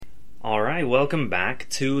Alright, welcome back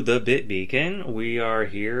to the Bit Beacon. We are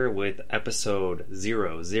here with episode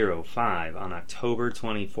 005 on October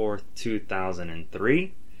 24th,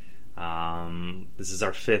 2003. This is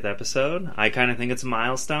our 5th episode. I kind of think it's a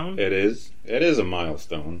milestone. It is. It is a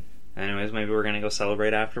milestone. Anyways, maybe we're going to go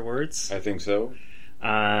celebrate afterwards. I think so.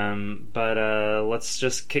 But let's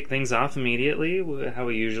just kick things off immediately, how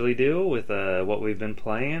we usually do, with what we've been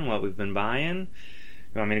playing, what we've been buying.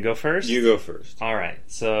 You want me to go first? You go first. Alright,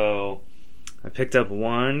 so I picked up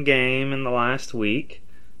one game in the last week,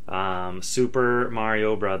 Super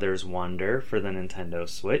Mario Brothers Wonder for the Nintendo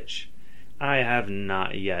Switch. I have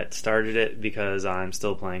not yet started it because I'm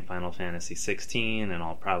still playing Final Fantasy 16, and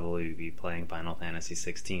I'll probably be playing Final Fantasy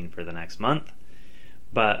 16 for the next month.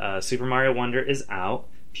 But Super Mario Wonder is out.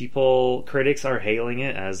 Critics are hailing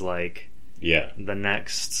it as the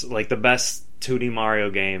next, the best 2D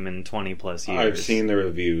Mario game in 20 plus years. I've seen the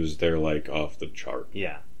reviews, they're off the chart.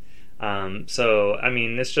 Yeah. So, I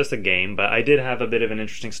mean, it's just a game, but I did have a bit of an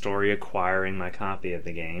interesting story acquiring my copy of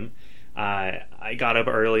the game. I got up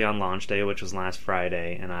early on launch day, which was last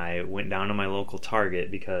Friday, and I went down to my local Target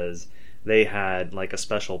because they had a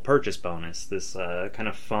special purchase bonus, this kind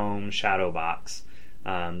of foam shadow box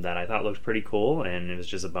that I thought looked pretty cool, and it was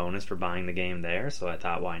just a bonus for buying the game there, so I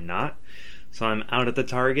thought, why not? So I'm out at the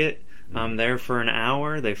Target. I'm there for an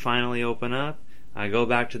hour. They finally open up. I go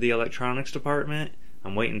back to the electronics department.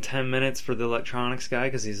 I'm waiting 10 minutes for the electronics guy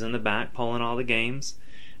because he's in the back pulling all the games.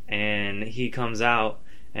 And he comes out,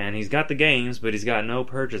 and he's got the games, but he's got no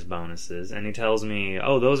purchase bonuses. And he tells me,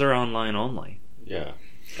 oh, those are online only. Yeah.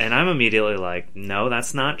 And I'm immediately like, no,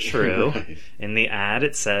 that's not true. Right. In the ad,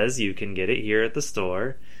 it says you can get it here at the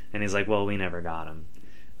store. And he's like, well, we never got them.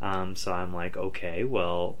 So I'm like, okay,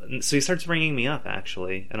 well... So he starts ringing me up,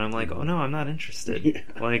 actually. And I'm like, oh, no, I'm not interested.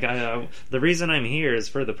 Yeah. The reason I'm here is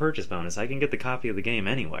for the purchase bonus. I can get the copy of the game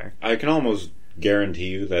anywhere. I can almost guarantee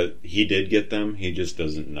you that he did get them, he just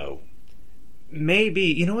doesn't know. Maybe.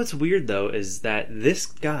 You know what's weird, though, is that this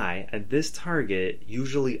guy at this Target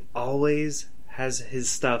usually always has his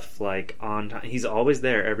stuff, on time. He's always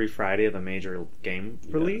there every Friday of a major game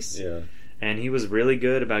release. Yeah. And he was really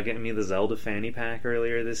good about getting me the Zelda fanny pack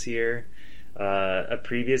earlier this year. A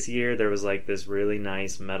previous year, there was this really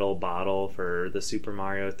nice metal bottle for the Super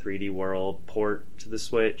Mario 3D World port to the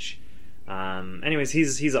Switch. Anyways,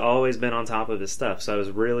 he's always been on top of his stuff, so I was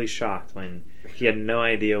really shocked when he had no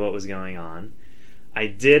idea what was going on. I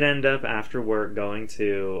did end up, after work, going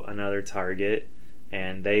to another Target,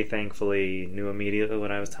 and they thankfully knew immediately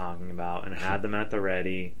what I was talking about and had them at the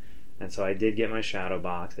ready. And so I did get my shadow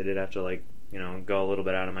box. I did have to, go a little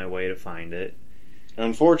bit out of my way to find it.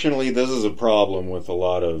 Unfortunately, this is a problem with a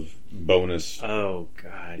lot of bonus. Oh,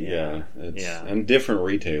 God, yeah. And different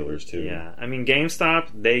retailers, too. Yeah. I mean, GameStop,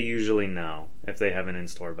 they usually know if they have an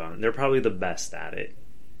in-store bonus. They're probably the best at it.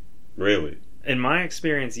 Really? In my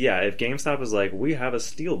experience, yeah. If GameStop is we have a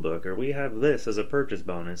steelbook, or we have this as a purchase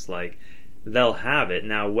bonus, they'll have it.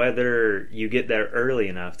 Now, whether you get there early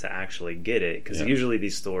enough to actually get it, because usually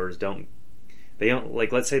these stores don't,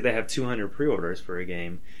 let's say they have 200 pre-orders for a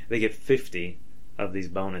game, they get 50 of these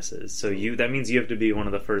bonuses. So that means you have to be one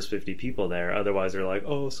of the first 50 people there, otherwise they're like,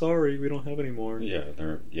 oh, sorry, we don't have any more.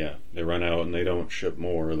 They run out and they don't ship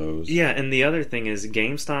more of those. Yeah, and the other thing is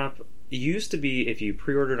GameStop used to be, if you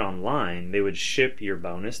pre-ordered online, they would ship your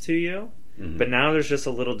bonus to you. Mm-hmm. But now there's just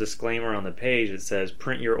a little disclaimer on the page that says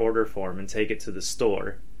print your order form and take it to the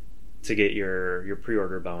store to get your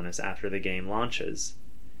pre-order bonus after the game launches.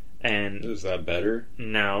 And is that better?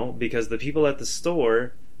 No, because the people at the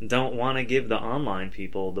store don't want to give the online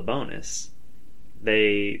people the bonus.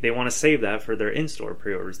 They want to save that for their in-store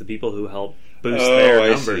pre-orders, the people who help boost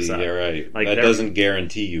their numbers up. Yeah, right. That doesn't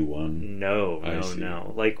guarantee you one. No.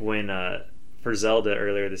 When for Zelda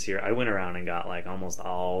earlier this year, I went around and got almost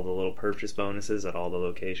all the little purchase bonuses at all the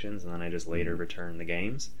locations, and then I just later returned the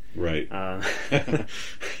games. Right.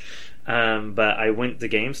 But I went to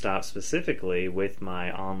GameStop specifically with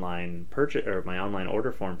my online purchase or my online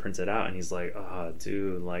order form printed out, and he's like, "Oh,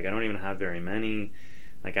 dude, I don't even have very many.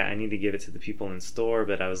 I need to give it to the people in store."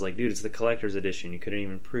 But I was like, "Dude, it's the collector's edition. You couldn't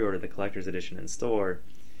even pre-order the collector's edition in store."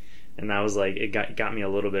 And that was it got me a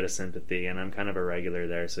little bit of sympathy, and I'm kind of a regular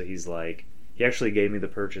there, so he's like. He actually gave me the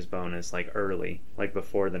purchase bonus early,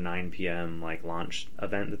 before the 9 p.m. launch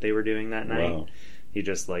event that they were doing that night. Wow. He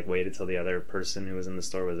just waited till the other person who was in the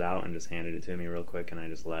store was out and just handed it to me real quick, and I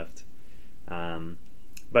just left.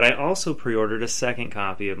 But I also pre-ordered a second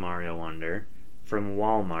copy of Mario Wonder from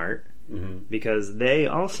Walmart because they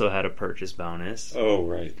also had a purchase bonus. Oh,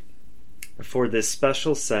 right. For this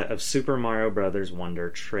special set of Super Mario Brothers Wonder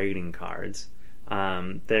trading cards.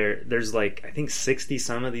 There's like, I think 60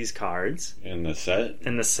 some of these cards In the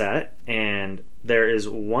set? and there is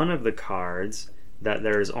one of the cards that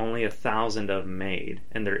there is only 1,000 of made,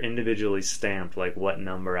 and they're individually stamped like what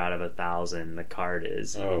number out of 1,000 the card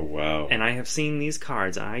is. Oh, wow. And I have seen these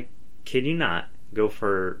cards, I kid you not, go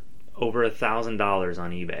for over $1,000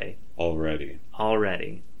 on eBay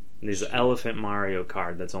already. This Elephant Mario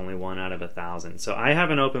card that's only one out of 1,000. So I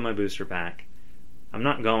haven't opened my booster pack. I'm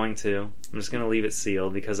not going to. I'm just going to leave it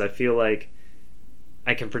sealed because I feel like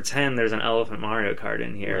I can pretend there's an Elephant Mario card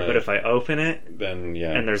in here, right. But if I open it, then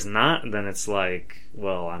yeah, and there's not, then it's like,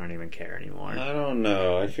 well, I don't even care anymore. I don't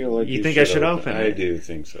know. I feel like you think I should open it? I do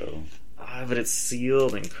think so. But it's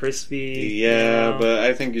sealed and crispy. Yeah, you know? but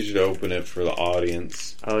I think you should open it for the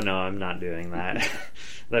audience. Oh no, I'm not doing that.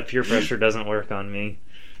 That peer pressure doesn't work on me.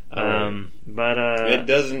 But it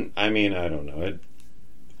doesn't. I mean, I don't know.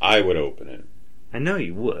 I would open it. I know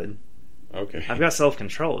you would. Okay. I've got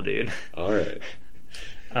self-control, dude. All right.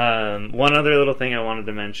 One other little thing I wanted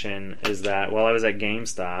to mention is that while I was at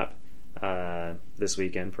GameStop this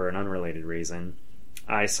weekend for an unrelated reason,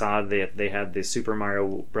 I saw that they had the Super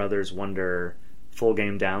Mario Brothers Wonder full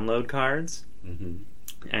game download cards,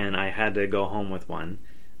 and I had to go home with one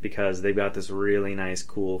because they've got this really nice,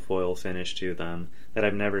 cool foil finish to them that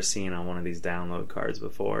I've never seen on one of these download cards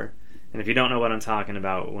before. And if you don't know what I'm talking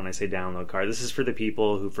about when I say download card, this is for the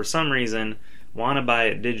people who, for some reason, want to buy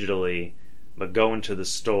it digitally, but go into the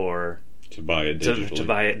store to buy it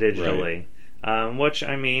digitally. Right. Which,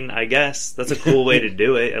 I mean, I guess that's a cool way to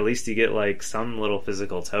do it. At least you get like some little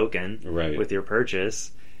physical token with your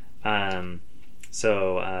purchase. I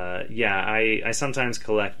sometimes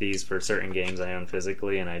collect these for certain games I own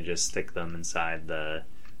physically, and I just stick them inside the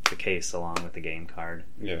case along with the game card.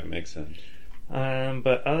 Yeah, it makes sense.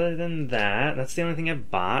 But other than that, that's the only thing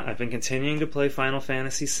I've bought. I've been continuing to play Final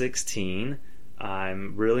Fantasy 16.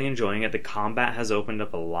 I'm really enjoying it. The combat has opened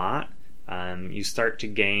up a lot. You start to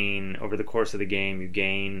gain, over the course of the game, you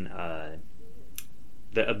gain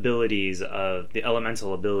the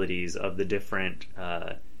elemental abilities of the different,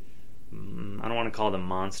 I don't want to call them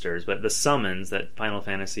monsters, but the summons that Final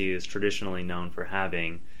Fantasy is traditionally known for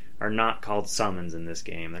having are not called summons in this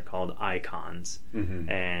game. They're called icons.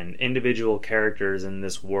 And individual characters in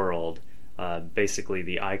this world, basically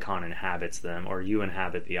the icon inhabits them, or you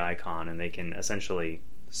inhabit the icon, and they can essentially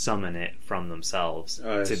summon it from themselves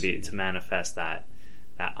to manifest that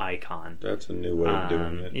icon. That's a new way of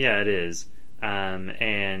doing it. Yeah, it is.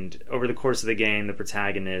 And over the course of the game, the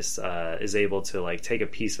protagonist is able to like take a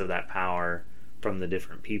piece of that power from the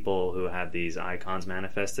different people who have these icons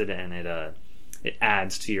manifested, and it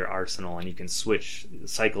adds to your arsenal, and you can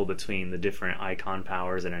cycle between the different icon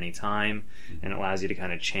powers at any time, and it allows you to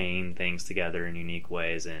kind of chain things together in unique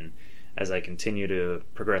ways. And as I continue to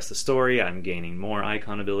progress the story, I'm gaining more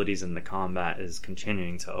icon abilities, and the combat is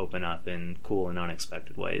continuing to open up in cool and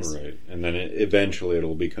unexpected ways. Right, and then eventually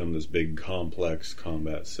it'll become this big, complex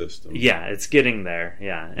combat system. Yeah, it's getting there,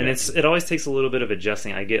 yeah. And it always takes a little bit of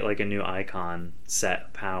adjusting. I get like a new icon set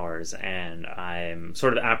of powers, and I'm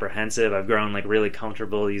sort of apprehensive. I've grown like really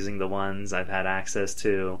comfortable using the ones I've had access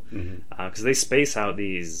to, because they space out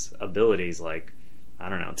these abilities like, I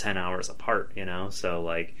don't know, 10 hours apart, you know? So,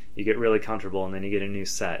 like, you get really comfortable, and then you get a new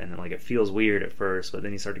set, and, like, it feels weird at first, but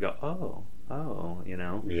then you start to go, oh, you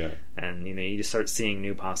know? Yeah. And, you know, you just start seeing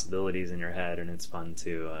new possibilities in your head, and it's fun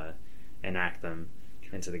to enact them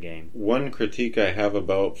into the game. One critique I have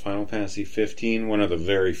about Final Fantasy 15, one of the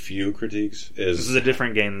very few critiques, is... This is a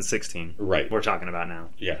different game than 16. Right. We're talking about now.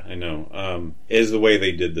 Yeah, I know. Is the way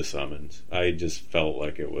they did the summons. I just felt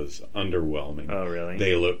like it was underwhelming. Oh, really?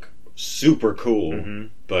 They look super cool,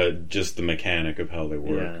 but just the mechanic of how they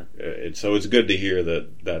work. Yeah. So it's good to hear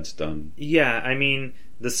that that's done. Yeah, I mean,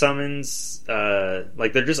 the summons,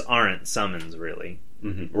 like, there just aren't summons, really.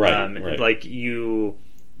 Right. Like,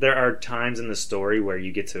 there are times in the story where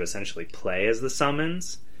you get to essentially play as the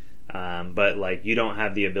summons, but, like, you don't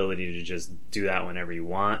have the ability to just do that whenever you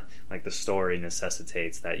want. Like, the story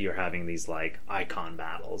necessitates that you're having these, like, icon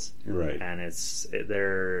battles. Right. And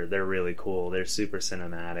they're really cool. They're super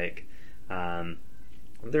cinematic.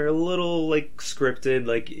 They're a little, like, scripted.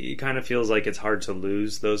 Like, it kind of feels like it's hard to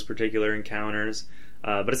lose those particular encounters.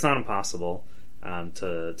 But it's not impossible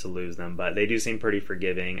to lose them. But they do seem pretty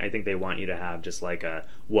forgiving. I think they want you to have just, like, a,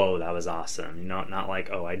 whoa, that was awesome. Not like,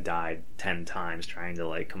 oh, I died 10 times trying to,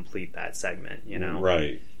 like, complete that segment, you know?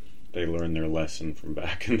 Right. They learned their lesson from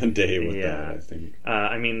back in the day with that, I think.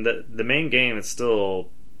 I mean, the main game is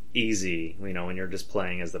still easy, you know, when you're just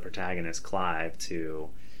playing as the protagonist, Clive, to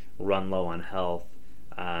run low on health.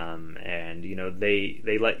 And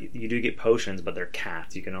they let you do get potions, but they're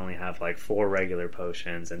capped. You can only have like 4 regular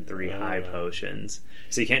potions and 3 high potions,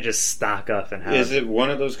 so you can't just stock up and have. Is it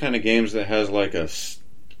one of those kind of games that has like a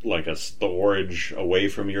storage away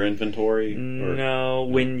from your inventory? No,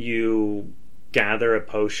 when you gather a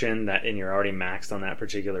potion and you're already maxed on that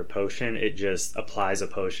particular potion, it just applies a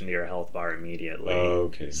potion to your health bar immediately. Oh,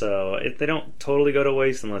 okay. So they don't totally go to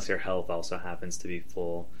waste unless your health also happens to be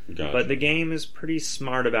full. Gotcha. But the game is pretty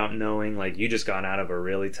smart about knowing, like, you just got out of a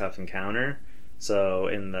really tough encounter, so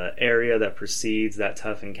in the area that precedes that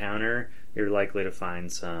tough encounter, you're likely to find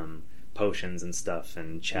some potions and stuff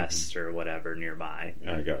and chests or whatever nearby.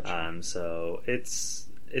 I gotcha. So it's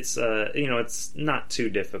not too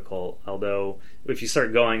difficult, although if you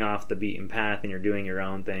start going off the beaten path and you're doing your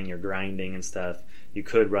own thing, you're grinding and stuff, you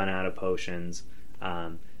could run out of potions.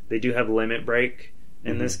 They do have limit break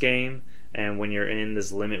in this game, and when you're in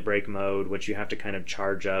this limit break mode, which you have to kind of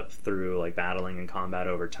charge up through like battling and combat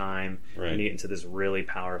over time, right, and you get into this really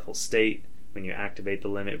powerful state when you activate the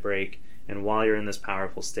limit break. And while you're in this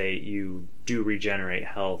powerful state, you do regenerate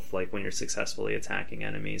health, like when you're successfully attacking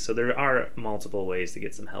enemies. So there are multiple ways to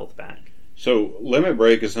get some health back. So limit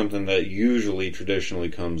break is something that traditionally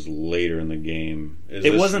comes later in the game.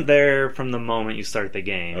 It wasn't there from the moment you start the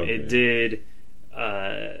game. Okay. It did.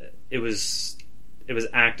 It was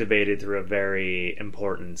activated through a very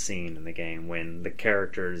important scene in the game when the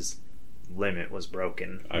character's limit was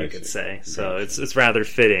broken, you could say. So gotcha. it's rather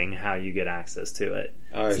fitting how you get access to it.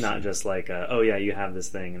 It's see. not just like you have this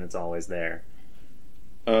thing and it's always there.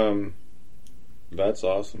 That's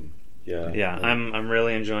awesome. Yeah. I'm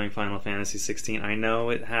really enjoying Final Fantasy 16. I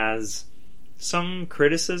know it has some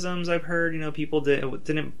criticisms I've heard. People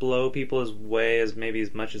didn't blow people away as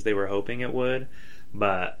much as they were hoping it would.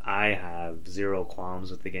 But I have zero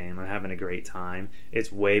qualms with the game. I'm having a great time. It's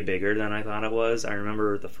way bigger than I thought it was. I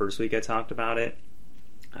remember the first week I talked about it,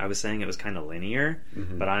 I was saying it was kind of linear,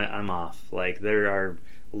 but I'm off. Like, there are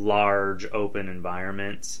large open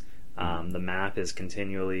environments. The map is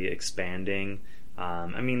continually expanding.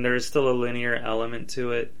 There is still a linear element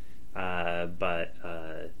to it, but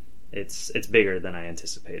it's bigger than I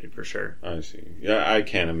anticipated for sure. I see. Yeah, I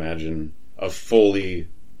can't imagine a fully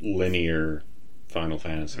linear Final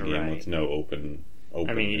Fantasy game with no open.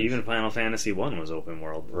 Even Final Fantasy 1 was open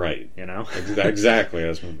world, right? Exactly.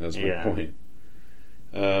 That's my point.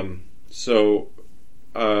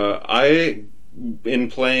 I, in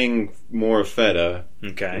playing more Feta,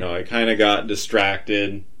 I kind of got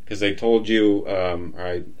distracted because I told you,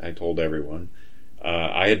 I told everyone,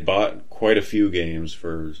 I had bought quite a few games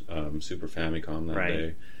for Super Famicom that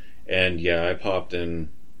day, and I popped in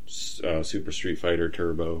Super Street Fighter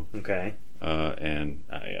Turbo. Okay. And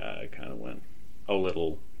I kind of went a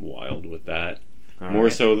little wild with that.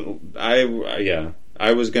 So I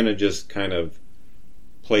was going to just kind of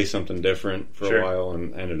play something different for a while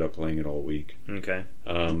and ended up playing it all week. Okay.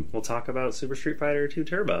 We'll talk about Super Street Fighter 2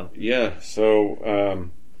 Turbo. Yeah, so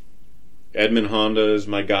Edmund Honda is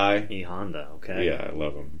my guy. Honda, okay. Yeah, I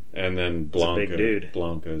love him. And then Blanca. He's a big dude.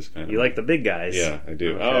 Blanca is kind of... You like the big guys? Yeah, I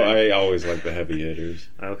do. Okay. I always like the heavy hitters.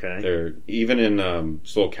 Okay. They're even in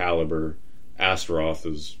Soul Calibur, Astaroth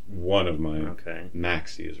is one of my... Okay.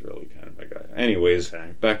 Maxi is really kind of my guy. Anyways,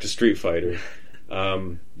 back to Street Fighter.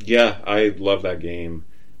 I love that game.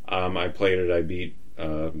 I played it. I beat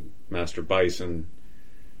Master Bison.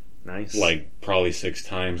 Nice. Like probably 6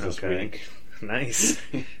 times this week. Nice.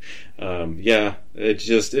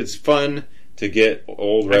 It's fun to get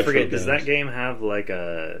old retro. I forget. Games. Does that game have like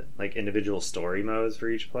individual story modes for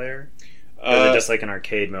each player? Or is it just like an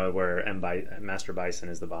arcade mode where Master Bison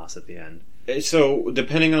is the boss at the end? So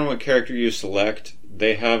depending on what character you select,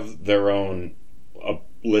 they have their own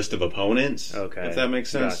list of opponents. Okay, if that makes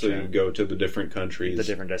sense. Gotcha. So you go to the different countries, the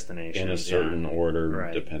different destinations in a certain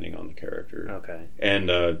order, depending on the character. Okay,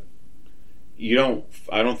 and you don't.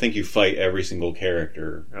 I don't think you fight every single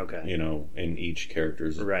character. Okay, in each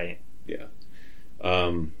character's Yeah.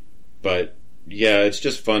 But it's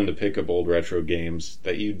just fun to pick up old retro games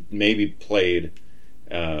that you maybe played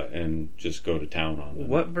and just go to town on them.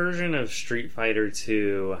 What version of Street Fighter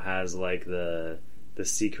 2 has like the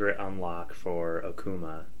secret unlock for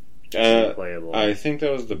Akuma playable? I think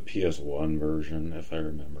that was the PS1 version, if I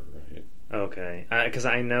remember right. Okay, because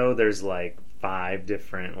I know there's like 5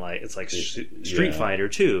 different, it's like Street Fighter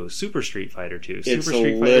 2, Super Street Fighter 2, Super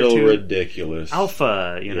Street Fighter 2, it's a little ridiculous.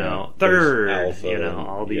 Alpha, Third, Alpha,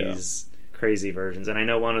 all these crazy versions. And I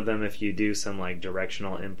know one of them, if you do some like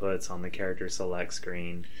directional inputs on the character select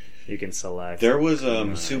screen, You can select. There was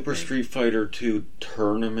Super Street Fighter 2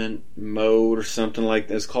 tournament mode or something like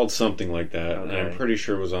that. It's called something like that. Okay. And I'm pretty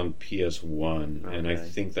sure it was on PS1. Okay. And I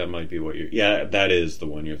think that might be what you're... Yeah, that is the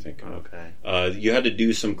one you're thinking of. Okay. You had to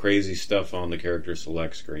do some crazy stuff on the character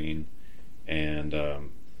select screen. And...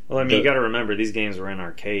 well, I mean, you got to remember, these games were in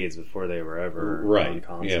arcades before they were ever on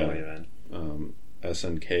console even.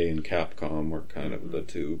 SNK and Capcom were kind of the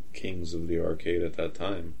two kings of the arcade at that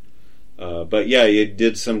time. But yeah, you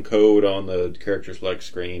did some code on the character select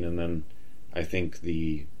screen, and then I think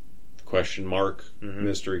the question mark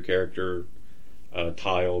mystery character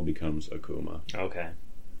tile becomes Akuma. Okay.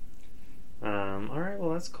 Alright,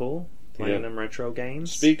 well that's cool. Playing them retro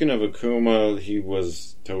games. Speaking of Akuma, he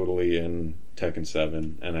was totally in Tekken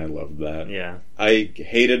 7, and I loved that. Yeah. I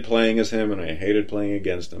hated playing as him, and I hated playing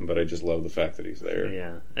against him, but I just love the fact that he's there.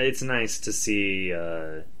 Yeah. It's nice to see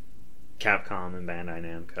Capcom and Bandai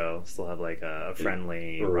Namco still have like a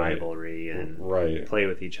friendly rivalry and play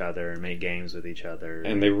with each other and make games with each other.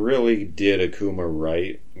 And they really did Akuma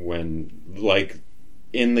right when, like,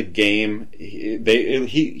 in the game,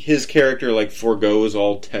 his character like forgoes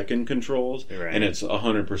all Tekken controls, and it's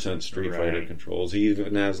 100% Street Fighter controls. He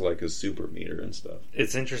even has like a super meter and stuff.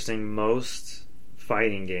 It's interesting. Most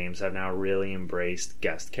fighting games have now really embraced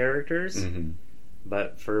guest characters,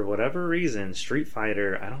 but for whatever reason, Street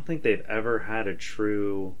Fighter, I don't think they've ever had a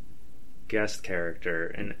true guest character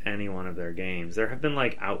in any one of their games. There have been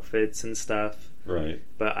like outfits and stuff. Right.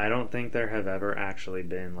 But I don't think there have ever actually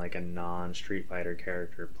been like a non-Street Fighter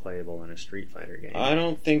character playable in a Street Fighter game. I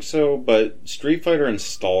don't think so, but Street Fighter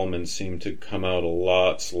installments seem to come out a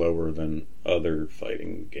lot slower than other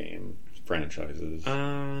fighting game franchises.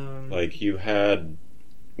 Like you had,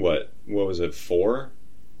 what was it, 4?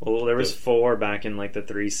 Well, there was 4 back in like the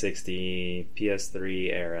 360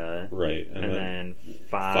 PS3 era. Right. And then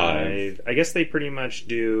 5. I guess they pretty much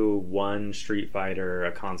do one Street Fighter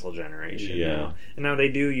a console generation now. And now they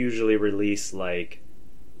do usually release like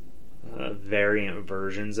variant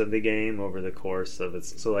versions of the game over the course of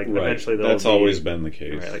its... So like eventually they'll That's always been the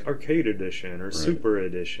case. Right, like Arcade Edition or Super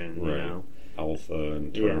Edition, you know. Alpha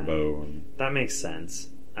and Turbo. And... That makes sense.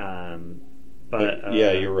 But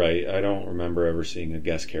yeah, you're right. I don't remember ever seeing a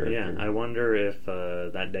guest character. Yeah, I wonder if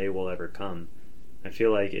that day will ever come. I feel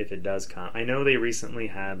like if it does come... I know they recently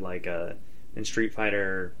had like in Street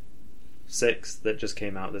Fighter 6 that just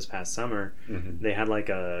came out this past summer, they had like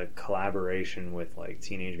a collaboration with like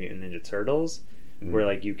Teenage Mutant Ninja Turtles where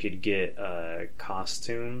like you could get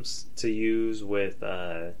costumes to use with...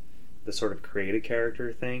 the sort of create a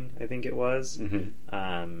character thing, I think it was,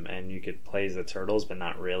 and you could play as the turtles, but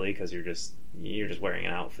not really because you're just wearing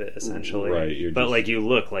an outfit essentially. Right. But like you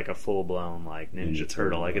look like a full blown like Ninja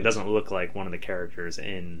Turtle. Like it doesn't look like one of the characters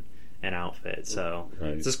in an outfit. So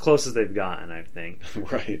it's as close as they've gotten, I think.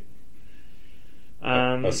 Right.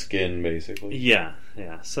 A skin, basically. Yeah.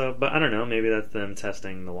 So, but I don't know. Maybe that's them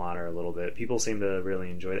testing the water a little bit. People seem to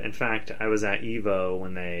really enjoy it. In fact, I was at EVO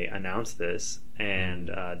when they announced this,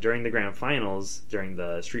 and during the grand finals, during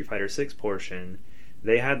the Street Fighter 6 portion,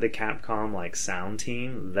 they had the Capcom like sound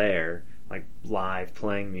team there, like live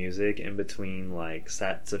playing music in between like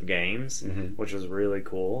sets of games, which was really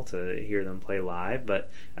cool to hear them play live.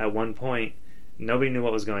 But at one point, nobody knew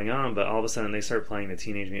what was going on, but all of a sudden they start playing the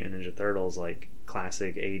Teenage Mutant Ninja Turtles like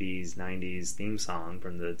classic 80s, 90s theme song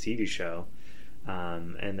from the TV show.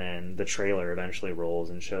 And then the trailer eventually rolls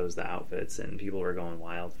and shows the outfits, and people were going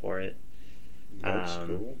wild for it. That's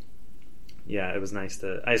cool. Yeah, it was nice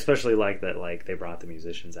to... I especially like that like they brought the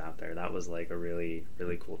musicians out there. That was like a really,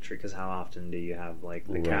 really cool treat, because how often do you have like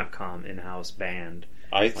the Capcom in-house band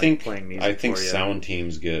playing music I think for you? sound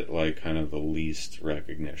teams get like kind of the least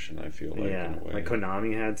recognition, I feel like, in a way. Like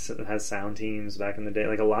Konami has sound teams back in the day.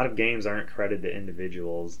 Like a lot of games aren't credited to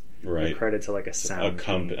individuals. Right. They're credited to like a sound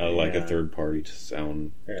team. Like a third-party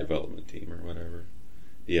sound development team or whatever.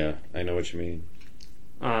 Yeah, I know what you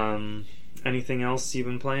mean. Anything else you've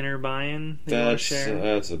been playing or buying that you want to share?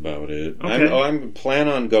 That's about it. Okay. I'm plan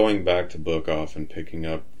on going back to Book Off and picking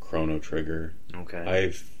up Chrono Trigger. Okay.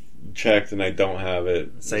 I've checked and I don't have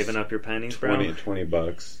it. Saving up your pennies, bro?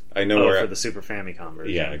 $20. I know where... for the Super Famicom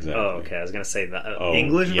version. Yeah, exactly. Oh, okay. I was going to say the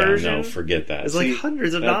English version? No, forget that. It's like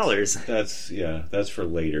hundreds of dollars. That's for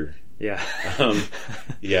later. Yeah.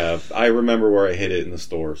 Yeah, I remember where I hid it in the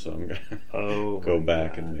store, so I'm going to go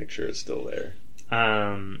back and make sure it's still there.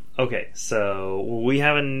 Okay, so we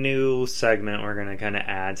have a new segment we're going to kind of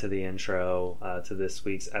add to the intro to this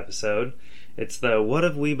week's episode. It's the What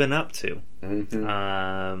Have We Been Up To?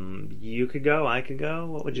 You could go, I could go.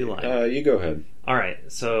 What would you like? You go ahead.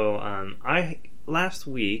 Alright, so last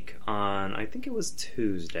week on, I think it was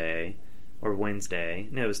Tuesday, or Wednesday,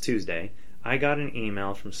 no, it was Tuesday, I got an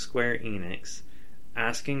email from Square Enix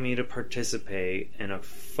asking me to participate in a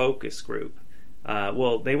focus group.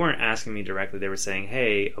 Well, they weren't asking me directly. They were saying,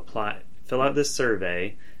 hey, fill out this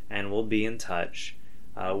survey, and we'll be in touch.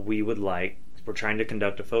 We're trying to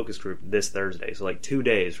conduct a focus group this Thursday, so like 2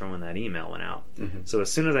 days from when that email went out. Mm-hmm. So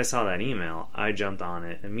as soon as I saw that email, I jumped on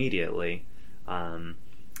it immediately, and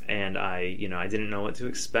I didn't know what to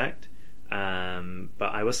expect, but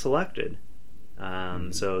I was selected.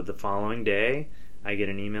 So the following day, I get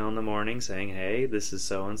an email in the morning saying, hey, this is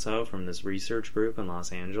so-and-so from this research group in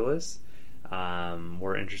Los Angeles.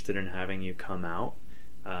 We're interested in having you come out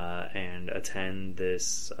and attend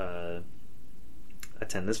this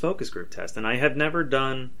focus group test. And I have never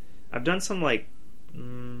I've done some like,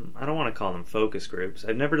 I don't want to call them focus groups.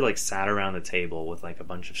 I've never like sat around the table with like a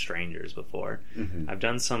bunch of strangers before. Mm-hmm. I've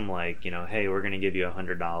done some like, hey, we're going to give you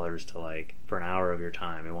 $100 to like, for an hour of your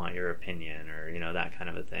time. We want your opinion, or, that kind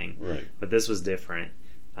of a thing. Right. But this was different.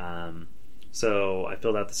 So I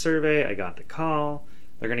filled out the survey. I got the call.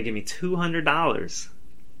 They're going to give me $200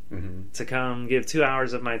 mm-hmm. to come give 2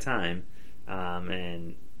 hours of my time.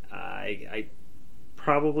 And I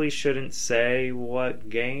probably shouldn't say what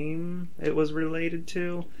game it was related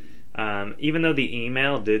to, even though the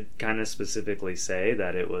email did kind of specifically say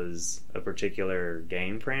that it was a particular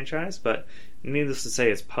game franchise. But needless to say,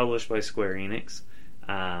 it's published by Square Enix,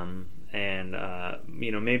 and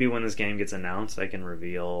maybe when this game gets announced, I can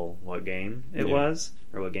reveal what game it was,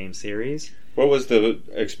 or what game series. What was the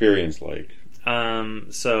experience like?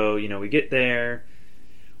 So we get there.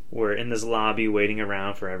 We're in this lobby waiting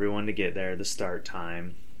around for everyone to get there, the start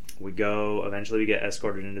time. Eventually we get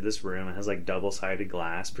escorted into this room. It has like double-sided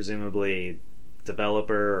glass. Presumably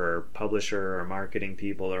developer or publisher or marketing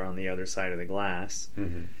people are on the other side of the glass.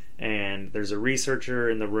 Mm-hmm. And there's a researcher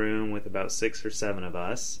in the room with about 6 or 7 of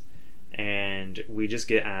us. And we just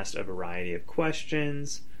get asked a variety of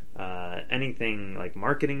questions. Anything like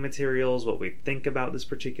marketing materials, what we think about this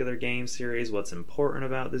particular game series, what's important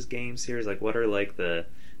about this game series, like what are like the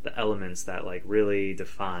elements that like really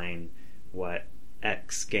define what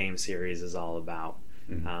X game series is all about.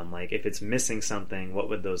 Mm-hmm. Like if it's missing something, what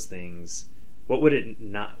would it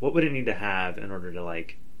need to have in order to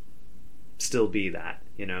like still be that?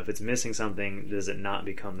 If it's missing something, does it not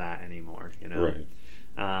become that anymore? Right.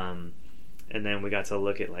 And then we got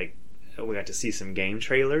to see some game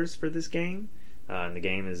trailers for this game. And the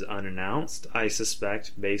game is unannounced. I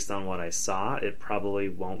suspect, based on what I saw, it probably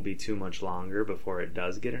won't be too much longer before it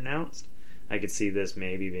does get announced. I could see this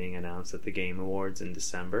maybe being announced at the Game Awards in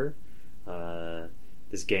December.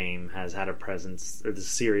 This game has had a presence, or the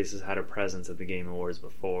series has had a presence at the Game Awards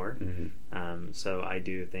before. Mm-hmm. So I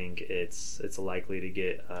do think it's likely to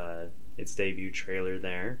get its debut trailer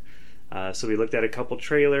there. So we looked at a couple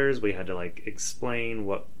trailers. We had to like explain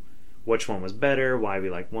which one was better, why we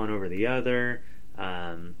liked one over the other.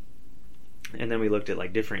 And then we looked at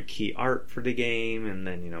like different key art for the game, and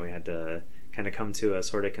then we had to kind of come to a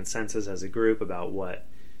sort of consensus as a group about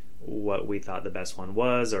what we thought the best one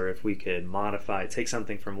was, or if we could take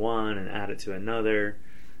something from one and add it to another.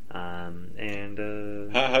 How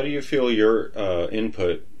do you feel your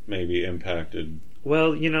input maybe impacted?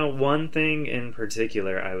 Well, one thing in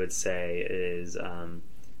particular I would say is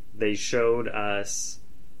they showed us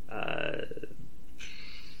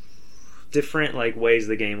different like ways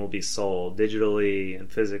the game will be sold digitally and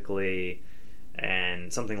physically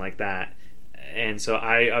and something like that. And so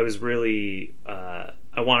I was really I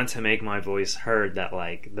wanted to make my voice heard, that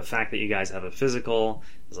like the fact that you guys have a physical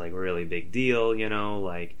is like a really big deal,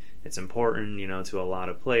 like it's important, to a lot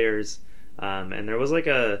of players. And there was like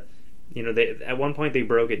at one point they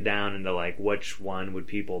broke it down into like which one would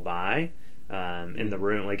people buy in the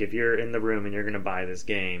room. Like if you're in the room and you're going to buy this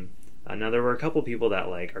game. Now there were a couple people that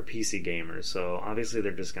like are PC gamers, so obviously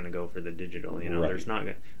they're just going to go for the digital. Right. There's not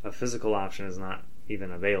a physical option is not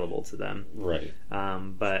even available to them. Right.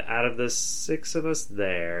 But out of the 6 of us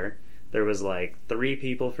there was like 3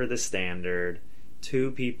 people for the standard,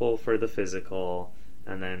 2 people for the physical,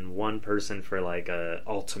 and then 1 person for like a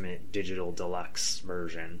ultimate digital deluxe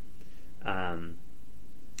version.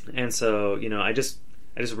 And so I just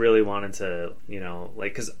really wanted to,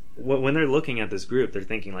 because when they're looking at this group, they're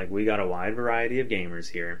thinking, like, we got a wide variety of gamers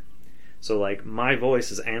here. So, like, my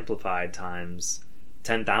voice is amplified times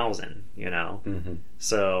 10,000, Mm-hmm.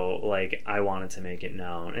 So, like, I wanted to make it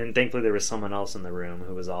known. And thankfully there was someone else in the room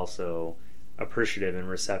who was also appreciative and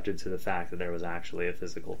receptive to the fact that there was actually a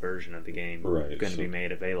physical version of the game going to be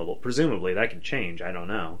made available. Presumably, that could change. I don't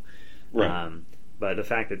know. Right. But the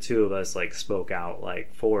fact that 2 of us, like, spoke out,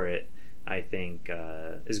 like, for it, I think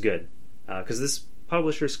is good, because this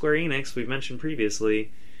publisher Square Enix, we've mentioned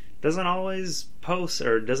previously, doesn't always post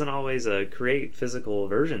or doesn't always create physical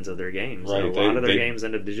versions of their games. Right. A lot of their games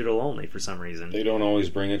end up digital only for some reason. They don't always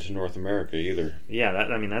bring it to North America either. Yeah,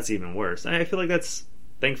 that's even worse. I feel like that's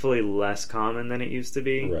thankfully less common than it used to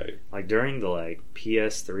be. Right. Like during the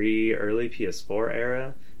PS3, early PS4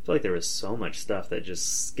 era, I feel like there was so much stuff that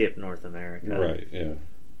just skipped North America. Right, yeah.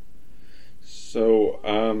 So,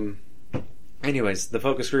 anyways, the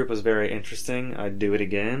focus group was very interesting. I'd do it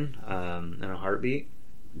again in a heartbeat.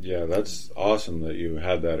 Yeah, that's awesome that you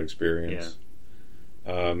had that experience.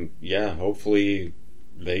 Yeah, hopefully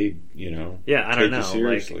they, I don't know.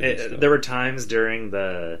 Like there were times during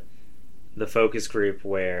the focus group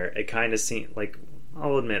where it kind of seemed like,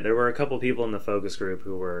 I'll admit, there were a couple people in the focus group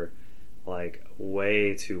who were like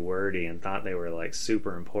way too wordy and thought they were like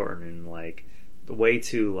super important and like way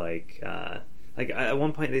too like at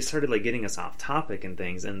one point they started like getting us off topic and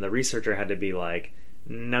things, and the researcher had to be like,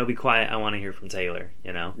 no, be quiet, I want to hear from Taylor,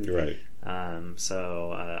 Right.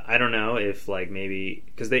 So I don't know if like maybe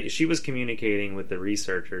because she was communicating with the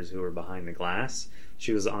researchers who were behind the glass.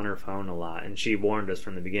 She was on her phone a lot, and she warned us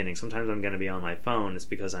from the beginning. Sometimes I'm going to be on my phone. It's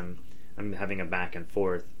because I'm having a back and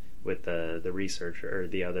forth with the researcher or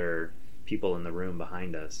the other people in the room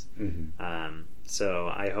behind us. Mm-hmm. So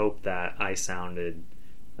I hope that I sounded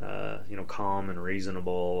calm and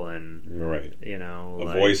reasonable and right.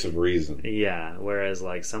 A voice of reason. Yeah. Whereas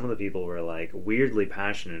like some of the people were like weirdly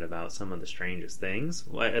passionate about some of the strangest things.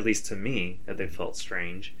 Well, at least to me, that they felt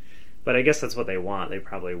strange. But I guess that's what they want. They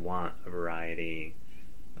probably want a variety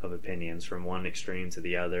of opinions from one extreme to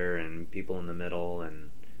the other, and people in the middle, and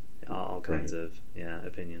all kinds of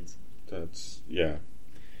opinions. That's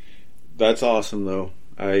awesome though.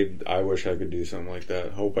 I wish I could do something like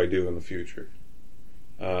that. Hope I do in the future.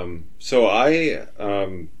 So I,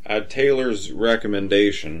 at Taylor's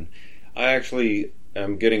recommendation, I actually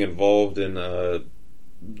am getting involved in the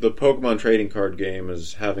Pokemon trading card game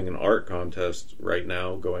is having an art contest right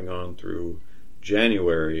now going on through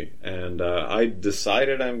January, and I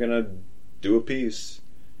decided I'm going to do a piece.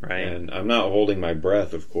 Right. And I'm not holding my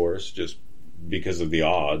breath, of course, just because of the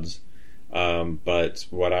odds. But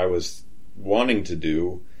what I was wanting to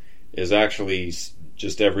do is actually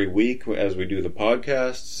just every week as we do the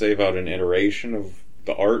podcast, save out an iteration of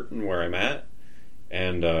the art and where I'm at,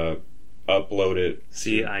 and upload it.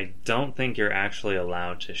 See, I don't think you're actually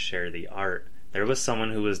allowed to share the art. There was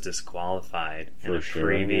someone who was disqualified in a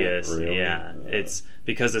previous... Really? Yeah, it's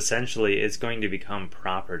because essentially it's going to become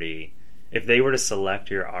property. If they were to select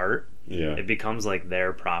your art, it becomes like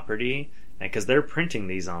their property, because they're printing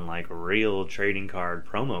these on like real trading card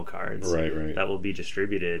promo cards, right, that will be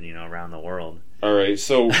distributed, around the world. All right,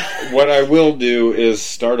 so what I will do is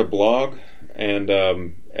start a blog, and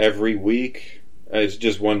every week it's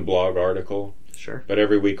just one blog article. Sure. But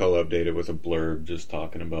every week I'll update it with a blurb, just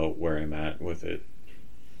talking about where I'm at with it.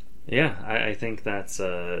 Yeah, I think that's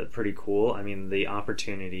pretty cool. I mean, the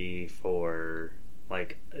opportunity for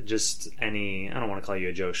like just any, I don't want to call you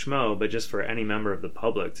a Joe Schmo, but just for any member of the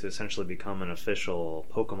public to essentially become an official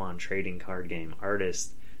Pokemon trading card game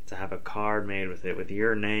artist, to have a card made with it with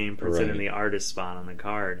your name printed in the artist spot on the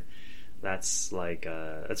card, that's like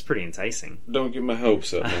that's pretty enticing. Don't get my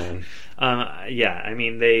hopes up, man. Yeah, I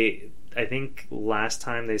mean I think last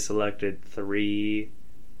time they selected 3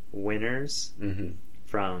 winners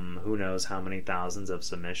from who knows how many thousands of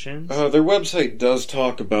submissions. Their website does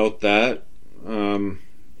talk about that. I don't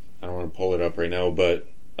want to pull it up right now, but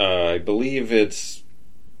I believe it's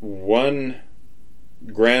 1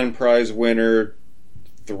 grand prize winner,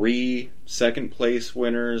 3 second place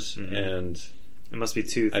winners, and it must be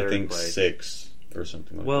 2 third I think place. 6 or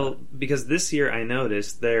something like that. Well, because this year I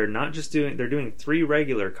noticed they're doing 3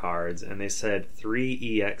 regular cards, and they said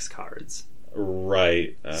 3 EX cards.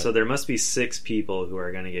 Right. So there must be 6 people who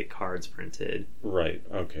are going to get cards printed. Right.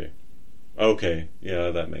 Okay. Yeah,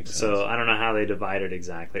 that makes sense. So I don't know how they divide it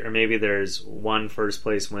exactly. Or maybe there's 1 first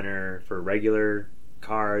place winner for regular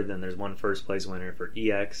card, then there's 1 first place winner for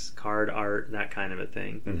EX card art, that kind of a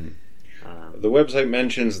thing. The website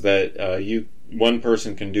mentions that one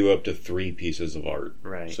person can do up to 3 pieces of art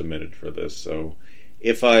submitted for this. So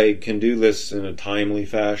if I can do this in a timely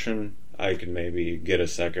fashion, I can maybe get a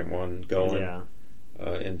second one going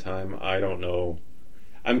in time. I don't know.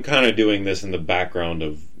 I'm kind of doing this in the background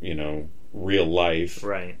of, real life.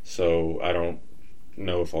 Right. So I don't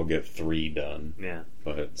know if I'll get 3 done. Yeah.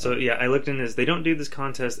 But so I looked into this. They don't do this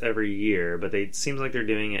contest every year, but it seems like they're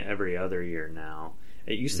doing it every other year now.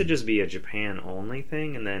 It used to just be a Japan only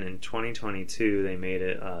thing, and then in 2022 they made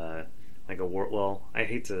it like a world. Well, I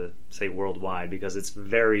hate to say worldwide because it's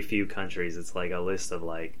very few countries. It's like a list of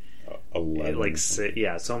like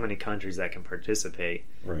 11. So many countries that can participate.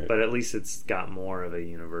 Right. But at least it's got more of a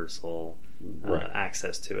universal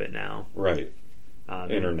access to it now. Right.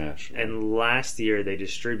 International. And last year they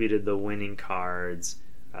distributed the winning cards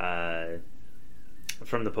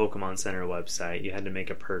from the Pokemon Center website. You had to make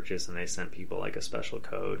a purchase, and they sent people like a special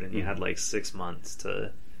code, and you had like 6 months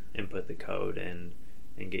to input the code and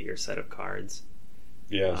get your set of cards.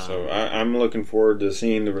 Yeah, so I'm looking forward to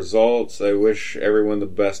seeing the results. I wish everyone the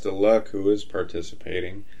best of luck who is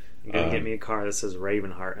participating. You're gonna get me a card that says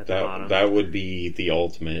Ravenheart at the bottom. That would be the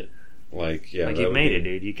ultimate. Like you've made it,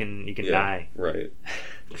 dude. You can die. Right.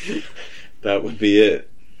 That would be it.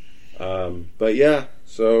 But yeah,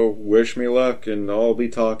 so wish me luck, and I'll be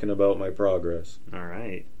talking about my progress. All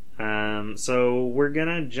right. So we're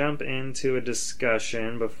gonna jump into a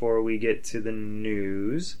discussion before we get to the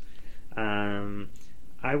news.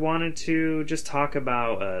 I wanted to just talk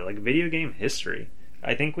about like video game history.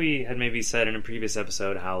 I think we had maybe said in a previous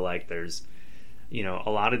episode how like there's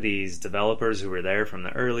a lot of these developers who were there from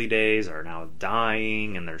the early days are now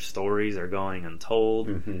dying, and their stories are going untold.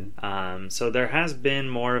 Mm-hmm. So there has been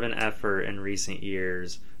more of an effort in recent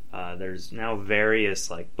years. There's now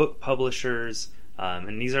various like book publishers,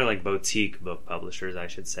 and these are like boutique book publishers, I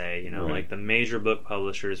should say. Like the major book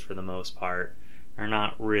publishers for the most part are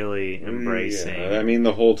not really embracing. Yeah, I mean,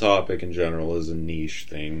 the whole topic in general is a niche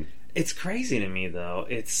thing. It's crazy to me, though.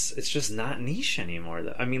 It's just not niche anymore,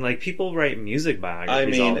 though. I mean, like, people write music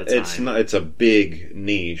biographies all the time. It's a big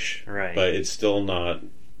niche, right? But it's still not.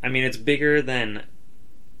 I mean, it's bigger than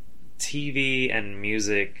TV and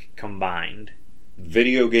music combined.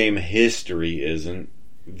 Video game history isn't.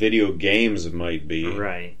 Video games might be.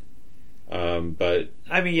 Right. But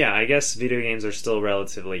I mean, yeah, I guess video games are still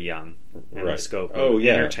relatively young in the scope of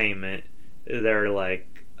entertainment. They're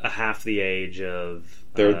like a half the age of.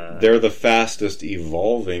 They're the fastest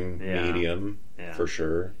evolving medium for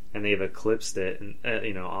sure, and they've eclipsed it,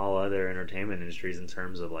 and all other entertainment industries in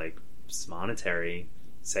terms of like monetary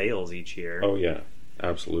sales each year. Oh yeah,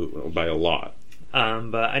 absolutely, by a lot.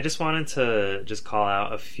 But I just wanted to just call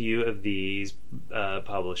out a few of these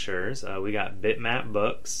publishers. We got Bitmap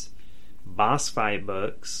Books, Boss Fight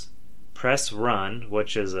Books, Press Run,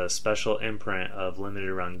 which is a special imprint of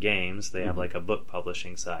limited run games. They have like a book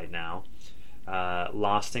publishing side now.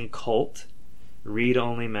 Lost in Cult, Read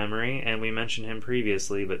Only Memory, and we mentioned him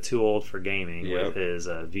previously, but Too Old for Gaming with his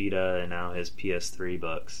Vita and now his PS3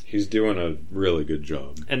 books. He's doing a really good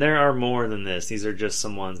job. And there are more than this. These are just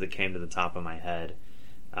some ones that came to the top of my head.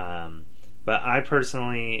 But I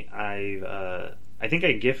personally, I think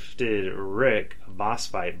I gifted Rick a Boss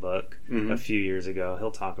Fight book a few years ago.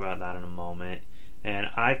 He'll talk about that in a moment. And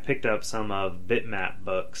I've picked up some of Bitmap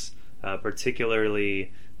Books,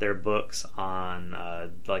 particularly their books on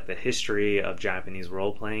like the history of Japanese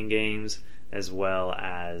role-playing games, as well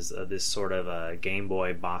as this sort of Game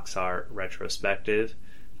Boy box art retrospective.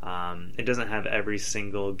 It doesn't have every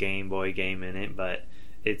single Game Boy game in it, but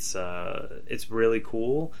it's really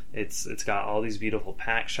cool. It's got all these beautiful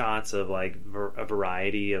pack shots of like a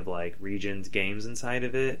variety of like regions, games inside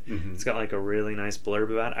of it. It's got like a really nice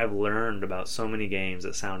blurb about it. I've learned about so many games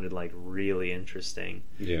that sounded like really interesting.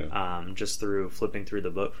 Yeah. Just through flipping through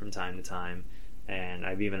the book from time to time, and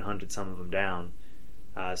I've even hunted some of them down.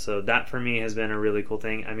 So that for me has been a really cool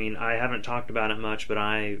thing. I mean, I haven't talked about it much, but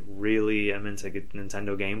I really am into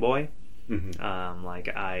Nintendo Game Boy.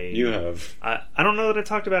 You have. I don't know that I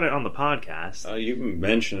talked about it on the podcast. You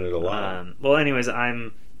mentioned it a lot. Well, anyways,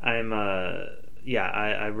 I'm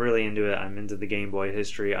really into it. I'm into the Game Boy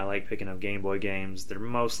history. I like picking up Game Boy games. They're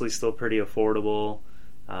mostly still pretty affordable.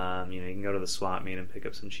 You can go to the swap meet and pick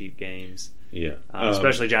up some cheap games. Yeah,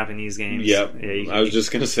 especially Japanese games. Yep. Yeah, I was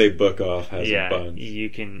just gonna say Book Off has a bunch. You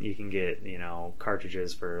can get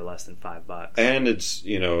cartridges for less than $5, and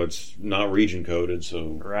it's not region coded,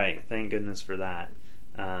 so right. Thank goodness for that.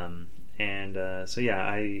 I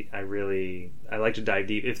like to dive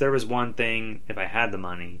deep. If there was one thing, if I had the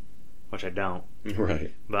money, which I don't,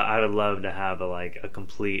 right? But I would love to have a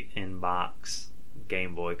complete in-box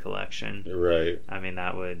Game Boy collection. Right. I mean,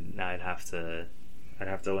 I'd have to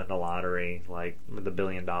win the lottery, like the $1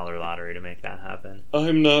 billion lottery, to make that happen.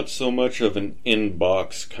 I'm not so much of an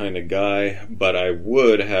in-box kind of guy, but I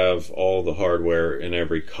would have all the hardware in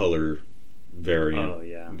every color variant. Oh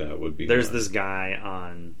yeah, that would be. There's this guy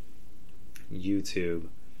on YouTube.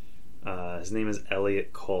 His name is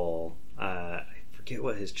Elliot Cole. I forget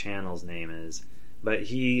what his channel's name is, but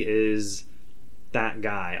he is that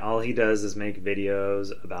guy. All he does is make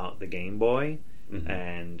videos about the Game Boy,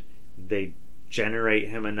 and they generate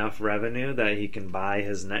him enough revenue that he can buy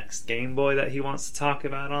his next Game Boy that he wants to talk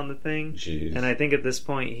about on the thing. Jeez. And I think at this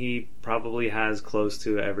point he probably has close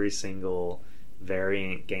to every single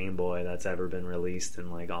variant Game Boy that's ever been released in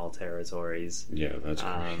like all territories. Yeah, that's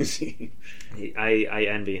crazy. I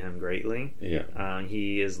envy him greatly. Yeah.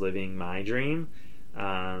 He is living my dream.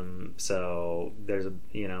 So there's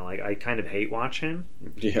I kind of hate watching.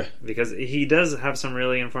 Yeah. Because he does have some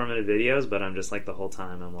really informative videos, but I'm just like the whole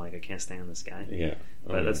time I'm like, I can't stand this guy. Yeah.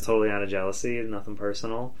 But that's totally out of jealousy, nothing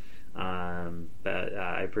personal. But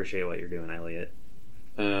I appreciate what you're doing, Elliot.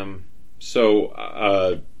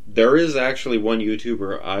 So there is actually one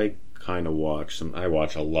YouTuber I kind of watch. I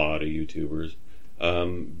watch a lot of YouTubers.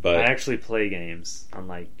 But I actually play games,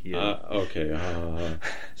 unlike you. Okay.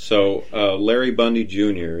 So Larry Bundy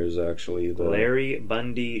Jr. is actually the... Larry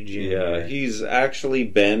Bundy Jr. Yeah, he's actually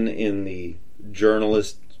been in the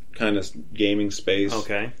journalist kind of gaming space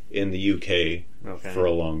in the UK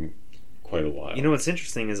for quite a while. You know what's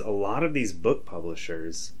interesting is a lot of these book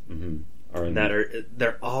publishers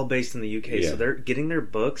they're all based in the UK, so they're getting their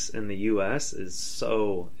books in the US is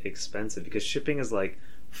so expensive because shipping is like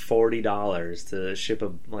 $40 to ship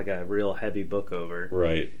a real heavy book over.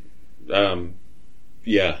 Right.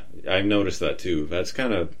 Yeah, I've noticed that too. That's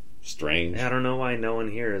kind of strange. I don't know why no one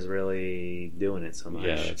here is really doing it so much.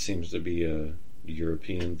 Yeah, it seems to be a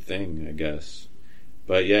European thing, I guess.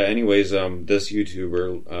 But yeah, anyways, this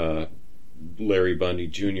YouTuber, Larry Bundy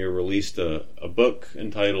Jr., released a book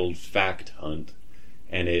entitled Fact Hunt,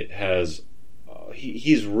 and it has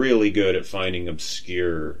he's really good at finding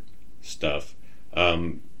obscure stuff.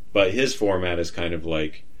 But his format is kind of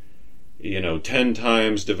like, 10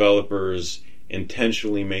 times developers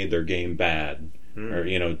intentionally made their game bad,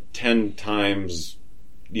 or 10 times,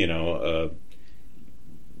 a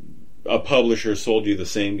publisher sold you the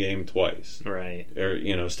same game twice, right?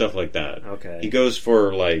 Or stuff like that. Okay, he goes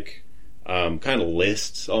for like kind of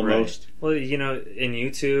lists almost. Right. Well, in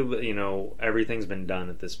YouTube, everything's been done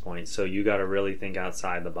at this point, so you got to really think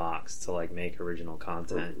outside the box to like make original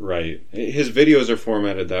content. Right. His videos are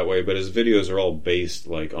formatted that way, but his videos are all based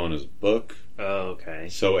like on his book. Oh, okay.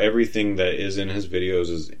 So everything that is in his videos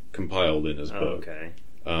is compiled in his book. Okay.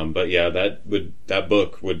 But yeah, that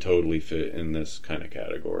book would totally fit in this kind of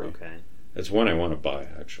category. Okay. It's one I want to buy,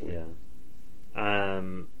 actually. Yeah.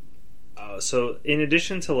 So in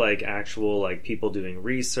addition to like actual like people doing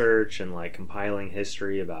research and like compiling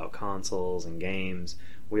history about consoles and games,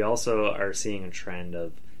 we also are seeing a trend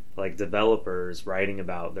of like developers writing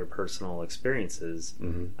about their personal experiences.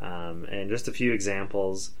 Mm-hmm. And just a few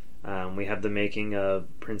examples. We have The Making of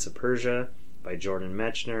Prince of Persia by Jordan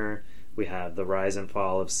Mechner. We have The Rise and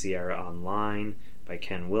Fall of Sierra Online by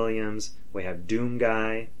Ken Williams. We have Doom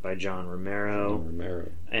Guy by John Romero.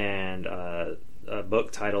 And a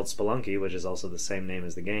book titled Spelunky, which is also the same name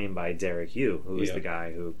as the game, by Derek Yu, who is the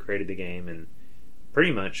guy who created the game and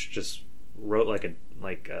pretty much just wrote like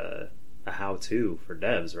a how-to for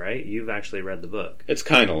devs, right? You've actually read the book. It's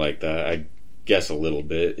kind of like that, I guess, a little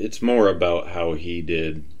bit. It's more about how he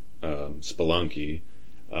did Spelunky.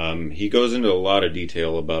 He goes into a lot of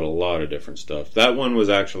detail about a lot of different stuff. That one was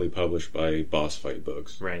actually published by Boss Fight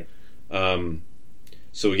Books. Right.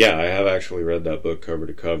 So yeah, I have actually read that book cover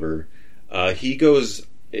to cover. He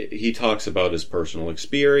talks about his personal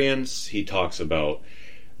experience. He talks about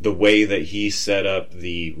the way that he set up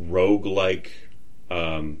the roguelike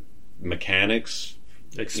mechanics.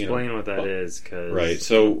 Explain what that is, cause... Right,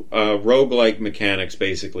 so roguelike mechanics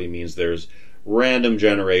basically means there's random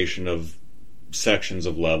generation of sections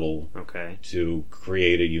of level to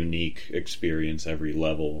create a unique experience every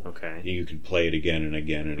level. You can play it again and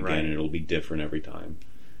again and again, and it'll be different every time.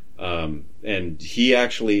 And he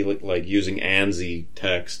actually, like using ANSI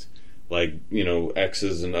text, like,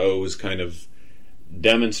 X's and O's, kind of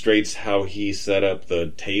demonstrates how he set up the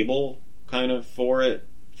table kind of for it,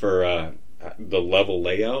 for the level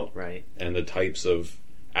layout, and the types of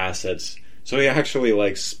assets. So he actually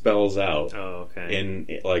like spells out in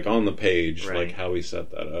like on the page like how he set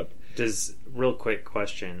that up. Real quick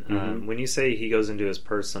question, when you say he goes into his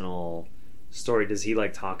personal story, does he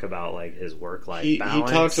like talk about like his work-life balance?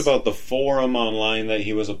 He talks about the forum online that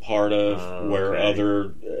he was a part of, where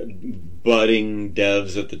other budding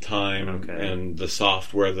devs at the time and the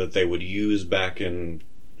software that they would use back in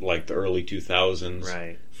like the early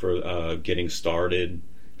 2000s for getting started.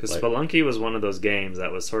 Because Spelunky was one of those games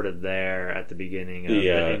that was sort of there at the beginning of the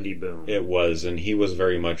indie boom. It was, and he was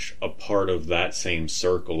very much a part of that same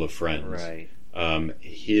circle of friends. Right.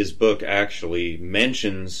 His book actually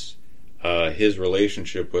mentions his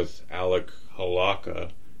relationship with Alec Halawaka.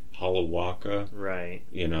 Right.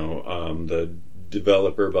 The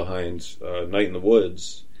developer behind Night in the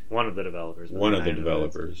Woods. One of the developers. One of the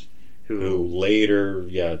developers. Who later,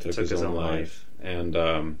 took his own life.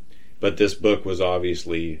 And, but this book was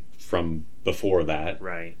obviously from before that.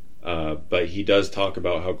 Right. But he does talk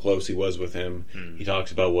about how close he was with him. He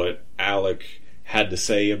talks about what Alec had to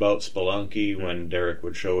say about Spelunky when Derek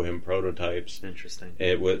would show him prototypes. Interesting.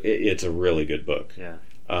 It's a really good book. Yeah.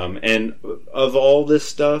 And of all this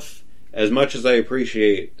stuff, as much as I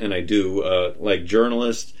appreciate, and I do, like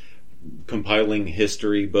journalists compiling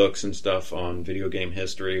history books and stuff on video game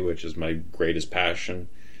history, which is my greatest passion.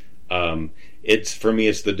 It's for me,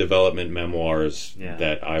 it's the development memoirs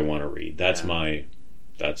that I want to read.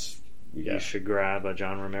 You should grab a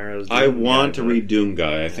John Romero's Doom I want to read Doom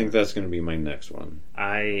Guy. I think that's going to be my next one.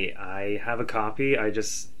 I have a copy.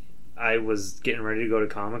 I was getting ready to go to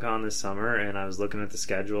Comic-Con this summer, and I was looking at the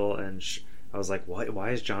schedule, and I was like, why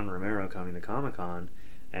is John Romero coming to Comic-Con?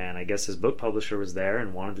 And I guess his book publisher was there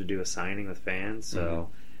and wanted to do a signing with fans, so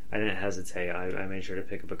I didn't hesitate. I made sure to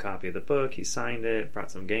pick up a copy of the book. He signed it,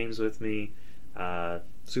 brought some games with me.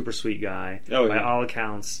 Super sweet guy. By all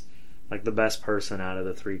accounts, like the best person out of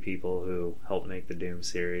the three people who helped make the Doom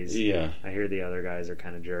series. Yeah. I hear the other guys are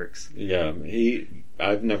kind of jerks. Yeah, he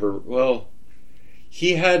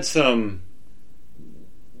had some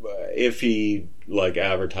iffy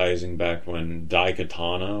advertising back when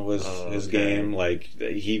Daikatana was his game. Like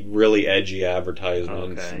he really edgy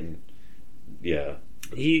advertisements. Okay. And,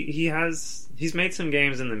 he's made some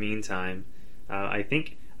games in the meantime. I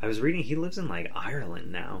think I was reading he lives in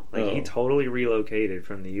Ireland now. He totally relocated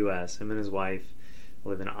from the U.S. Him and his wife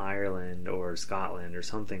live in Ireland or Scotland or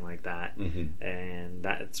something like that. And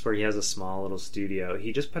that's where he has a small little studio.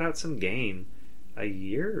 He just put out some game a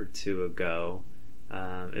year or two ago.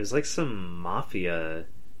 It was some mafia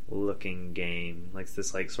looking game,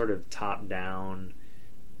 this sort of top down.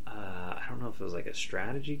 I don't know if it was a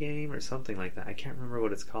strategy game or something like that. I can't remember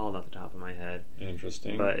what it's called off the top of my head.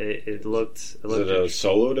 Interesting. But it looked. Is it a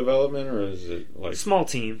solo development or is it small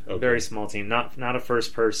team? Okay. Very small team. Not a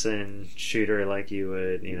first person shooter like you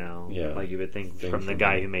would like you would think from the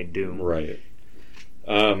guy who made Doom. Right.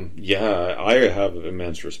 I have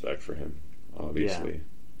immense respect for him. Obviously.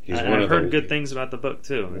 Yeah. I've heard good things about the book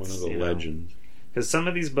too. One of the legends. Because some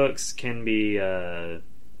of these books can be,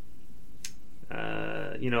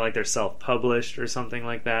 they're self-published or something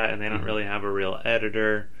like that, and they don't really have a real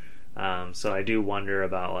editor. So I do wonder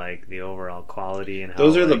about the overall quality and how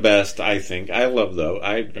those are the best. I think I love though.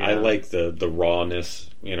 I like the rawness.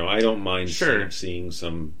 I don't mind seeing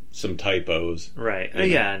some typos. Right.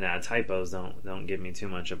 Typos don't give me too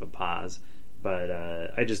much of a pause. But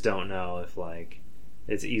I just don't know if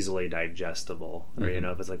it's easily digestible, or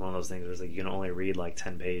if it's one of those things where it's you can only read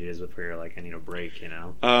 10 pages before you're I need a break.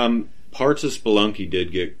 Parts of Spelunky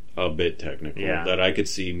did get a bit technical that I could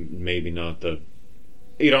see maybe not the.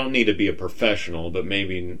 You don't need to be a professional, but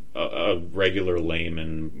maybe a regular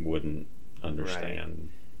layman wouldn't understand.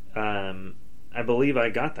 Right. I believe I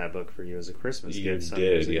got that book for you as a Christmas gift. You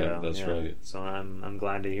did, yeah, that's right. So I'm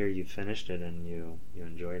glad to hear you finished it and you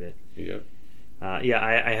enjoyed it. Yeah.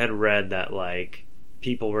 I had read that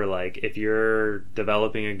people were if you're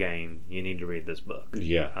developing a game, you need to read this book.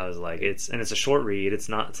 Yeah. I was it's a short read. It's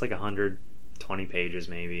 120 pages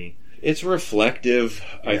maybe. It's reflective,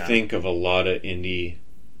 I think, of a lot of indie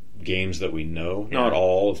games that we know. Yeah. Not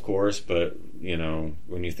all, of course, but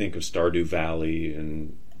when you think of Stardew Valley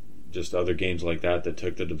and just other games like that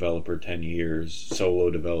took the developer 10 years, solo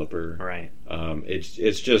developer. Right.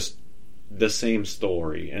 It's just the same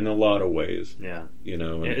story in a lot of ways. Yeah.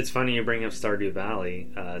 It's funny you bring up Stardew Valley.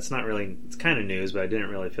 It's kind of news, but I didn't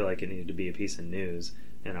really feel like it needed to be a piece of news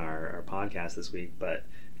in our podcast this week. But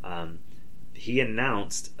he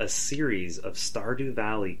announced a series of Stardew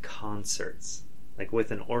Valley concerts,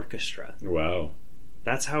 with an orchestra. Wow.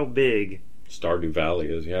 That's how big Stardew Valley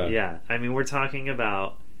is, yeah. Yeah. I mean, we're talking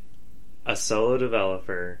about a solo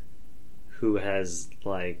developer who has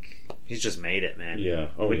he's just made it, man. Yeah.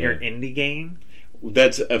 When you're indie game,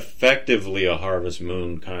 that's effectively a Harvest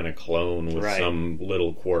Moon kind of clone with some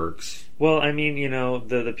little quirks. Well, I mean,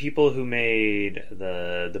 the people who made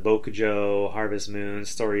the Bokujo, Harvest Moon,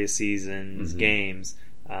 Story of Seasons games,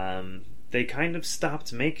 they kind of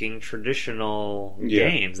stopped making traditional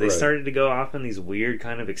games. They started to go off on these weird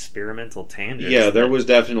kind of experimental tangents. Yeah, there was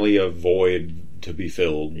definitely a void to be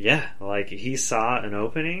filled. Yeah, he saw an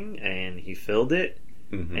opening and he filled it.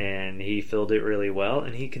 And he filled it really well,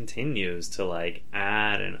 and he continues to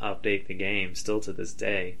add and update the game still to this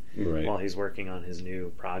day while he's working on his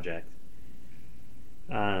new project.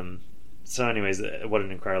 So anyways, what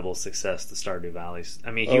an incredible success the Stardew Valley.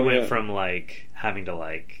 I mean, he went from having to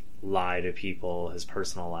lie to people. His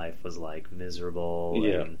personal life was like miserable.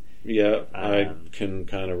 I can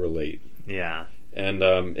kind of relate. Yeah. And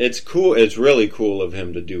it's cool. It's really cool of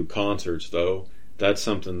him to do concerts, though. That's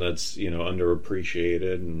something that's,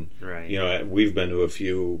 underappreciated. And, we've been to a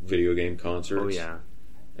few video game concerts. Oh, yeah.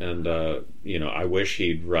 And, I wish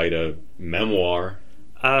he'd write a memoir.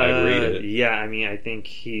 I'd read it. Yeah, I mean, I think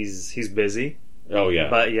he's busy. Oh, yeah.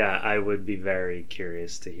 But, yeah, I would be very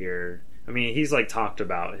curious to hear. I mean, he's, like, talked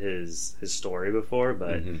about his story before,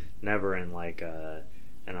 but never in, like,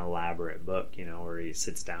 an elaborate book, where he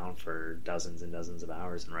sits down for dozens and dozens of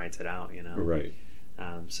hours and writes it out, Right.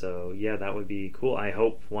 So, yeah, that would be cool. I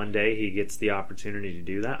hope one day he gets the opportunity to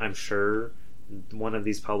do that. I'm sure one of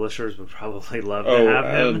these publishers would probably love to have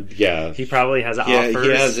him. Yeah. He probably has offers.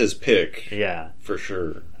 He has his pick. Yeah. For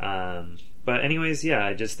sure. But anyways, yeah,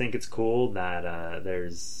 I just think it's cool that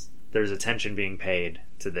there's attention being paid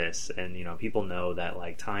to this, and people know that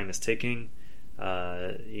like time is ticking.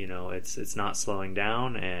 It's not slowing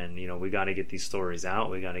down, and we got to get these stories out.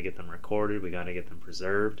 We got to get them recorded. We got to get them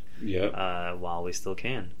preserved. Yeah. While we still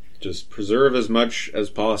can. Just preserve as much as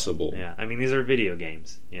possible. Yeah, I mean these are video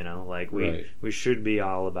games. Like we should be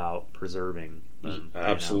all about preserving them.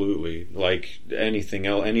 Absolutely, like anything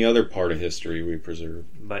else, any other part of history we preserve.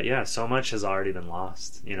 But yeah, so much has already been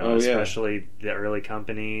lost. Especially the early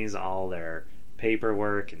companies, all their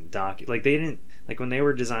paperwork and they didn't. Like when they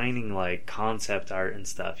were designing like concept art and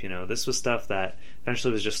stuff, this was stuff that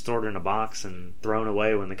eventually was just stored in a box and thrown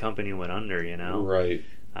away when the company went under, Right.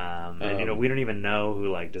 And we don't even know who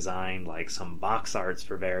like designed like some box arts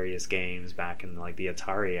for various games back in like the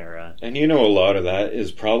Atari era. And a lot of that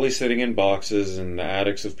is probably sitting in boxes in the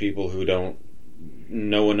attics of people who don't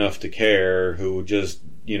know enough to care, who just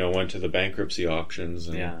went to the bankruptcy auctions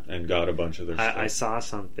and got a bunch of their stuff. I saw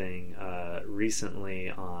something recently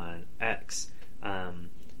on X.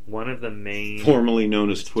 One of the main... Formerly known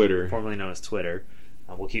as Twitter.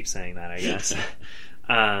 We'll keep saying that, I guess.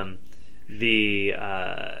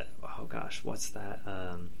 What's that?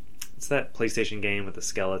 It's that PlayStation game with the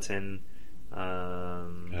skeleton.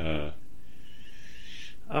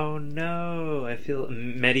 Oh no, I feel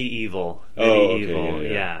Medieval.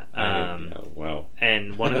 Okay, yeah. Wow.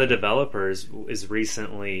 And one of the developers is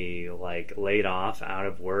recently like laid off out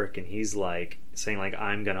of work, and he's like saying like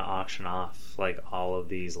I'm gonna auction off like all of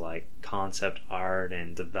these like concept art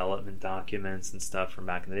and development documents and stuff from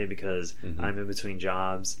back in the day because I'm in between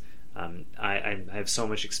jobs. I have so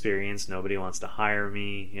much experience. Nobody wants to hire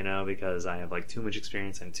me, because I have like too much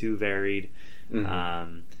experience. I'm too varied.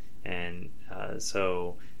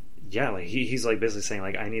 So yeah, like he's like basically saying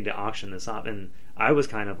like I need to auction this off, and I was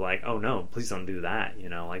kind of like, oh no, please don't do that.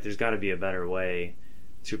 Like there's got to be a better way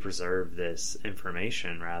to preserve this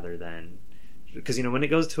information rather than because when it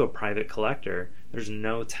goes to a private collector, there's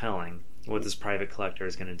no telling what this private collector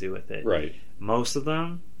is going to do with it. Right. Most of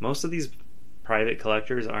these private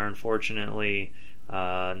collectors are unfortunately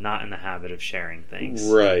not in the habit of sharing things.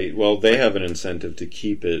 Right. Well, they have an incentive to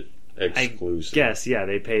keep it exclusive. Yes, yeah,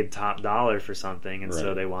 they paid top dollar for something, and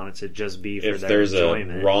so they want it to just be for their enjoyment. If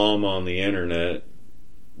there's a ROM on the internet,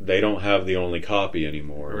 they don't have the only copy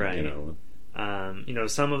anymore. Right.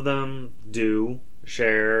 Some of them do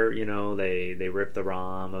share. They rip the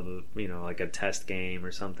ROM of like a test game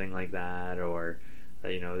or something like that, or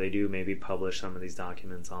they do maybe publish some of these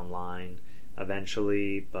documents online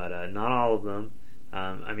eventually, but not all of them.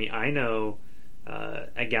 I know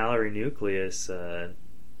at Gallery Nucleus.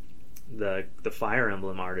 The Fire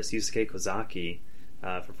Emblem artist Yusuke Kozaki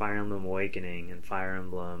for Fire Emblem Awakening and Fire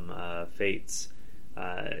Emblem Fates,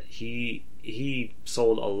 he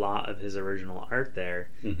sold a lot of his original art there,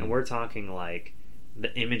 and we're talking like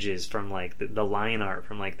the images from like the line art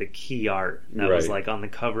from like the key art that was like on the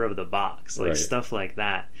cover of the box, like stuff like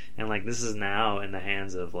that, and like this is now in the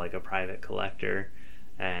hands of like a private collector.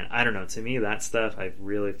 And I don't know, to me that stuff I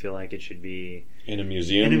really feel like it should be in a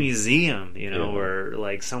museum, or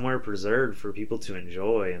like somewhere preserved for people to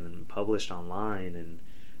enjoy and then published online. And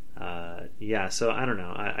so I don't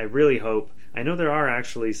know, I really hope, I know there are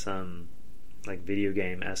actually some like video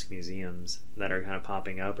game-esque museums that are kind of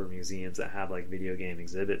popping up, or museums that have like video game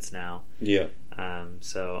exhibits now.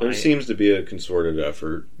 So there seems to be a concerted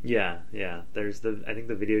effort. Yeah. There's I think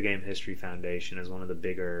the Video Game History Foundation is one of the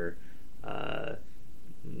bigger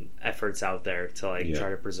efforts out there to like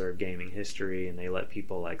try to preserve gaming history, and they let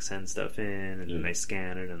people like send stuff in, and then they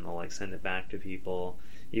scan it and they'll like send it back to people,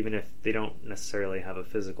 even if they don't necessarily have a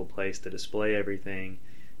physical place to display everything.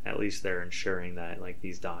 At least they're ensuring that like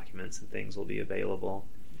these documents and things will be available.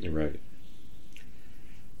 You're right.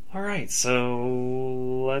 All right,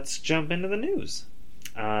 so let's jump into the news.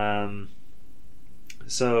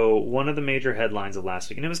 So one of the major headlines of last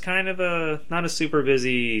week, and it was kind of not a super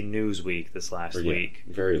busy news week this last week.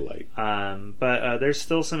 Very light. But there's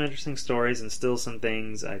still some interesting stories and still some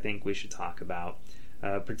things I think we should talk about.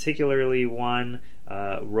 Particularly one,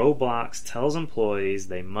 Roblox tells employees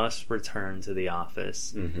they must return to the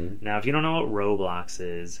office. Mm-hmm. Now, if you don't know what Roblox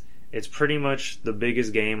is, it's pretty much the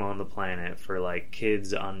biggest game on the planet for like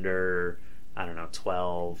kids under, I don't know,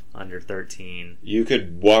 12, under 13. You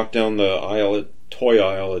could walk down the toy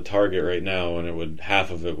aisle at Target right now, and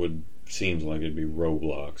half of it would seems like it'd be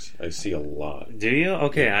Roblox. I see a lot. Do you?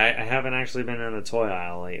 Okay, I haven't actually been in the toy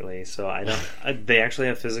aisle lately, so I don't. They actually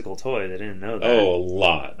have physical toys. I didn't know that. Oh, a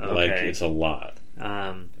lot. Okay. Like it's a lot.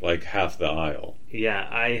 Like half the aisle. Yeah,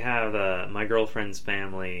 I have my girlfriend's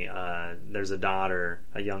family. There's a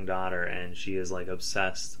young daughter, and she is like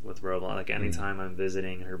obsessed with Roblox. Like anytime I'm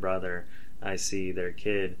visiting her brother, I see their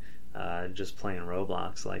kid just playing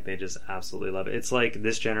Roblox. Like they just absolutely love it. It's like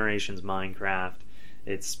this generation's Minecraft.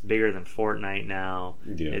 It's bigger than Fortnite now.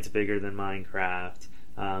 Yeah. It's bigger than Minecraft.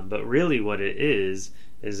 But really, what it is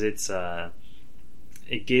it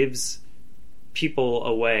gives people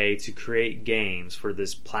a way to create games for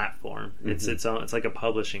this platform. Mm-hmm. It's like a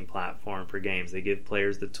publishing platform for games. They give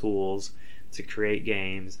players the tools to create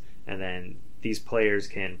games, and then these players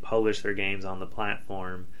can publish their games on the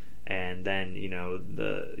platform. And then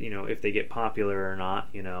if they get popular or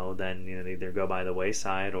not, then they either go by the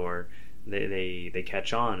wayside or they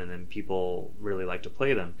catch on, and then people really like to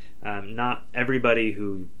play them. Not everybody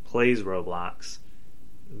who plays Roblox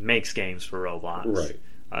makes games for Roblox. Right.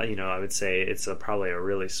 I would say it's probably a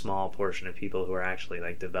really small portion of people who are actually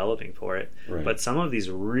like developing for it. Right. But some of these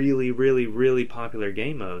really, really, really popular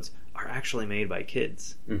game modes are actually made by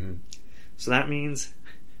kids. Mm-hmm. So that means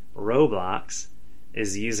Roblox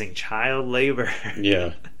is using child labor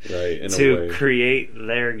yeah, right, to create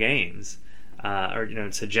their games. Or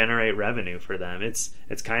to generate revenue for them. It's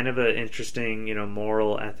kind of an interesting,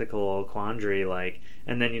 moral, ethical quandary. Like,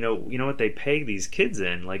 and then you know what they pay these kids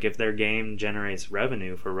in. Like, if their game generates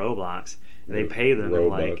revenue for Roblox, they pay them in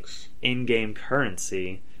like in-game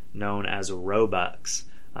currency known as Robux.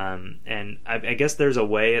 And I guess there's a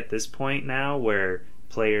way at this point now where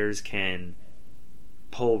players can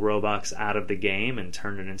pull Robux out of the game and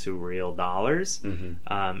turn it into real dollars.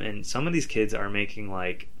 Mm-hmm. And some of these kids are making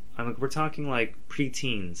we're talking like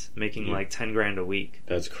pre-teens making like $10,000 a week.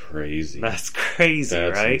 That's crazy. That's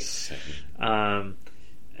right? Insane.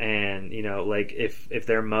 And like if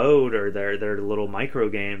their mode or their little micro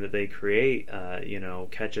game that they create,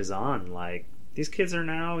 catches on, like these kids are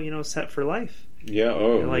now set for life. Yeah.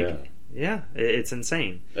 Oh, yeah. It's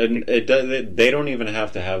insane. And they don't even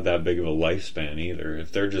have to have that big of a lifespan either.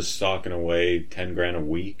 If they're just stocking away $10,000 a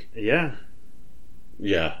week. Yeah.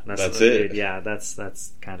 Yeah, that's it. Yeah, that's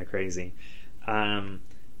kind of crazy.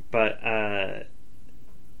 But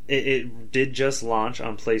it did just launch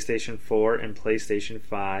on PlayStation 4 and PlayStation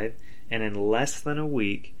 5, and in less than a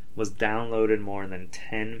week was downloaded more than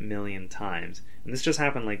 10 million times. And this just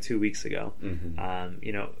happened like 2 weeks ago.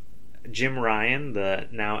 Mm-hmm. Jim Ryan, the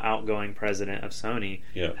now outgoing president of Sony,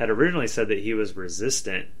 yeah, had originally said that he was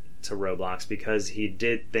resistant to Roblox because he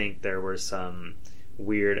did think there were some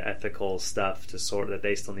weird ethical stuff that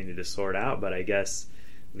they still needed to sort out, but I guess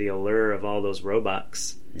the allure of all those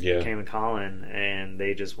Robux came calling, and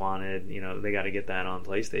they just wanted, they got to get that on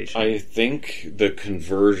PlayStation. I think the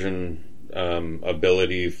conversion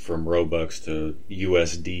ability from Robux to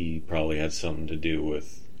USD probably had something to do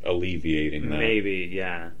with alleviating that. Maybe,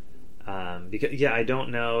 yeah. Because I don't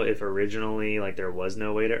know if originally there was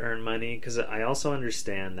no way to earn money, because I also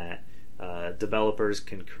understand that developers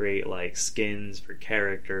can create skins for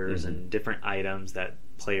characters, mm-hmm, and different items that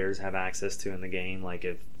players have access to in the game. Like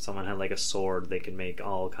if someone had a sword, they can make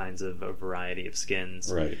all kinds of a variety of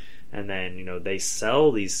skins. Right. And then they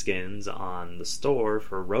sell these skins on the store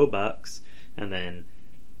for Robux, and then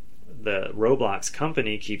the Roblox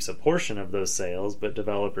company keeps a portion of those sales, but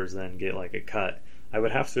developers then get a cut. I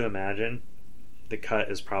would have to imagine the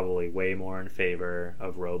cut is probably way more in favor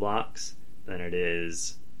of Roblox than it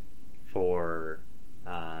is for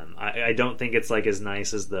I don't think it's as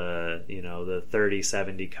nice as the the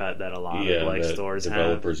 30-70 cut that a lot of stores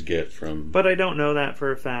developers get from, but I don't know that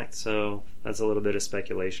for a fact, so that's a little bit of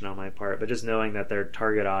speculation on my part. But just knowing that their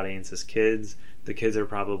target audience is kids, the kids are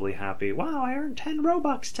probably happy. Wow, I earned 10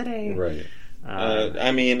 Robux today. Right.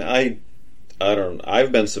 I mean,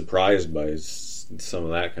 I've been surprised by some of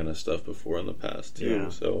that kind of stuff before in the past too. Yeah.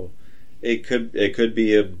 So it could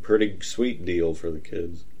be a pretty sweet deal for the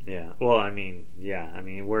kids. Yeah. Well, I mean,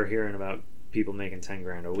 we're hearing about people making 10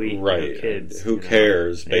 grand a week, right? Kids, who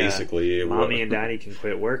cares? Basically, yeah. Mommy and daddy can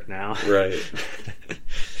quit work now, right?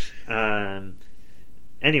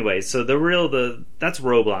 Anyway, so that's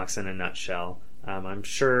Roblox in a nutshell. I'm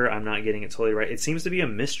sure I'm not getting it totally right. It seems to be a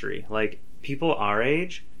mystery. Like, people our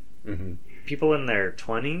age, people in their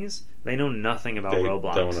 20s, they know nothing about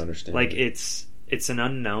Roblox. Don't understand. Like, it's an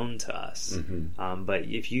unknown to us. But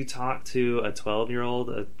if you talk to a 12-year-old,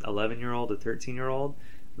 a 11-year-old, a 13-year-old,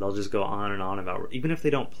 they'll just go on and on about, even if they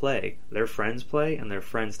don't play, their friends play, and their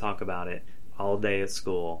friends talk about it all day at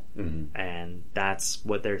school. And that's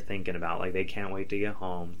what they're thinking about. Like, they can't wait to get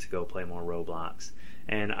home to go play more Roblox.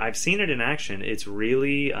 And I've seen it in action. It's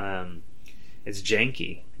really, it's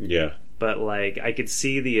janky. Yeah. But, like, I could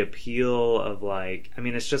see the appeal of, like, I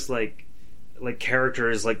mean, it's just like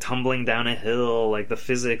characters, like, tumbling down a hill. Like, the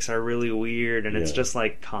physics are really weird, and it's just,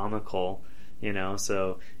 like, comical, you know?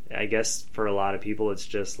 So I guess for a lot of people, it's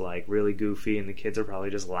just, like, really goofy, and the kids are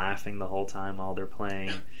probably just laughing the whole time while they're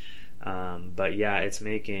playing. But, yeah, it's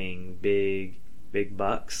making big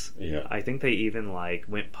bucks. Yeah. I think they even, like,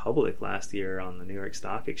 went public last year on the New York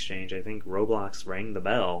Stock Exchange. I think Roblox rang the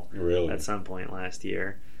bell at some point last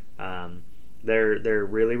year. They're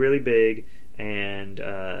really, really big, and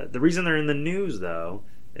the reason they're in the news, though,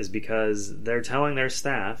 is because they're telling their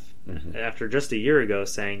staff, after just a year ago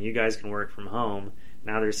saying, you guys can work from home,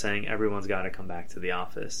 now they're saying everyone's got to come back to the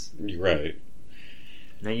office. Right.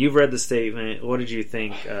 Now, you've read the statement. What did you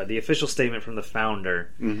think? The official statement from the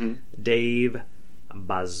founder, Dave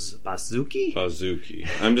Baszucki? Baszucki.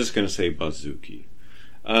 I'm just going to say Baszucki.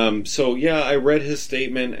 So, yeah, I read his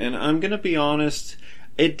statement, and I'm going to be honest,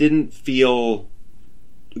 it didn't feel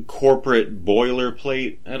corporate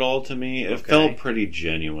boilerplate at all to me. It felt pretty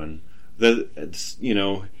genuine.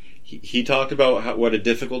 He talked about what a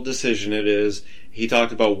difficult decision it is. He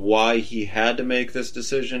talked about why he had to make this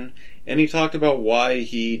decision, and he talked about why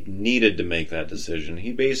he needed to make that decision.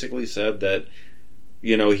 He basically said that,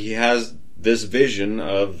 he has this vision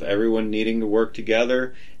of everyone needing to work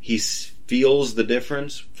together. He feels the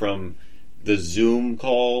difference from the Zoom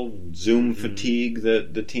fatigue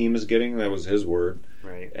that the team is getting. That was his word.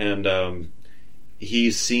 Right. And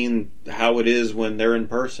he's seen how it is when they're in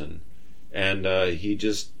person. And he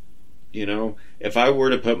just, if I were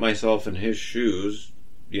to put myself in his shoes,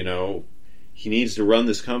 he needs to run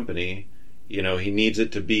this company. He needs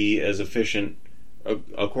it to be as efficient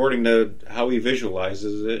according to how he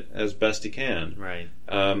visualizes it as best he can. Right.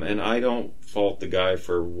 And I don't fault the guy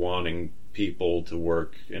for wanting people to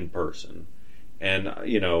work in person. And,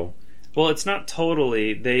 well, it's not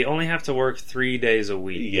totally. They only have to work 3 days a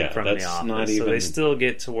week from the office. So they still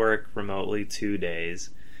get to work remotely 2 days.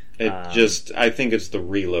 I think it's the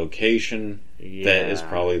relocation that is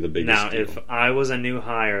probably the biggest deal. Now, if I was a new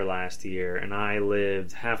hire last year and I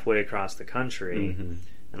lived halfway across the country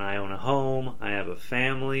and I own a home, I have a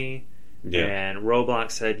family, and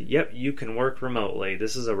Roblox said, yep, you can work remotely.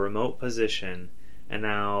 This is a remote position. And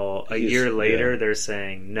now, a year later, they're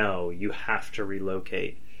saying, no, you have to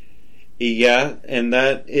relocate. Yeah, and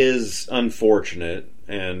that is unfortunate.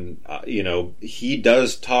 And, he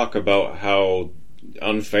does talk about how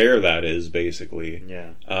unfair that is, basically.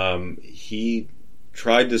 Yeah. He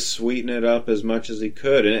tried to sweeten it up as much as he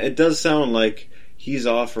could. And it does sound like he's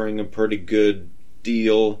offering a pretty good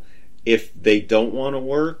deal if they don't want to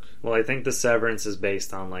work. Well, I think the severance is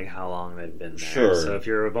based on how long they've been there. Sure. So if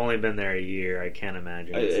you've only been there a year, I can't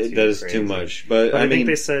imagine it does too much. But I think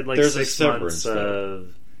they said there's 6 months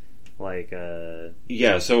of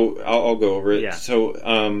Yeah, so I'll go over it. Yeah.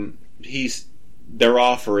 So they're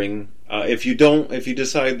offering if you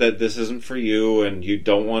decide that this isn't for you and you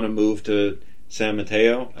don't want to move to San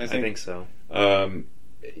Mateo, I think so.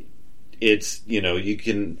 It's you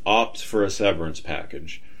can opt for a severance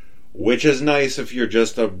package, which is nice if you're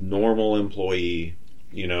just a normal employee.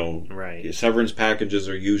 Right. Severance packages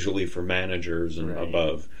are usually for managers and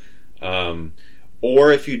above.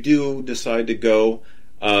 Or if you do decide to go,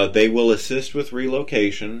 they will assist with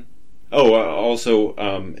relocation. Oh, also,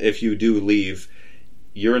 if you do leave,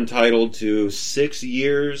 you're entitled to 6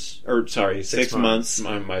 months.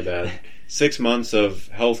 My bad. 6 months of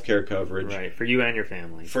healthcare coverage. Right, for you and your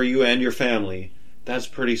family. That's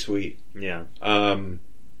pretty sweet. Yeah. And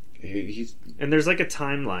there's a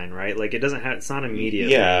timeline, right? It's not immediate.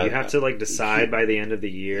 Yeah. You have to decide by the end of the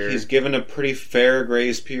year. He's given a pretty fair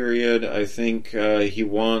grace period. I think he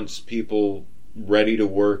wants people ready to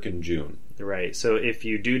work in June. Right. So if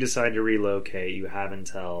you do decide to relocate, you have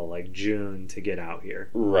until like June to get out here.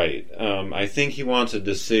 Right. I think he wants a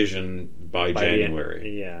decision by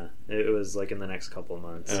January. Yeah. It was like in the next couple of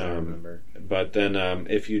months, I remember. But then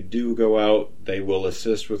if you do go out, they will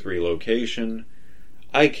assist with relocation.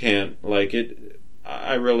 I can't, like,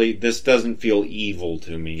 this doesn't feel evil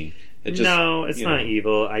to me. No, it's not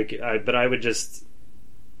evil. But I would just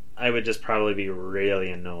probably be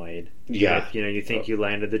really annoyed. Yeah. If, you think you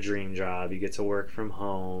landed the dream job, you get to work from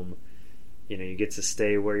home, you get to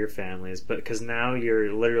stay where your family is, but because now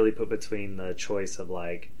you're literally put between the choice of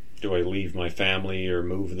like, do I leave my family or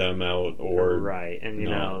move them out, or right?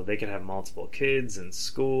 And they could have multiple kids in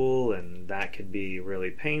school, and that could be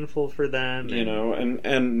really painful for them.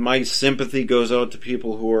 And my sympathy goes out to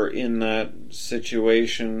people who are in that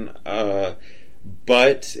situation.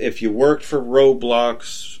 But if you worked for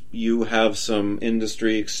Roblox, you have some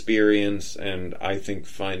industry experience, and I think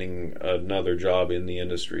finding another job in the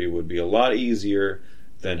industry would be a lot easier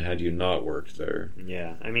than had you not worked there.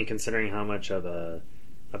 Yeah, I mean, considering how much of a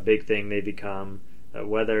big thing they become,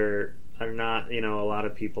 whether or not, a lot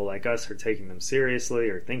of people like us are taking them seriously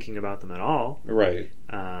or thinking about them at all. Right.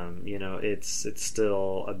 It's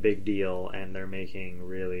still a big deal, and they're making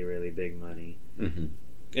really, really big money. Mm-hmm.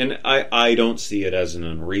 And I don't see it as an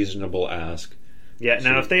unreasonable ask. Yeah,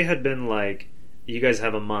 now if they had been like, you guys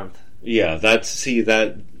have a month. Yeah,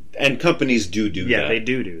 and companies do that. Yeah, they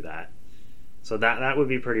do that. So that would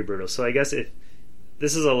be pretty brutal. So I guess if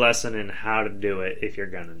this is a lesson in how to do it if you're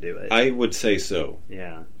going to do it. I would say so.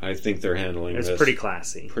 Yeah. I think they're handling this pretty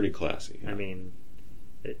classy. Pretty classy. Yeah. I mean,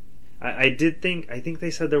 I think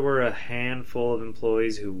they said there were a handful of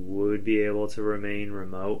employees who would be able to remain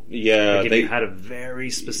remote. Yeah. Like if you had a very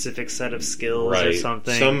specific set of skills or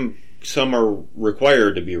something. Some are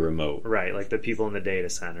required to be remote. Right, like the people in the data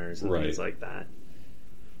centers and things like that.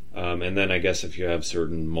 And then I guess if you have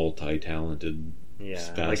certain multi-talented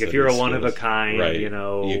like if you're a one-of-a-kind, you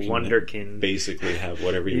wonderkin. Basically have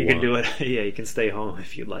whatever you want. You can do it. Yeah, you can stay home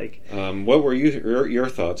if you'd like. What were your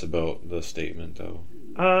thoughts about the statement, though?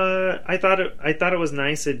 I thought it was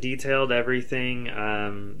nice. It detailed everything.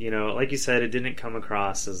 Like you said, it didn't come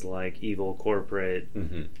across as like evil corporate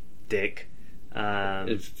dick.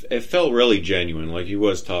 It felt really genuine, like he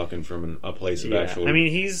was talking from a place of actual. I mean,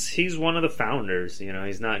 he's one of the founders.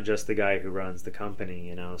 He's not just the guy who runs the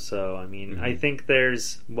company. So I mean, I think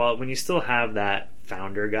when you still have that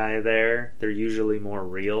founder guy there, they're usually more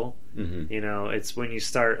real. It's when you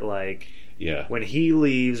start like. Yeah. When he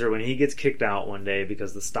leaves or when he gets kicked out one day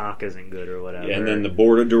because the stock isn't good or whatever. Yeah, and then the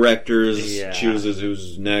board of directors chooses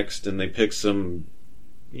who's next, and they pick some.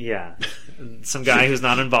 Yeah, some guy who's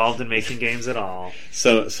not involved in making games at all.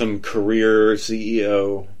 So some career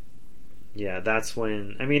CEO. Yeah, that's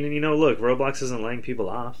when. I mean, look, Roblox isn't laying people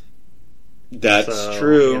off. That's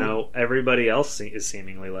true. Everybody else is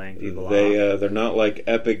seemingly laying people off. They're not like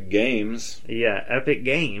Epic Games. Yeah, Epic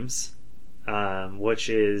Games, which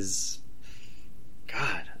is.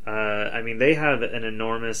 God, I mean, they have an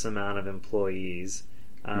enormous amount of employees.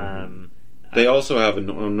 They also have an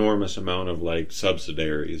enormous amount of like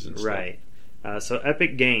subsidiaries and stuff. Right. So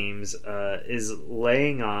Epic Games is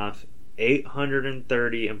laying off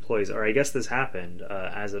 830 employees, or I guess this happened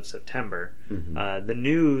as of September. The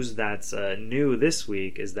news that's new this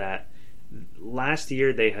week is that last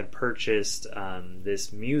year they had purchased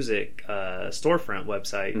this music storefront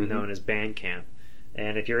website known as Bandcamp.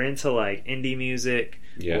 And if you're into like indie music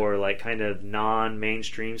or like kind of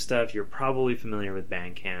non-mainstream stuff, you're probably familiar with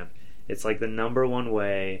Bandcamp. It's like the number one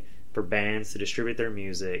way for bands to distribute their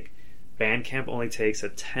music. Bandcamp only takes a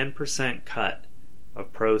 10% cut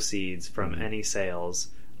of proceeds from any sales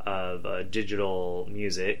of digital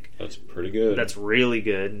music. That's pretty good. That's really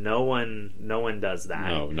good. No one does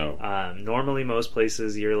that. No. Normally, most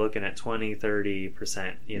places you're looking at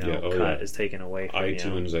 20-30%. Cut is taken away from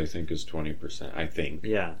iTunes, I think, is 20%. I think.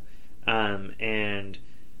 Yeah,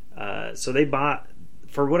 so they bought,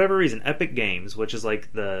 for whatever reason, Epic Games, which is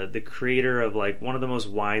like the creator of like one of the most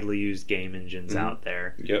widely used game engines out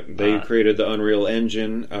there. Yep, they created the Unreal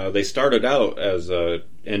Engine. They started out as a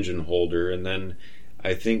engine holder, and then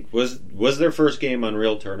I think was their first game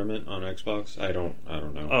Unreal Tournament on Xbox? I don't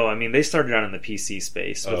know. Oh, I mean, they started out in the PC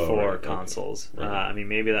space before consoles. Okay. Right. I mean,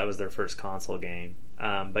 maybe that was their first console game.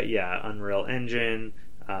 But yeah, Unreal Engine,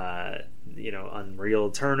 Unreal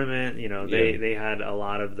Tournament. They had a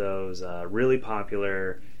lot of those really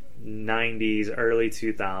popular 90s, early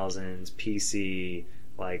 2000s PC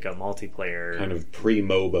like a multiplayer kind of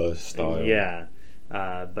pre-MOBA style. Yeah.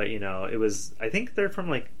 But it was. I think they're from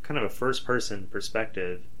like kind of a first-person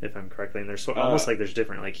perspective, if I'm correctly, and there's almost like there's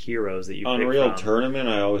different like heroes that you pick Unreal from. Tournament.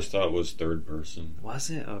 I always thought was third person. Was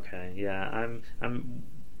it? Okay, yeah. I'm.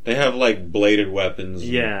 They have like bladed weapons.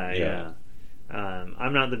 Yeah.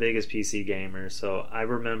 I'm not the biggest PC gamer, so I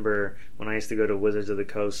remember when I used to go to Wizards of the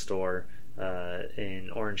Coast store in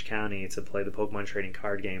Orange County to play the Pokemon trading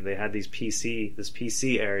card game. They had this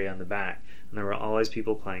PC area on the back, and there were always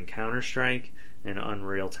people playing Counter-Strike and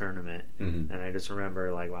Unreal Tournament. Mm-hmm. And I just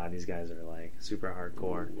remember like, wow, these guys are like super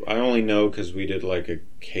hardcore. I only know because we did like a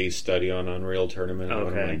case study on Unreal Tournament in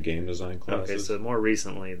one of my game design classes. Okay, so more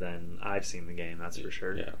recently than I've seen the game, that's for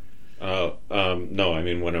sure. Yeah. No, I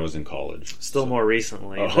mean when I was in college. Still more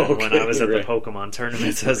recently than when I was at the Pokemon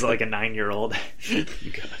tournaments as like a 9-year-old.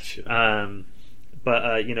 Gotcha.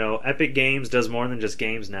 But Epic Games does more than just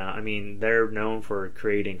games now. I mean, they're known for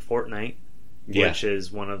creating Fortnite, which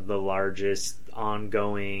is one of the largest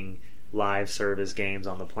ongoing live service games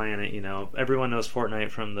on the planet. Everyone knows Fortnite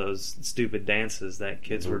from those stupid dances that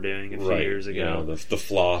kids were doing a few years ago. Yeah, the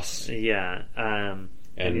floss. Yeah.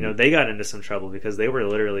 And they got into some trouble because they were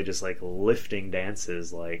literally just like lifting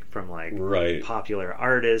dances like from like popular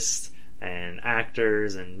artists and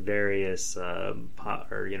actors and various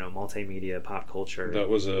multimedia pop culture. That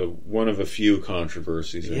was one of a few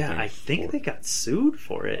controversies. I think they got sued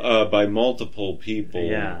for it by multiple people.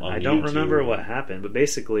 Yeah, on I don't YouTube. remember what happened, but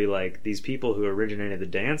basically, like these people who originated the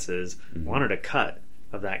dances wanted a cut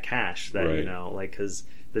of that cash. That because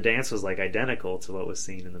the dance was like identical to what was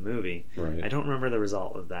seen in the movie. Right. I don't remember the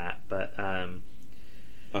result of that, but I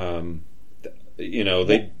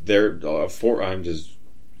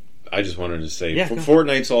just wanted to say,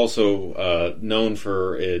 Fortnite's also known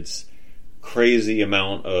for its crazy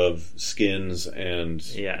amount of skins and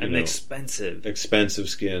expensive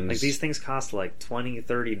skins. Like these things cost like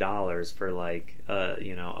 $20-$30 for like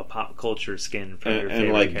a pop culture skin from your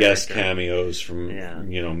favorite like character. Guest cameos from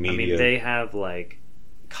media. I mean, they have like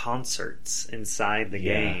concerts inside the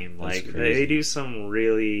game. Like they do some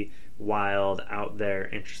really wild, out there,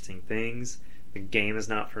 interesting things. The game is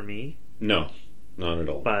not for me. No, not at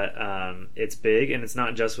all. But it's big, and it's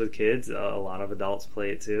not just with kids. A lot of adults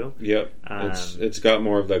play it too. Yep, it's got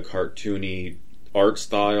more of the cartoony art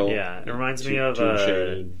style. Yeah, it reminds me of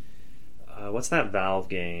what's that Valve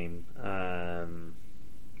game?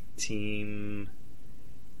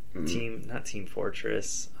 Not Team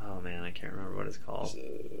Fortress. Oh man, I can't remember what it's called.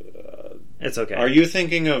 It's okay. Are you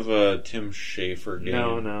thinking of a Tim Schafer game?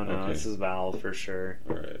 No. Okay. This is Valve for sure.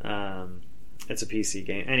 All right. It's a PC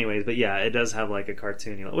game. Anyways, but yeah, it does have like a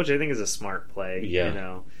cartoony, which I think is a smart play.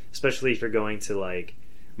 Yeah. Especially if you're going to like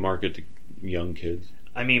market to young kids.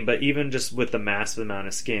 I mean, but even just with the massive amount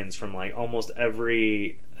of skins from like almost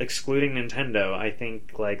every, excluding Nintendo, I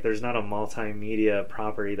think like there's not a multimedia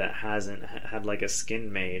property that hasn't had like a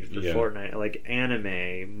skin made for Fortnite. Like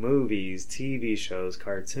anime, movies, TV shows,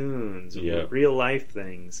 cartoons, real life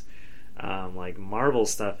things. Like Marvel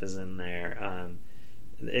stuff is in there.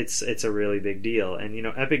 It's a really big deal, and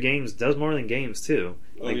Epic Games does more than games too.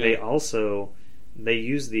 Like they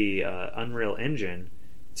use the Unreal Engine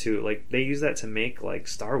they use that to make like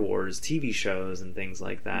Star Wars TV shows and things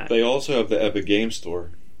like that. They also have the Epic Game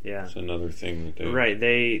Store. Yeah, that's another thing that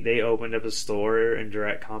they opened up a store in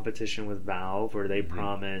direct competition with Valve where they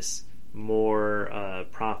promise more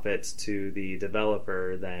profits to the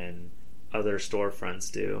developer than other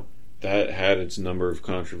storefronts do. That had its number of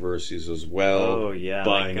controversies as well. Oh yeah,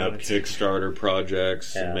 buying up Kickstarter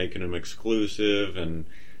projects and making them exclusive, and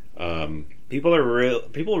people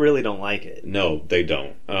really don't like it. No, they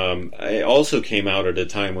don't. It also came out at a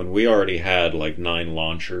time when we already had like 9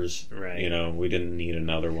 launchers. Right. We didn't need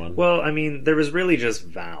another one. Well, I mean, there was really just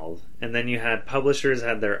Valve, and then you had publishers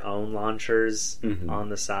had their own launchers on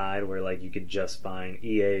the side where like you could just find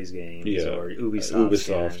EA's games or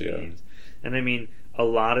Ubisoft games. And I mean, a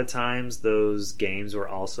lot of times those games were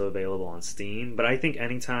also available on Steam, but I think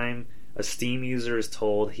anytime a Steam user is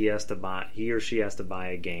told he or she has to buy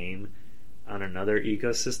a game on another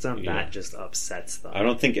ecosystem, that just upsets them. I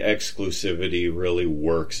don't think exclusivity really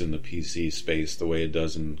works in the PC space the way it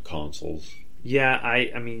does in consoles. Yeah,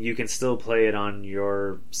 I mean, you can still play it on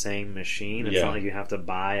your same machine. It's not like you have to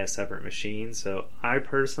buy a separate machine. So I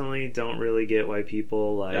personally don't really get why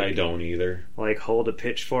people like. I don't either. Like hold a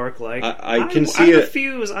pitchfork. Like I can see I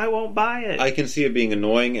refuse. I won't buy it. I can see it being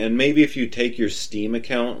annoying, and maybe if you take your Steam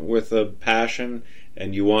account with a passion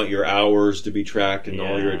and you want your hours to be tracked and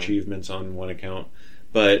all your achievements on one account,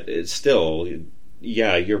 but it's still,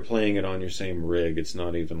 you're playing it on your same rig. It's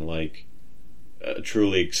not even like.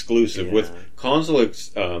 Truly exclusive. With console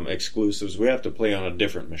exclusives, we have to play on a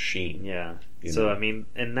different machine. Yeah, So, I mean,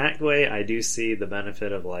 in that way, I do see the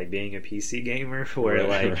benefit of, like, being a PC gamer,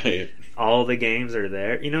 where, all the games are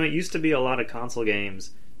there. You know, it used to be a lot of console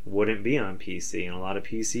games wouldn't be on PC, and a lot of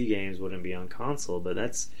PC games wouldn't be on console, but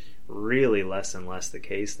that's really less and less the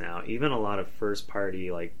case now. Even a lot of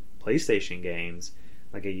first-party, like, PlayStation games,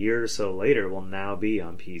 like, a year or so later, will now be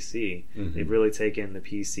on PC. Mm-hmm. They've really taken the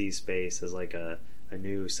PC space as, like, a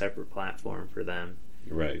new separate platform for them.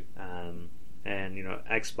 Right. And, you know,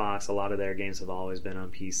 Xbox, a lot of their games have always been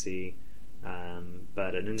on PC.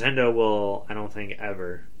 But Nintendo will, I don't think,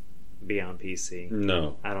 ever be on PC.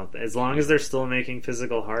 No. As long as they're still making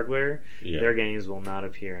physical hardware, their games will not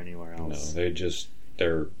appear anywhere else. No,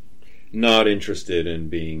 they're not interested in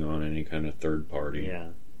being on any kind of third-party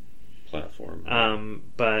platform.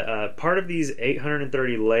 But part of these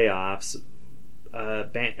 830 layoffs,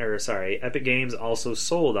 Epic Games also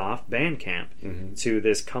sold off Bandcamp to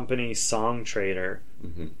this company, SongTrader.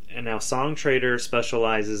 Mm-hmm. And now SongTrader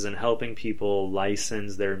specializes in helping people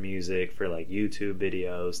license their music for, like, YouTube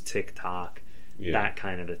videos, TikTok, that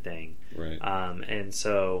kind of a thing. Right. And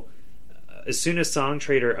so as soon as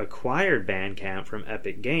SongTrader acquired Bandcamp from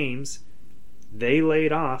Epic Games, they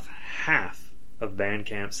laid off half of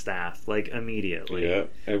Bandcamp staff, like, immediately. Yeah,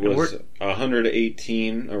 it was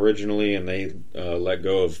 118 originally, and they let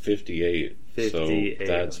go of 58. So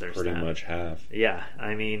that's pretty much half. Yeah,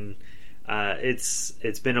 I mean,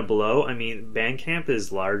 it's been a blow. I mean, Bandcamp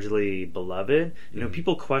is largely beloved. You know,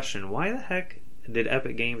 people question, why the heck did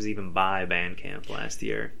Epic Games even buy Bandcamp last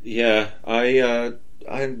year? Yeah,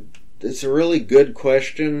 it's a really good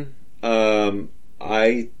question. I'm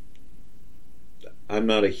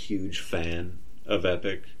not a huge fan of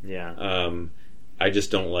Epic. Yeah. I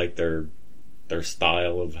just don't like their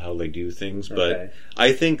style of how they do things, but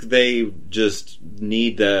I think they just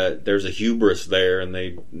need that. There's a hubris there, and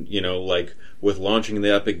they, you know, like with launching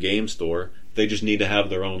the Epic Game Store, they just need to have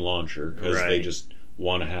their own launcher because they just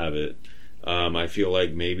want to have it. I feel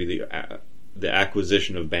like maybe the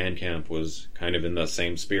acquisition of Bandcamp was kind of in the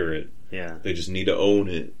same spirit. Yeah. They just need to own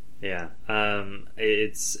it. Yeah.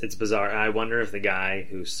 It's bizarre. I wonder if the guy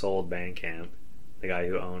who sold Bandcamp, the guy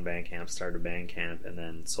who owned Bandcamp, started Bandcamp and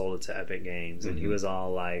then sold it to Epic Games, and he was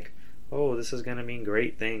all like, oh, this is going to mean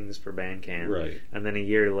great things for Bandcamp. Right. And then a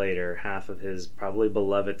year later, half of his probably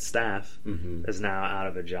beloved staff is now out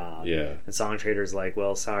of a job. Yeah. And SongTrader's like,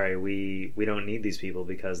 well, sorry, we don't need these people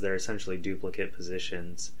because they're essentially duplicate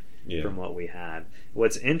positions from what we had.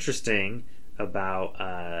 What's interesting about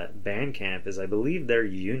Bandcamp is I believe they're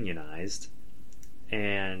unionized,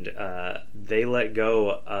 and they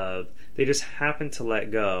just happened to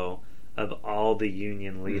let go of all the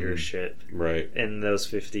union leadership in those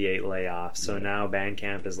 58 layoffs. So now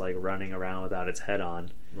Bandcamp is like running around without its head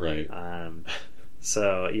on. Right.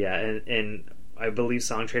 So yeah, and I believe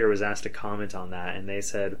SongTrader was asked to comment on that, and they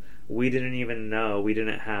said, we didn't even know, we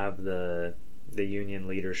didn't have the union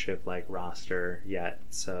leadership like roster yet,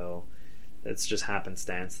 so it's just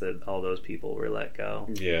happenstance that all those people were let go.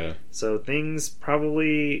 Yeah. So things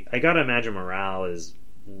probably, I gotta imagine morale is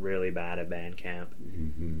really bad at Bandcamp.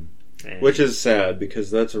 Which is sad, because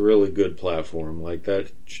that's a really good platform. Like,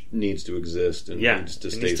 that needs to exist and needs to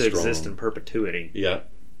stay strong. It needs to exist in perpetuity. Yeah.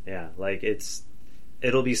 Yeah, like,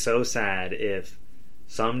 it'll be so sad if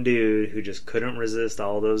some dude who just couldn't resist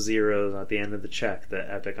all those zeros at the end of the check that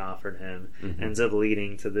Epic offered him ends up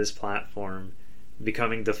leading to this platform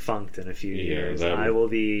becoming defunct in a few years. I will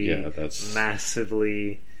be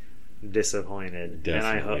massively disappointed.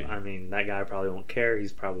 Definitely. And I mean, that guy probably won't care.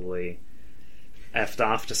 He's probably effed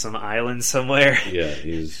off to some island somewhere. Yeah,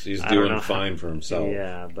 he's doing fine for himself.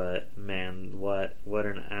 Yeah, but man, what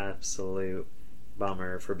an absolute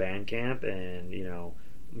bummer for Bandcamp, and, you know,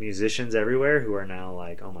 musicians everywhere who are now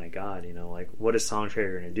like, oh my god, you know, like, what is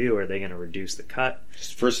SongTrader going to do? Are they going to reduce the cut?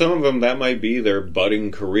 For some of them, that might be their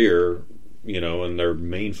budding career, you know, and their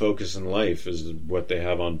main focus in life is what they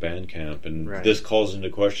have on Bandcamp, and this calls into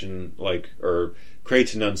question, like, or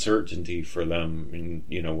creates an uncertainty for them in,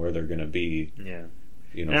 you know, where they're going to be. Yeah.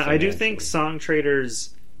 You know, now, I do think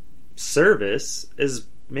SongTrader's service is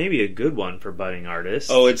maybe a good one for budding artists.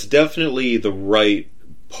 Oh, it's definitely the right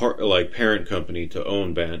parent company to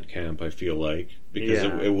own Bandcamp, I feel like, because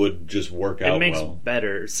it would just work out well. It makes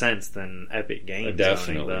better sense than Epic Games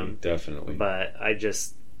owning them. Definitely. But I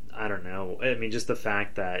don't know. I mean, just the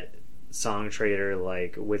fact that SongTrader,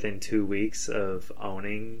 like, within 2 weeks of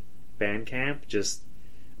owning Bandcamp, just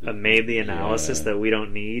made the analysis that we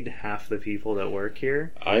don't need half the people that work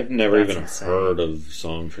here. I've never even heard of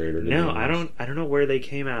SongTrader. No, I don't know where they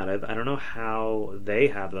came out of. I don't know how they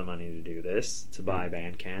have the money to do this, to buy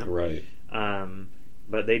Bandcamp. Right.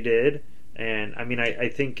 But they did. And I mean, I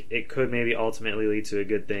think it could maybe ultimately lead to a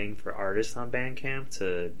good thing for artists on Bandcamp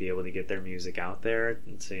to be able to get their music out there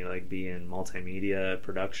and to like be in multimedia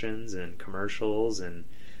productions and commercials and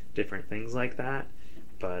different things like that.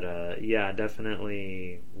 But yeah,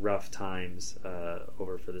 definitely rough times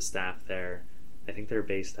over for the staff there. I think they're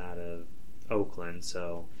based out of Oakland,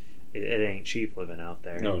 so it ain't cheap living out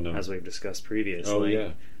there, as we've discussed previously. Oh,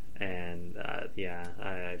 yeah. And yeah,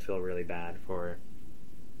 I feel really bad for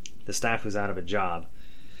the staff who's out of a job.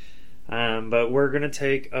 But we're going to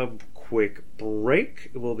take a quick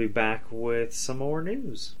break. We'll be back with some more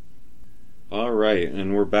news. All right,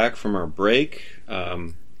 and we're back from our break.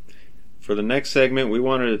 For the next segment, we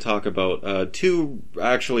wanted to talk about two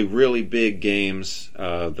actually really big games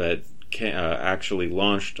that actually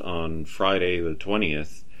launched on Friday the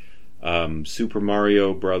 20th. Super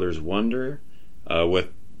Mario Brothers Wonder with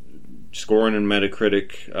scoring in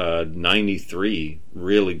Metacritic 93,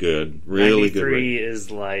 really good, really 93 good. 93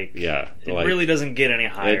 is it really doesn't get any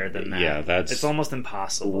higher than that. Yeah, it's almost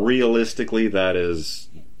impossible. Realistically, that is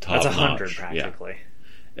top That's 100 notch. practically. Yeah.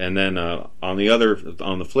 And then on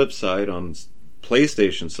the flip side, on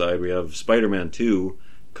PlayStation side, we have Spider-Man 2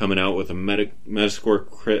 coming out with a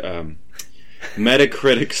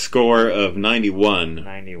Metacritic score of 91.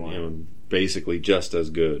 91. Basically just as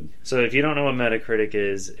good. So if you don't know what Metacritic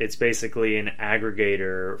is, it's basically an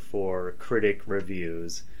aggregator for critic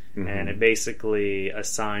reviews. Mm-hmm. And it basically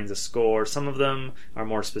assigns a score. Some of them are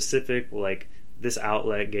more specific, like this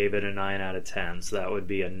outlet gave it a 9 out of 10, so that would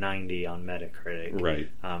be a 90 on Metacritic. Right.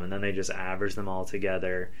 And then they just average them all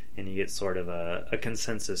together, and you get sort of a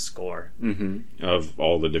consensus score. Mm-hmm. Of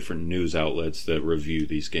all the different news outlets that review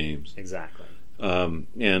these games. Exactly. And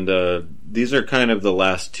these are kind of the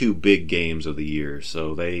last two big games of the year,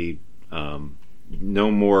 so they no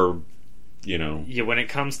more, Yeah, when it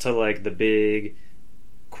comes to like the big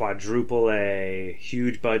quadruple A,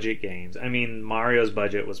 huge budget games. I mean, Mario's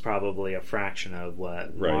budget was probably a fraction of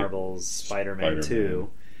what Marvel's Spider-Man 2.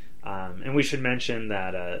 And we should mention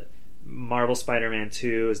that Marvel Spider-Man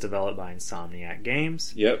 2 is developed by Insomniac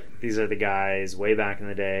Games. Yep. These are the guys way back in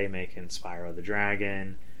the day making Spyro the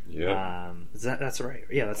Dragon. Yeah. That's right.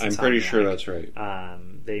 Yeah, that's Insomniac. I'm pretty sure that's right.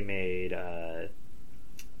 They made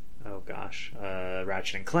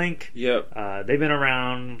Ratchet and Clank. Yep. They've been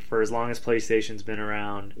around for as long as PlayStation's been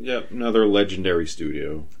around. Yep, another legendary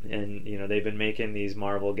studio. And, they've been making these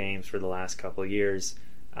Marvel games for the last couple of years,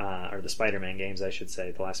 or the Spider-Man games, I should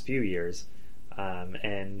say, the last few years.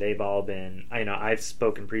 And they've all been, I've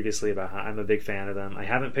spoken previously about how I'm a big fan of them. I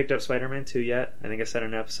haven't picked up Spider-Man 2 yet. I think I said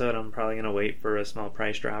in an episode I'm probably going to wait for a small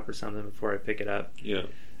price drop or something before I pick it up. Yeah.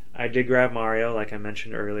 I did grab Mario, like I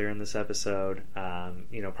mentioned earlier in this episode.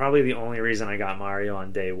 Probably the only reason I got Mario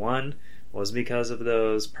on day one was because of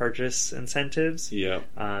those purchase incentives. Yeah.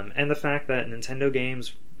 And the fact that Nintendo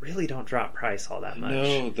games really don't drop price all that much.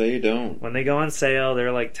 No, they don't. When they go on sale,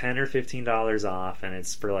 they're like $10 or $15 off, and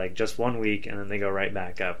it's for like just 1 week, and then they go right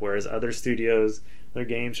back up. Whereas other studios, their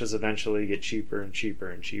games just eventually get cheaper and cheaper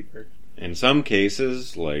and cheaper. In some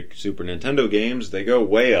cases, like Super Nintendo games, they go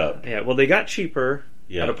way up. Yeah, well, they got cheaper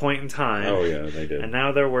at a point in time. Oh, yeah, they did. And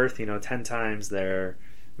now they're worth, 10 times their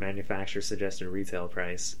manufacturer suggested retail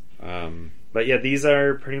price. But yeah, these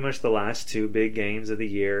are pretty much the last two big games of the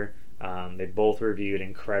year. They both reviewed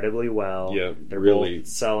incredibly well. Yeah, they're both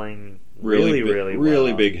selling really well.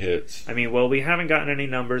 Really big hits. I mean, well, we haven't gotten any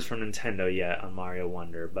numbers from Nintendo yet on Mario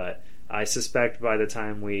Wonder, but I suspect by the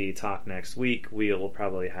time we talk next week, we'll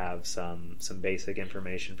probably have some basic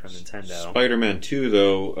information from Nintendo. Spider-Man 2,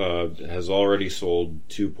 though, has already sold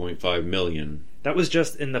 2.5 million. That was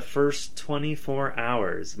just in the first 24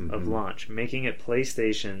 hours of launch, making it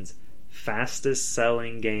PlayStation's fastest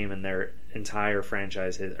selling game in their entire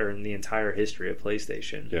franchise, or in the entire history of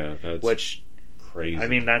PlayStation. Yeah, that's crazy. I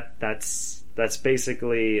mean, that's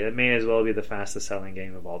basically, it may as well be the fastest selling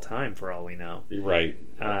game of all time for all we know. Right.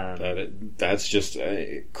 That's just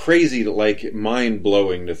crazy, mind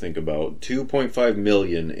blowing to think about. 2.5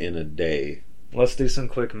 million in a day. Let's do some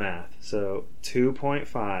quick math. So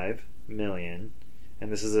 2.5 million,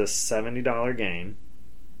 and this is a $70 game.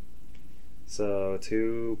 So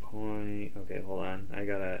okay, hold on. I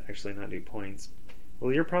gotta actually not do points.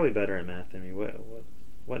 Well, you're probably better at math than me.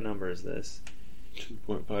 What number is this?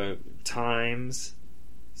 2.5 times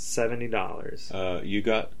 $70. You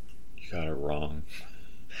got it wrong.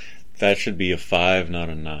 That should be a 5, not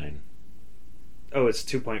a 9. Oh, it's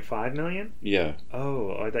 2.5 million? Yeah.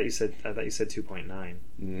 Oh, I thought you said 2.9.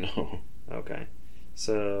 No. Okay.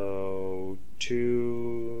 So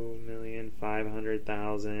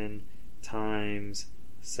 2,500,000 times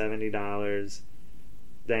 $70.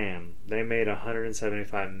 damn, they made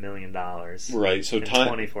 $175 million. Right, so in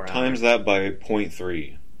 24 hours. Times that by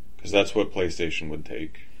 0.3, because that's what PlayStation would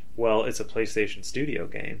take. Well, it's a PlayStation Studio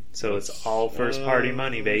game, so it's all first-party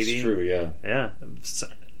money, baby. That's true, yeah. Yeah. And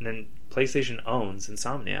then PlayStation owns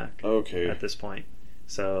Insomniac at this point.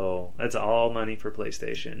 So that's all money for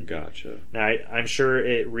PlayStation. Gotcha. Now, I'm sure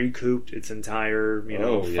it recouped its entire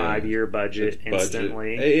 5-year budget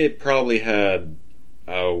instantly. It probably had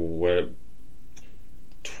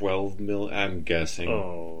 12 million, I'm guessing.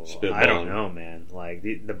 Oh, I don't know, man. Like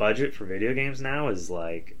the budget for video games now is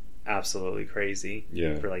like absolutely crazy.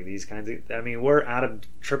 Yeah. For like these kinds of, I mean, we're out of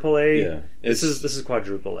AAA. Yeah. This is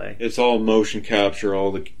quadruple A. It's all motion capture.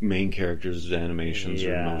 All the main characters' animations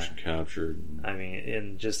are motion captured. I mean,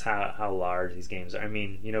 and just how large these games are. I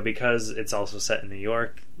mean, because it's also set in New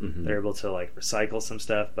York, they're able to like recycle some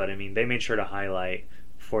stuff. But I mean, they made sure to highlight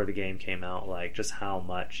before the game came out, like just how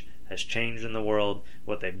much has changed in the world,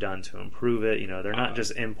 what they've done to improve it. They're not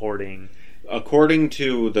just importing. According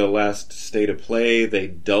to the last state of play, they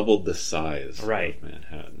doubled the size of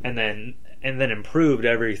Manhattan, and then improved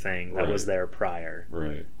everything that was there prior.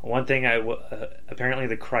 Right. One thing apparently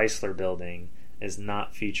the Chrysler Building is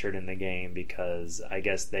not featured in the game because I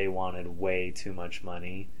guess they wanted way too much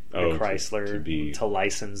money. Chrysler to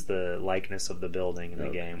license the likeness of the building in the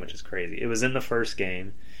game, which is crazy. It was in the first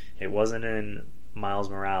game. It wasn't in Miles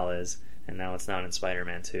Morales, and now it's not in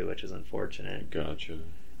Spider-Man 2, which is unfortunate. Gotcha.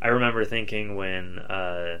 I remember thinking when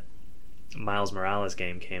Miles Morales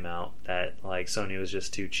game came out that like Sony was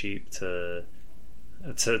just too cheap to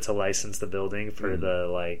license the building for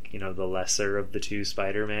the the lesser of the two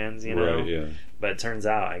Spider-Mans, Right, yeah. But it turns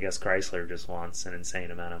out I guess Chrysler just wants an insane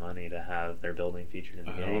amount of money to have their building featured in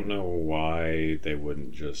the game. I don't know why they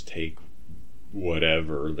wouldn't just take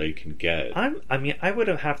whatever they can get. I would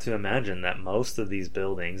have to imagine that most of these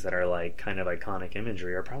buildings that are like kind of iconic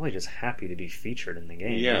imagery are probably just happy to be featured in the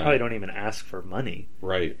game. Yeah. They probably don't even ask for money.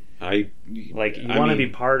 Right. You want to be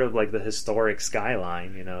part of like the historic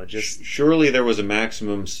skyline, just surely there was a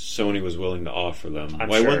maximum Sony was willing to offer them.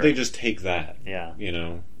 Why wouldn't they just take that? Yeah.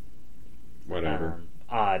 Whatever.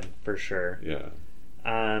 Odd for sure. Yeah.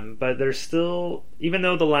 But there's still, even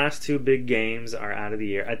though the last two big games are out of the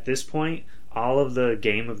year, at this point, all of the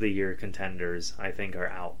Game of the Year contenders, I think, are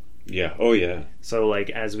out. Yeah. Oh, yeah. So, like,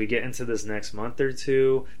 as we get into this next month or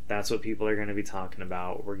two, that's what people are going to be talking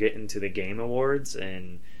about. We're getting to the Game Awards,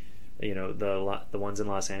 and, the ones in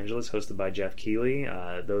Los Angeles, hosted by Jeff Keighley.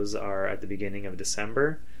 Those are at the beginning of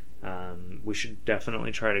December. We should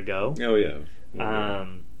definitely try to go. Oh, yeah.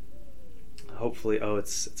 Hopefully,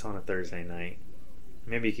 it's on a Thursday night.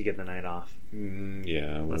 Maybe you could get the night off.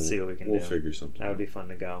 Yeah. Let's see what we can do. We'll figure something out. That would be fun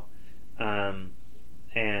to go.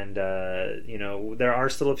 There are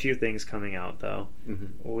still a few things coming out, though.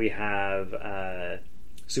 Mm-hmm. We have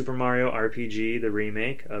Super Mario RPG, the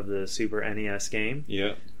remake of the Super NES game.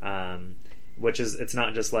 Yeah. Which is, it's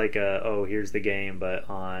not just like here's the game, but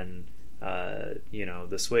on,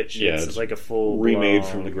 the Switch. Yeah, it's like a full remade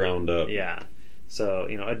from the ground up. Yeah. So,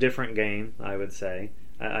 a different game, I would say.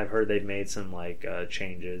 I've heard they've made some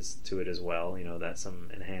changes to it as well. That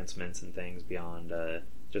some enhancements and things beyond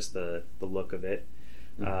just the look of it.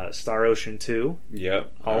 Star Ocean 2.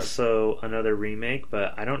 Yep. Also another remake,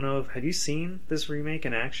 but I don't know have you seen this remake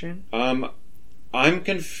in action? I'm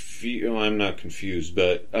confused. Well, I'm not confused,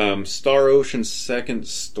 but Star Ocean's second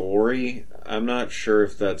story, I'm not sure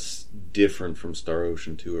if that's different from Star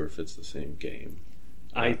Ocean 2 or if it's the same game.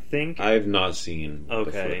 I think I've not seen the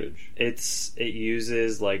footage. It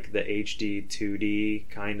uses like the HD 2D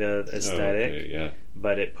kind of aesthetic,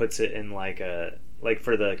 but it puts it in like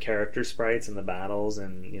for the character sprites and the battles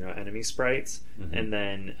and enemy sprites, and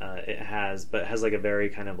then it has like a very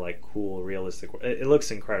kind of like cool realistic. It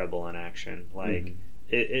looks incredible in action. Like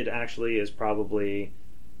it actually is probably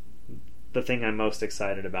the thing I'm most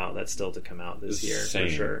excited about that's still to come out this year, for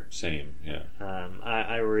sure. Same, yeah.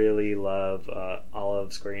 I really love all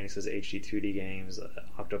of Square Enix's HD 2D games,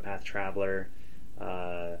 Octopath Traveler,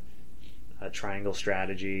 Triangle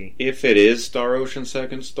Strategy. If it is Star Ocean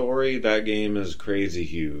second story, that game is crazy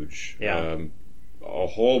huge. Yeah. A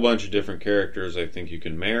whole bunch of different characters I think you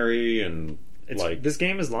can marry, and this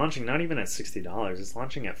game is launching not even at $60. It's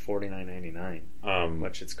launching at $49.99.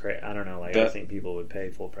 Which is crazy. I don't know. I think people would pay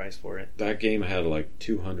full price for it. That game had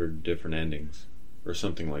 200 different endings, or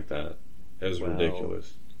something like that. It was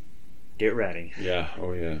ridiculous. Get ready. Yeah.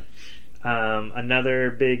 Oh yeah.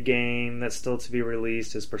 Another big game that's still to be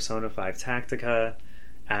released is Persona 5 Tactica.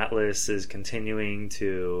 Atlas is continuing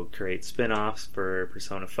to create spin-offs for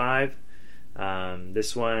Persona 5.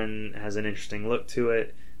 This one has an interesting look to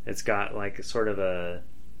it. It's got like sort of a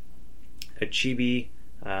chibi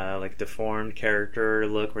like deformed character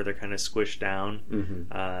look where they're kind of squished down.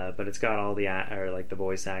 But it's got all the the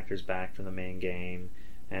voice actors back from the main game,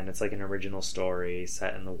 and it's like an original story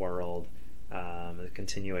set in the world, a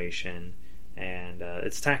continuation, and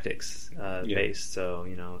it's tactics based. So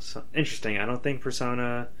interesting. I don't think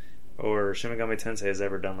Persona or Shin Megami Tensei has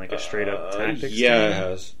ever done like a straight up tactics. Yeah, it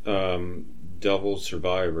has. Devil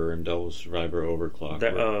Survivor and Devil Survivor Overclock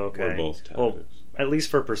were both tactics. Well, at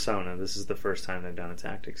least for Persona, this is the first time they've done a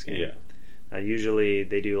tactics game. Yeah. Usually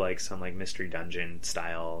they do like some like mystery dungeon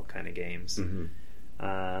style kind of games.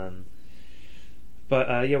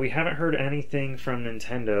 But we haven't heard anything from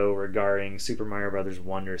Nintendo regarding Super Mario Brothers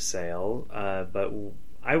Wonder Sale. But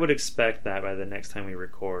I would expect that by the next time we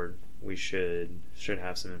record, we should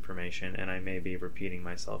have some information. And I may be repeating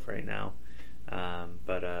myself right now.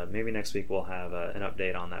 But maybe next week we'll have an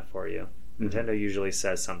update on that for you. Nintendo usually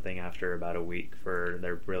says something after about a week for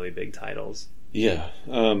their really big titles. Yeah,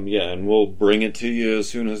 and we'll bring it to you as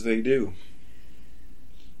soon as they do.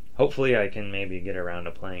 Hopefully I can maybe get around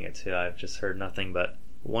to playing it too. I've just heard nothing but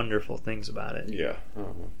wonderful things about it. Yeah.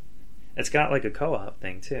 It's got like a co-op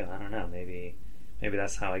thing too. I don't know, maybe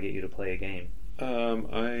that's how I get you to play a game.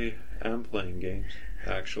 I am playing games,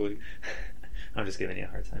 actually. I'm just giving you a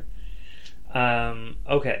hard time.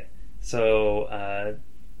 Okay, so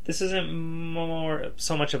this isn't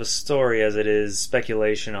so much of a story as it is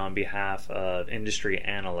speculation on behalf of industry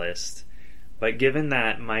analysts. But given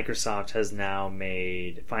that Microsoft has now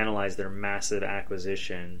finalized their massive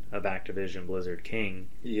acquisition of Activision Blizzard King,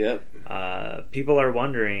 people are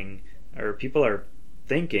wondering, or people are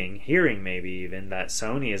thinking, hearing maybe even, that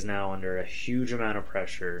Sony is now under a huge amount of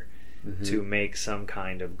pressure to make some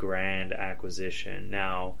kind of grand acquisition.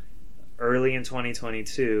 Now, early in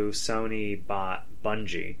 2022, Sony bought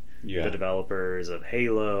Bungie, the developers of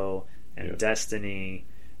Halo and Destiny.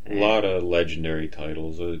 A lot of legendary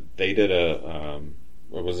titles. They did a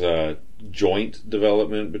joint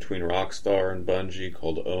development between Rockstar and Bungie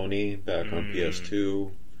called Oni back on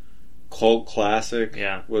PS2. Cult classic.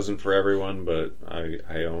 Yeah. Wasn't for everyone, but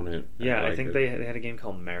I own it. Yeah, I think they had a game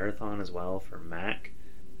called Marathon as well for Mac.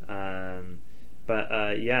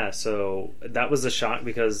 So that was a shock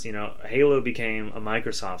because, Halo became a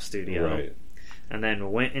Microsoft studio. Right. And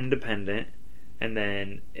then went independent. And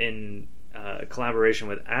then in collaboration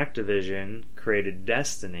with Activision created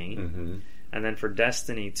Destiny. And then for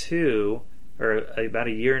Destiny 2, or about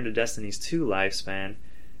a year into Destiny's 2 lifespan,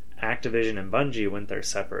 Activision and Bungie went their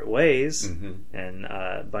separate ways. And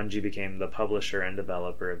Bungie became the publisher and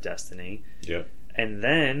developer of Destiny. Yep. And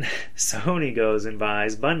then Sony goes and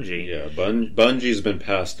buys Bungie. Yeah, Bungie's been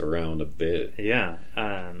passed around a bit. Yeah,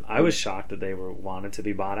 I was shocked that they wanted to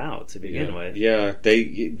be bought out to begin with. Yeah,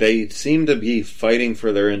 they seem to be fighting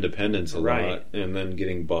for their independence a lot, and then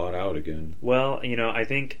getting bought out again. Well, I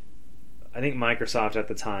think Microsoft at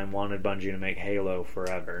the time wanted Bungie to make Halo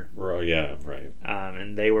forever. Well, yeah, right.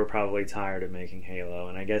 And they were probably tired of making Halo,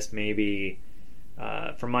 and I guess maybe.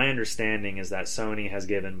 From my understanding is that Sony has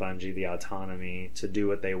given Bungie the autonomy to do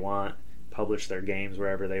what they want, publish their games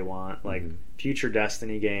wherever they want. Like future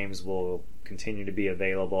Destiny games will continue to be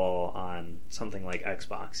available on something like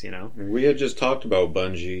Xbox, We had just talked about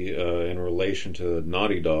Bungie in relation to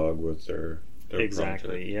Naughty Dog with their exactly,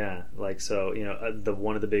 project. Yeah. Like so,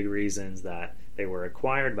 one of the big reasons that they were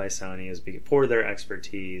acquired by Sony is for their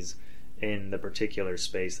expertise in the particular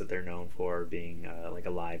space that they're known for, being like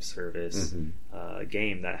a live service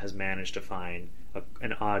game that has managed to find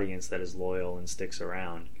an audience that is loyal and sticks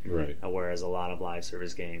around. Right. Whereas a lot of live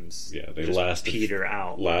service games they just peter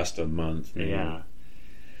out. Last a month. Yeah.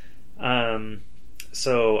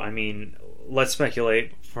 So, I mean, let's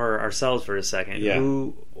speculate for ourselves for a second. Yeah.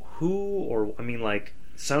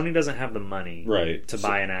 Sony doesn't have the money to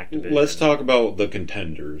buy an Activision. Let's talk about the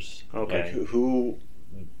contenders. Okay. Who...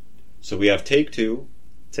 So we have Take-Two.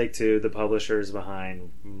 Take-Two, the publishers behind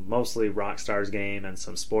mostly Rockstar's game and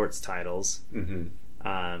some sports titles.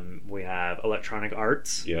 We have Electronic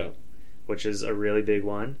Arts, which is a really big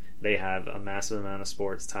one. They have a massive amount of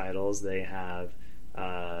sports titles. They have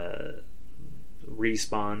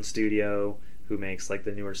Respawn Studio, who makes like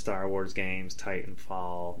the newer Star Wars games,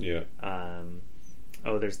 Titanfall. Yeah.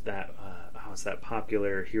 There's that. It's that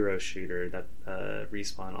popular hero shooter that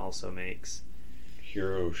Respawn also makes.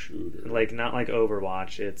 Hero shooter, not like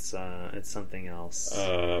Overwatch. It's something else.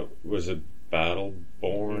 Was it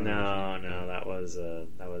Battleborn? No, that was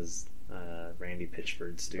Randy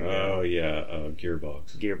Pitchford's studio. Oh yeah,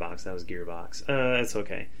 Gearbox. That was Gearbox. It's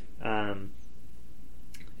okay. And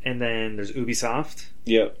then there's Ubisoft.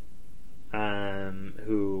 Yep.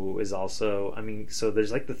 Who is also? So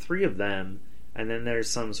there's like the three of them, and then there's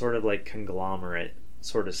some sort of like conglomerate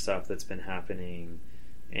sort of stuff that's been happening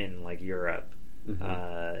in like Europe.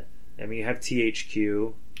 I mean, you have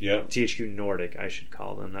THQ. Yeah. THQ Nordic, I should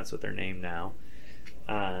call them. That's what they're named now.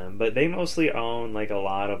 But they mostly own like a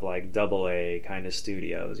lot of like AA kind of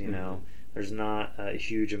studios, you know. There's not a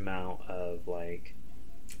huge amount of like,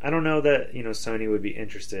 I don't know that, you know, Sony would be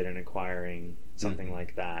interested in acquiring something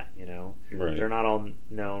like that, you know. Right. They're not all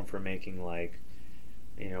known for making like,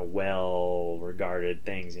 you know, well regarded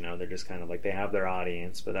things, you know. They're just kind of like, they have their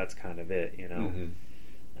audience, but that's kind of it, you know.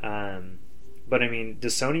 But I mean,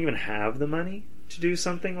 does Sony even have the money to do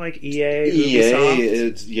something like EA?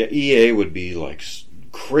 EA would be like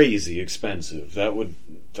crazy expensive. That would.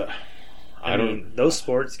 I mean, those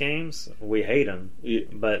sports games, we hate them,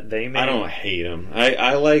 but they make... I don't hate them.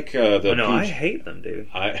 I like the... Oh, no, I hate them, dude.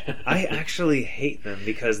 I actually hate them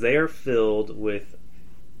because they are filled with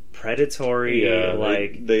predatory,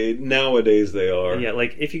 like... Nowadays they are. Yeah,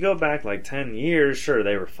 like, if you go back, like, 10 years, sure,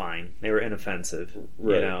 they were fine. They were inoffensive,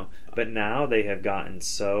 right. You know? But now they have gotten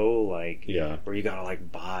so, like... Yeah. Where you gotta, like,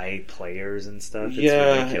 buy players and stuff. It's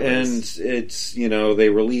ridiculous. And it's, you know, they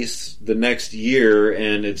release the next year,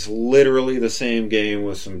 and it's literally the same game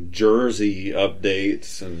with some jersey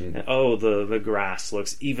updates. And oh, the grass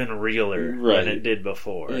looks even realer than it did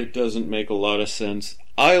before. It doesn't make a lot of sense.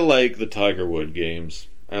 I like the Tiger Woods games.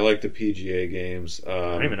 I like the PGA games. I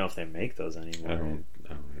don't even know if they make those anymore. I don't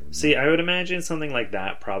See, I would imagine something like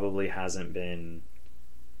that probably hasn't been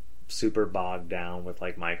super bogged down with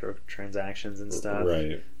like microtransactions and stuff.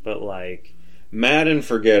 Right. But like Madden,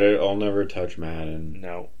 forget it. I'll never touch Madden.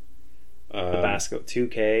 No. The basketball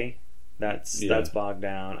 2K, that's bogged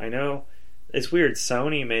down. I know it's weird.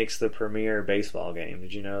 Sony makes the premier baseball game.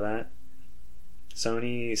 Did you know that?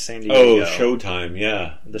 Sony San Diego. Oh, Showtime,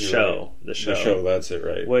 yeah. The show. The show, that's it,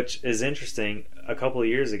 right. Which is interesting. A couple of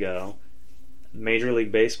years ago, Major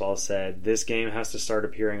League Baseball said this game has to start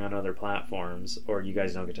appearing on other platforms or you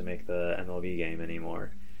guys don't get to make the MLB game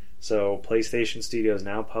anymore. So PlayStation Studios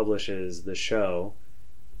now publishes the show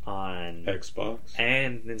on Xbox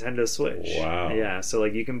and Nintendo Switch. Wow. Yeah, so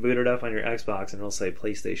like you can boot it up on your Xbox and it'll say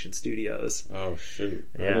PlayStation Studios. Oh shoot.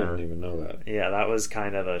 Yeah. I didn't even know that. Yeah, that was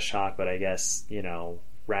kind of a shock, but I guess, you know,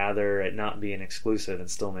 rather it not be an exclusive and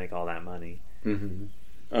still make all that money.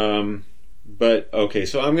 But okay,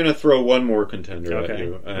 so I'm going to throw one more contender at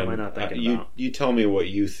you. What am I not thinking about? You tell me what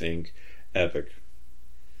you think. Epic.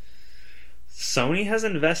 Sony has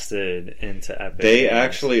invested into Epic. They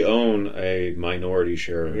actually own a minority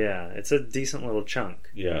share. Yeah, it's a decent little chunk.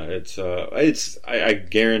 Yeah, it's I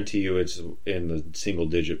guarantee you it's in the single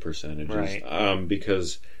digit percentages. Right.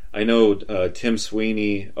 Because I know Tim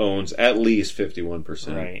Sweeney owns at least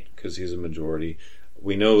 51%. Right. Because he's a majority.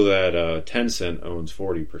 We know that Tencent owns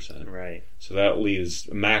 40%. Right. So that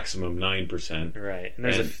leaves maximum 9%. Right.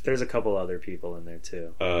 And there's a couple other people in there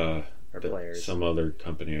too. Or players. Some other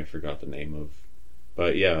company I forgot the name of.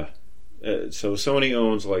 But yeah. So Sony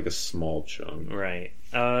owns like a small chunk. Right.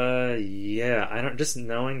 Yeah. I don't. Just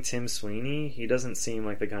knowing Tim Sweeney, he doesn't seem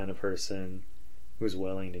like the kind of person who's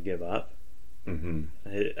willing to give up.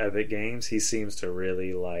 Epic Games. He seems to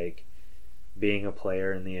really like being a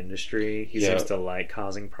player in the industry. He seems to like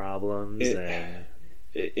causing problems.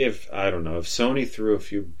 If I don't know, if Sony threw a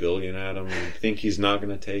few billion at him, you think he's not going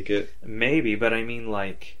to take it? Maybe, but I mean,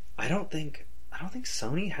 like, I don't think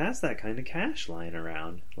Sony has that kind of cash lying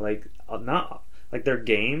around. Like, not like their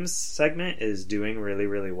games segment is doing really,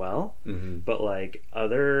 really well, but like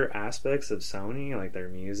other aspects of Sony, like their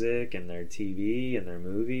music and their TV and their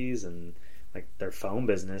movies and like their phone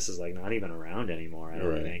business is like not even around anymore. I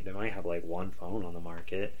don't think they might have like one phone on the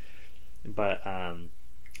market, but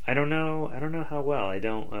I don't know how well. I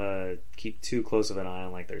don't keep too close of an eye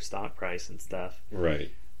on like their stock price and stuff.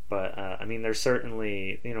 Right. But I mean, they're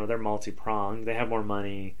certainly, you know, they're multi-pronged. They have more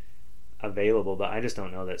money available, but I just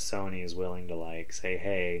don't know that Sony is willing to like say,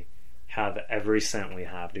 hey, have every cent we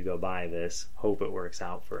have to go buy this. Hope it works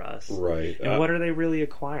out for us. Right. And what are they really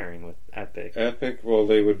acquiring with Epic? Epic, well,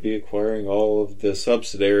 they would be acquiring all of the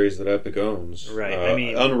subsidiaries that Epic owns. Right. I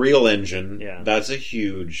mean, Unreal Engine. Yeah. That's a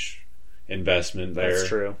huge investment there. That's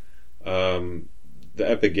true. The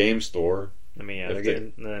Epic Game Store. I mean, yeah, they're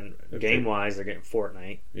getting game-wise, they're getting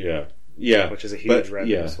Fortnite. Yeah, which is a huge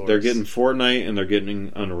revenue source. They're getting Fortnite and they're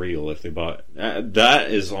getting Unreal if they bought.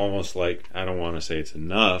 That is almost like, I don't want to say it's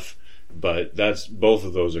enough, but both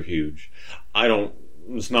of those are huge.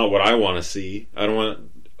 It's not what I want to see. I don't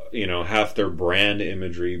want, half their brand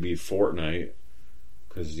imagery be Fortnite,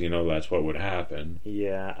 because, that's what would happen.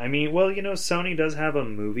 Yeah, I mean, well, Sony does have a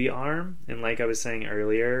movie arm, and like I was saying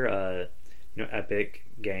earlier, Epic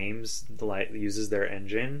Games uses their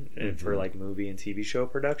engine for like movie and TV show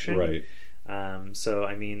production. Right. So,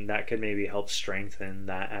 I mean, that could maybe help strengthen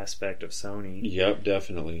that aspect of Sony. Yep,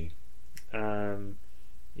 definitely.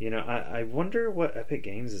 I wonder what Epic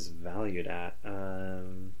Games is valued at.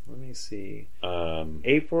 Let me see.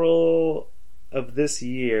 April of this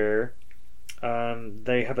year,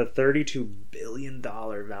 they have a $32 billion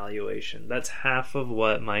valuation. That's half of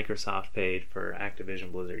what Microsoft paid for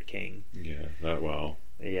Activision Blizzard King. Yeah, wow.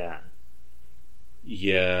 Yeah.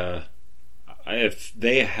 Yeah. If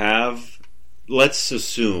they have... Let's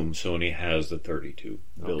assume Sony has the 32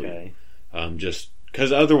 billion. Okay. Just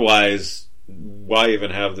because otherwise, why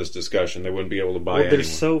even have this discussion? They wouldn't be able to buy anyone.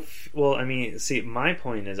 See, my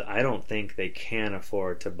point is I don't think they can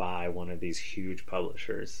afford to buy one of these huge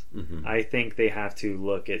publishers. Mm-hmm. I think they have to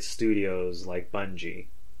look at studios like Bungie,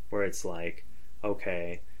 where it's like,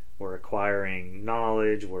 okay, we're acquiring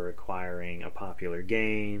knowledge, we're acquiring a popular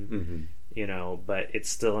game, but it's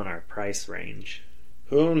still in our price range.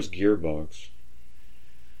 Who owns Gearbox?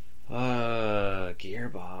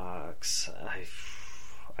 Gearbox.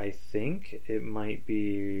 I think it might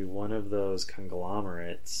be one of those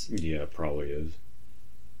conglomerates. Yeah, it probably is.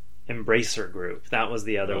 Embracer Group. That was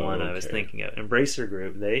the other one I was thinking of. Embracer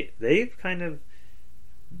Group. They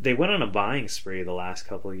went on a buying spree the last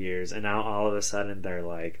couple of years, and now all of a sudden they're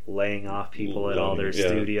like laying off people at all their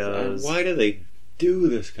studios. Why do they do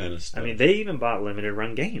this kind of stuff? I mean, they even bought limited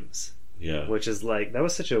run games. Yeah. Which is like, that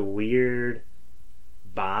was such a weird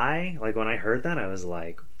buy. Like, when I heard that, I was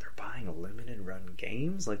like, they're buying a limited run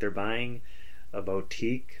games? Like, they're buying a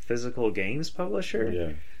boutique physical games publisher?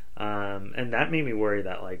 Yeah. And that made me worry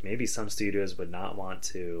that, like, maybe some studios would not want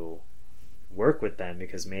to work with them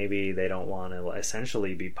because maybe they don't want to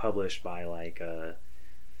essentially be published by, like, a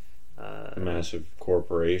massive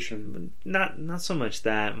corporation? Not so much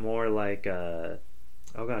that. More like, what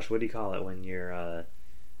do you call it when you're... a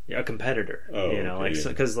competitor,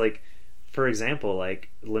 because for example, like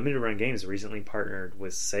Limited Run Games recently partnered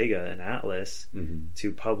with Sega and Atlas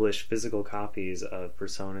to publish physical copies of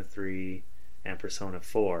Persona 3 and Persona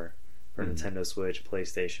 4 for Nintendo Switch,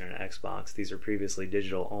 PlayStation, and Xbox. These are previously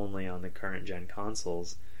digital only on the current gen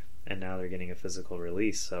consoles, and now they're getting a physical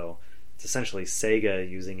release. So it's essentially Sega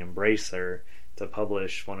using Embracer to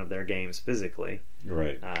publish one of their games physically.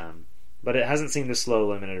 Right. But it hasn't seemed to slow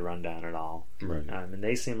Limited Run down at all. Right. And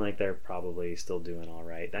they seem like they're probably still doing all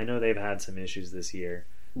right. I know they've had some issues this year.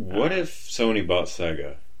 What if Sony bought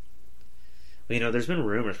Sega? Well, there's been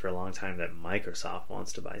rumors for a long time that Microsoft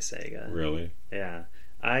wants to buy Sega. Really? Yeah.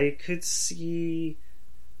 I could see...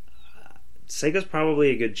 Sega's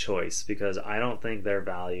probably a good choice because I don't think they're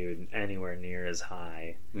valued anywhere near as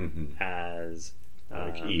high as...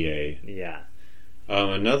 like EA. Yeah.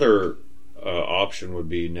 Another... option would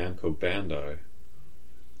be Namco Bandai.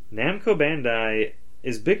 Namco Bandai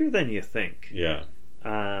is bigger than you think. Yeah.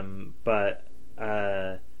 But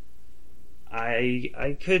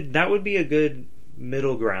I could... That would be a good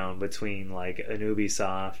middle ground between like an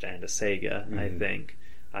Ubisoft and a Sega, I think.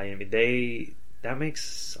 I mean, that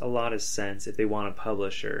makes a lot of sense if they want a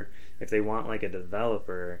publisher. If they want like a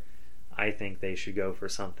developer, I think they should go for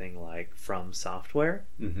something like From Software.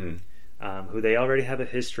 Who they already have a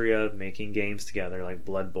history of making games together, like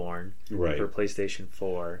Bloodborne for PlayStation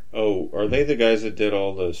 4. Oh, are they the guys that did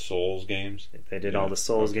all the Souls games? They did all the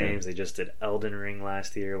Souls games. They just did Elden Ring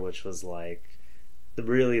last year, which was like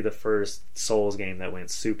really the first Souls game that went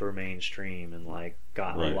super mainstream and like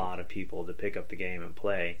got a lot of people to pick up the game and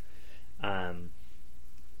play.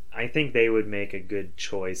 I think they would make a good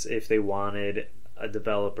choice if they wanted a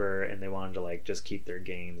developer and they wanted to like just keep their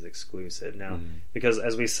games exclusive. Now, because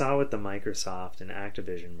as we saw with the Microsoft and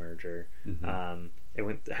Activision merger,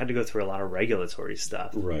 it had to go through a lot of regulatory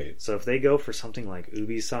stuff. Right. So if they go for something like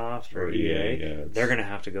Ubisoft or EA, they're going to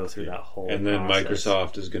have to go through that whole and then process.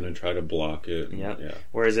 Microsoft is going to try to block it. Yep. Yeah.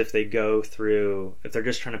 Whereas if they're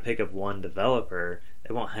just trying to pick up one developer,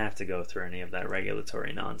 they won't have to go through any of that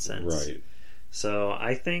regulatory nonsense. Right. So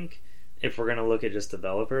I think if we're going to look at just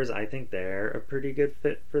developers, I think they're a pretty good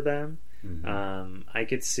fit for them. I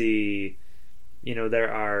could see,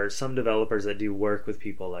 there are some developers that do work with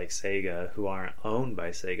people like Sega who aren't owned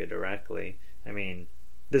by Sega directly. I mean,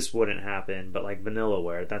 this wouldn't happen, but like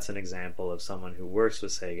Vanillaware, that's an example of someone who works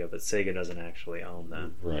with Sega, but Sega doesn't actually own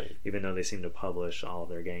them. Right. Even though they seem to publish all of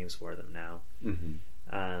their games for them now.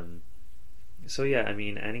 So yeah, I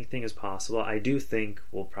mean, anything is possible. I do think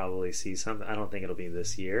we'll probably see something. I don't think it'll be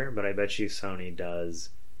this year, but I bet you Sony does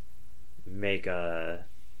make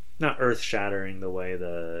not earth-shattering the way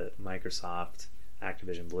the Microsoft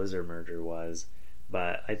Activision Blizzard merger was,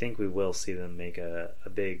 but I think we will see them make a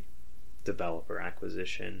big developer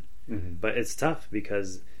acquisition. But it's tough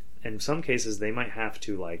because in some cases they might have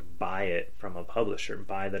to like buy it from a publisher,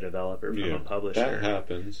 buy the developer from a publisher. That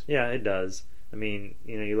happens. Yeah, it does. I mean,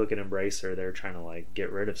 you look at Embracer, they're trying to like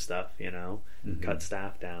get rid of stuff, cut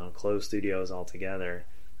staff down, close studios altogether.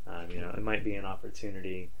 It might be an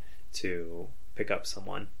opportunity to pick up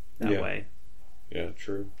someone that way. Yeah,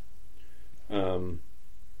 true.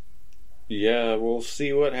 We'll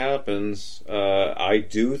see what happens. I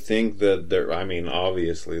do think that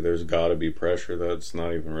obviously there's got to be pressure. That's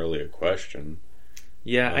not even really a question.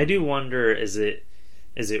 Yeah, I do wonder, is it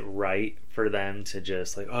right for them to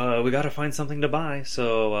just like, oh, we got to find something to buy,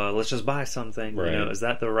 so let's just buy something. Right. Is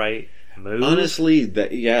that the right move? Honestly,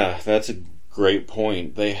 that's a great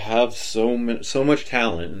point. They have so much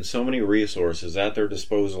talent and so many resources at their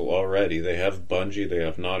disposal already. They have Bungie, they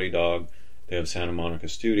have Naughty Dog, they have Santa Monica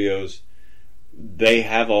Studios. They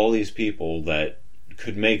have all these people that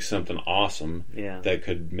could make something awesome. That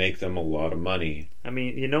could make them a lot of money. I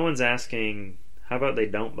mean, no one's asking, how about they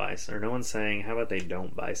don't buy, or no one's saying, how about they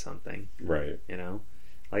don't buy something? Right.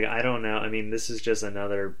 Like, I don't know. I mean, this is just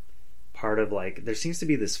another part of, like, there seems to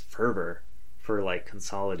be this fervor for, like,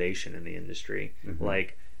 consolidation in the industry. Mm-hmm.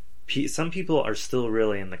 Like, some people are still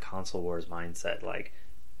really in the console wars mindset. Like,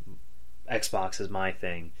 Xbox is my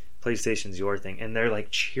thing, PlayStation's your thing, and they're,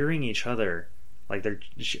 like, cheering each other. Like,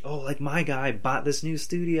 like, my guy bought this new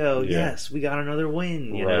studio. Yeah. Yes, we got another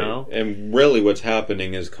win, you know? And really what's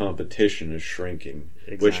happening is competition is shrinking.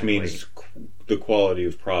 Exactly. Which means the quality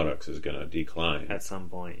of products is going to decline. At some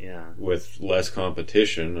point, yeah. With less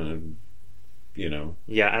competition,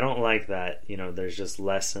 Yeah, I don't like that, there's just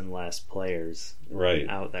less and less players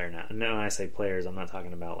out there now. And when I say players, I'm not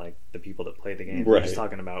talking about, like, the people that play the game. I'm just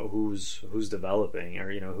talking about who's developing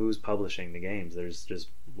or, who's publishing the games. There's just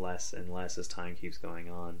less and less as time keeps going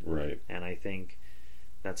on. Right. And I think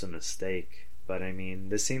that's a mistake. But, I mean,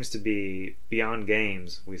 this seems to be, beyond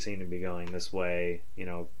games, we seem to be going this way,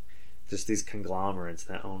 just these conglomerates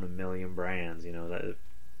that own a million brands, that...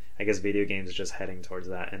 I guess video games is just heading towards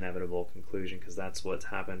that inevitable conclusion because that's what's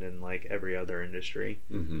happened in like every other industry.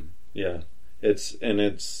 Mm-hmm. Yeah,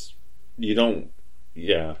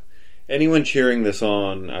 anyone cheering this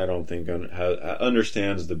on, I don't think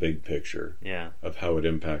understands the big picture. Of how it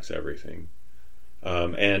impacts everything,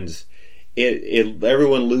 and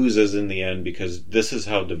everyone loses in the end because this is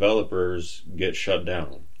how developers get shut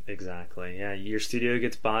down. Exactly. Yeah, your studio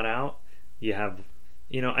gets bought out. You have.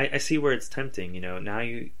 I see where it's tempting. Now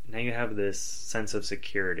you have this sense of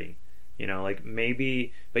security. Like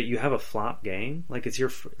maybe, but you have a flop game. Like it's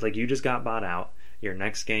like you just got bought out. Your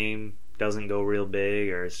next game doesn't go real big,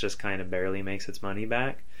 or it's just kind of barely makes its money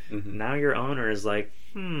back. Mm-hmm. Now your owner is like,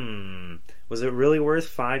 was it really worth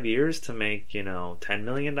 5 years to make $10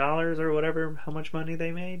 million or whatever? How much money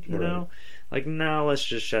they made? You know, like now let's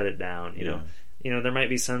just shut it down. There might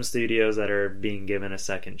be some studios that are being given a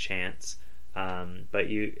second chance. But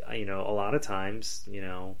a lot of times,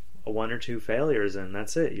 one or two failures and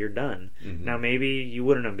that's it. You're done. Mm-hmm. Now, maybe you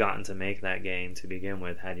wouldn't have gotten to make that game to begin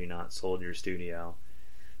with had you not sold your studio.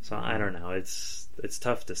 So I don't know. It's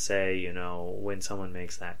tough to say, when someone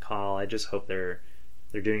makes that call. I just hope they're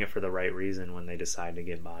doing it for the right reason when they decide to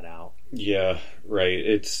get bought out. Yeah, right.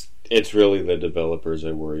 It's really the developers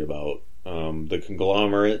I worry about. The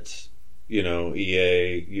conglomerates,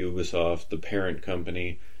 EA, Ubisoft, the parent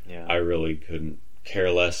company. Yeah. I really couldn't care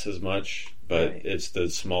less as much, but it's the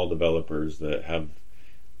small developers that have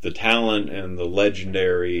the talent and the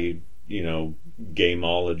legendary, gameology,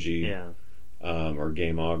 or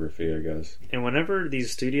gameography, I guess. And whenever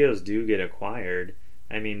these studios do get acquired,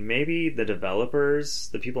 I mean, maybe the developers,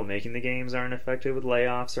 the people making the games, aren't affected with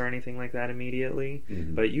layoffs or anything like that immediately,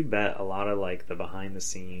 but you bet a lot of like the behind the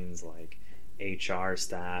scenes, like HR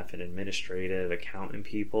staff and administrative accountant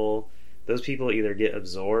people. Those people either get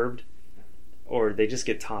absorbed or they just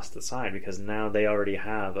get tossed aside because now they already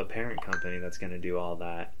have a parent company that's going to do all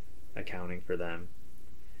that accounting for them.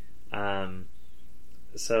 I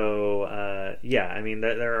mean,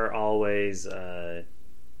 there are always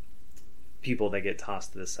people that get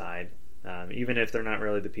tossed to the side, even if they're not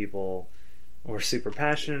really the people we're super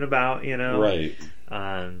passionate about, Right.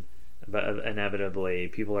 But inevitably,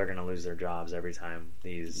 people are going to lose their jobs every time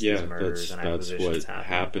these murders and acquisitions happen. That's what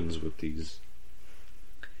happens with these.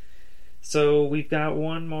 So we've got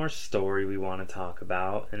one more story we want to talk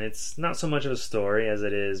about, and it's not so much of a story as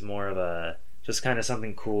it is more of just kind of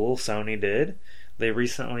something cool Sony did. They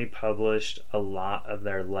recently published a lot of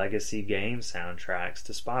their legacy game soundtracks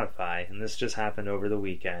to Spotify, and this just happened over the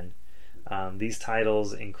weekend. These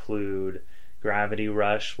titles include Gravity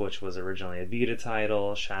Rush, which was originally a Vita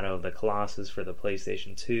title, Shadow of the Colossus for the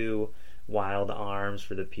PlayStation 2, Wild Arms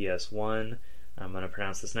for the PS1, I'm going to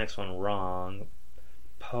pronounce this next one wrong.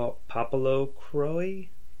 Papalacroix?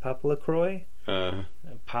 I'm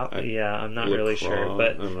not really sure,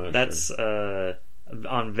 but that's sure.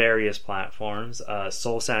 On various platforms.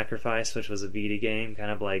 Soul Sacrifice, which was a Vita game,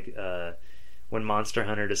 kind of like when Monster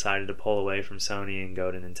Hunter decided to pull away from Sony and go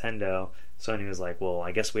to Nintendo. Sony was like, well,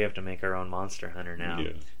 I guess we have to make our own Monster Hunter now.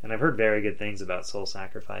 Yeah. And I've heard very good things about Soul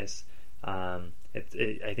Sacrifice. I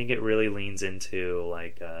think it really leans into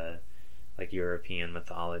like European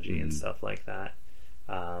mythology and stuff like that.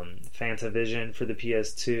 Fantavision for the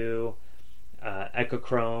PS2,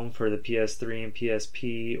 Echochrome for the PS3 and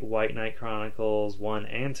PSP, White Knight Chronicles 1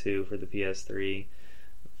 and 2 for the PS3,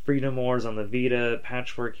 Freedom Wars on the Vita,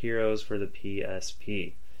 Patchwork Heroes for the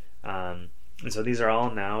PSP. And so these are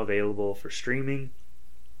all now available for streaming,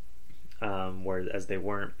 whereas they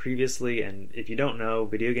weren't previously. And if you don't know,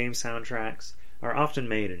 video game soundtracks are often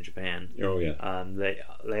made in Japan. Oh yeah.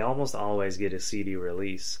 They almost always get a CD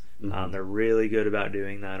release. Mm-hmm. They're really good about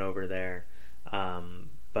doing that over there,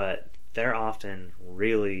 but they're often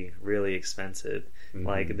really, really expensive. Mm-hmm.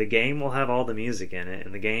 Like the game will have all the music in it,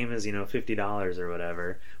 and the game is $50 or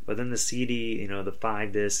whatever. But then the CD, the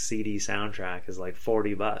 5-disc CD soundtrack is like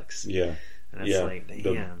 $40. Yeah, and it's like,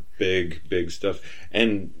 damn, the big stuff.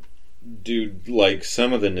 And dude, like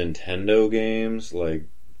some of the Nintendo games, like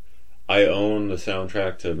I own the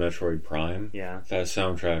soundtrack to Metroid Prime. Yeah, that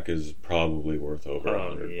soundtrack is probably worth over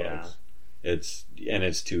 $100. It's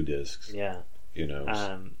 2 discs. Yeah.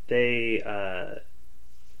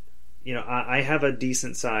 I have a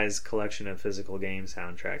decent sized collection of physical game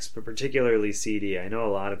soundtracks, but particularly CD. I know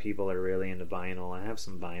a lot of people are really into vinyl. I have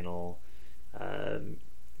some vinyl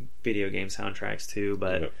video game soundtracks too,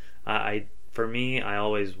 but for me, I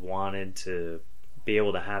always wanted to be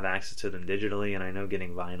able to have access to them digitally, and I know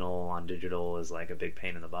getting vinyl on digital is like a big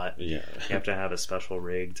pain in the butt. Yeah. You have to have a special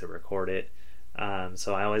rig to record it.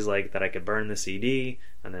 So I always like that I could burn the CD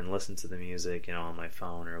and then listen to the music, on my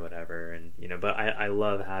phone or whatever. And but I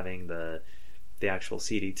love having the actual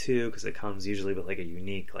CD too, because it comes usually with like a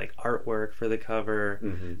unique like artwork for the cover,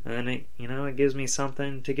 mm-hmm. and then it gives me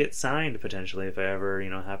something to get signed potentially if I ever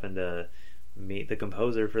happen to meet the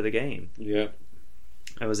composer for the game. Yeah,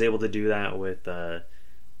 I was able to do that with the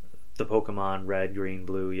Pokemon Red, Green,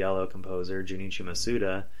 Blue, Yellow composer Junichi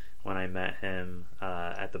Masuda. When I met him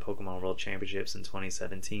at the Pokemon World Championships in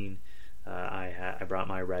 2017, I brought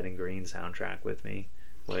my Red and Green soundtrack with me,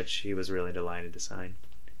 which he was really delighted to sign.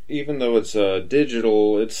 Even though it's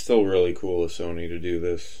digital, it's still really cool of Sony to do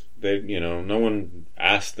this. They, no one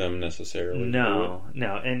asked them necessarily. No.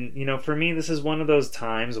 And for me, this is one of those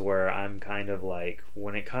times where I'm kind of like,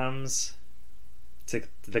 when it comes to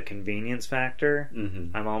the convenience factor,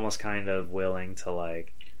 mm-hmm. I'm almost kind of willing to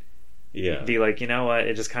like. Yeah. Be like, what?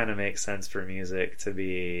 It just kind of makes sense for music to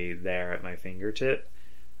be there at my fingertip.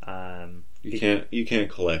 You can't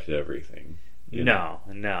collect everything.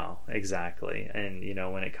 No, exactly. And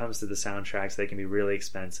when it comes to the soundtracks, they can be really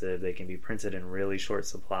expensive. They can be printed in really short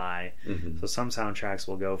supply. Mm-hmm. So some soundtracks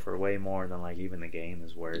will go for way more than like even the game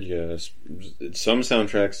is worth. Yes, some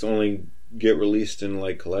soundtracks only get released in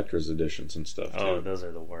like collector's editions and stuff. Oh, those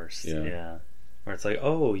are the worst. Yeah. Where it's like,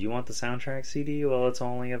 oh, you want the soundtrack CD? Well, it's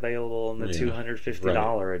only available in the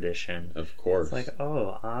 $250 edition. Of course. It's like,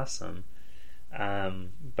 oh, awesome.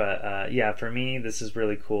 But for me, this is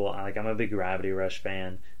really cool. I'm a big Gravity Rush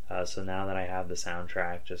fan. So now that I have the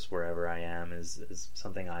soundtrack just wherever I am is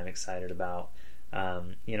something I'm excited about.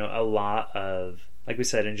 A lot of, like we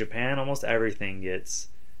said, in Japan, almost everything gets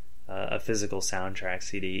a physical soundtrack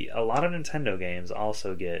CD. A lot of Nintendo games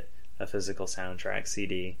also get a physical soundtrack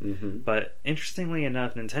CD. Mm-hmm. But interestingly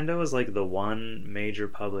enough, Nintendo is like the one major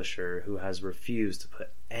publisher who has refused to put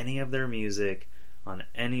any of their music on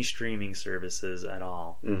any streaming services at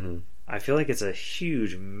all. Mm-hmm. I feel like it's a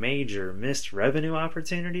huge, major missed revenue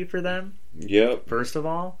opportunity for them. Yep. First of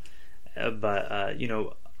all, but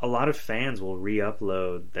a lot of fans will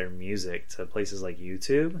re-upload their music to places like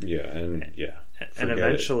YouTube. Yeah, and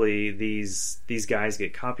eventually these guys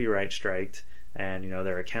get copyright striked, and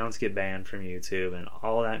their accounts get banned from YouTube, and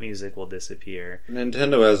all that music will disappear.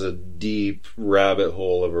 Nintendo has a deep rabbit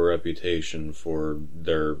hole of a reputation for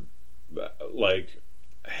their like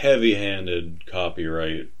heavy-handed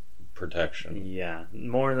copyright protection. Yeah,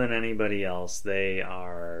 more than anybody else, they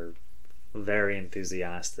are very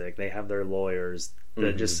enthusiastic. They have their lawyers that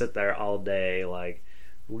mm-hmm. just sit there all day, like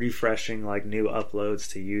refreshing like new uploads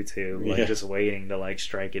to YouTube, like just waiting to like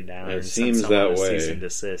strike it down. It and seems send that a way. Cease and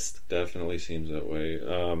desist. Definitely seems that way.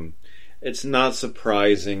 it's not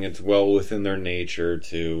surprising. It's well within their nature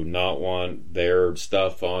to not want their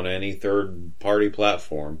stuff on any third-party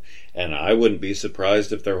platform. And I wouldn't be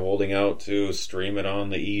surprised if they're holding out to stream it on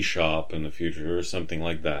the eShop in the future or something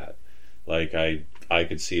like that. Like, I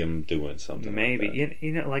could see them doing something maybe. like that.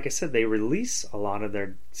 You know, like I said, they release a lot of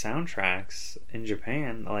their soundtracks in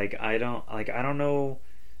Japan. Like, I don't know,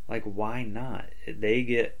 like, why not? They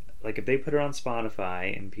get, like, if they put it on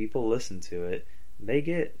Spotify and people listen to it, they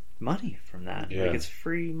get money from that. Yeah. Like, it's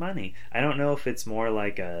free money. I don't know if it's more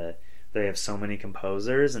like they have so many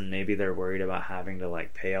composers and maybe they're worried about having to,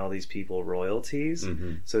 like, pay all these people royalties,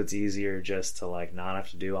 so it's easier just to, like, not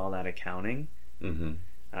have to do all that accounting.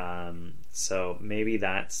 So maybe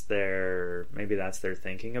that's their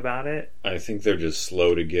thinking about it. I think they're just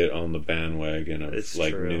slow to get on the bandwagon of It's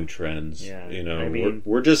like true. new trends. Yeah. You know, I mean,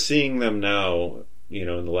 we're just seeing them now. You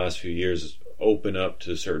know, in the last few years, open up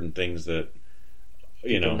to certain things that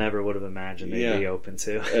people never would have imagined they'd be open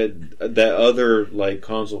to. That other like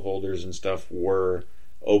console holders and stuff were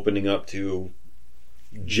opening up to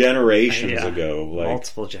generations ago, like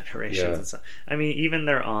multiple generations. I mean, even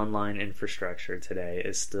their online infrastructure today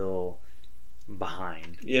is still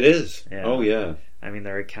behind. It is. Yeah. Oh yeah. I mean,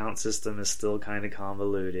 their account system is still kind of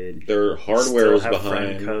convoluted. Their hardware is behind.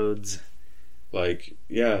 Friend codes. Like,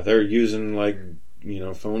 yeah, they're using like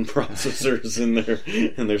phone processors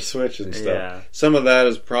in their Switch and stuff. Yeah. Some of that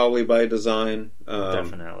is probably by design.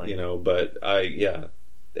 Definitely. But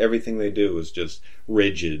everything they do is just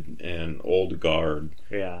rigid and old guard.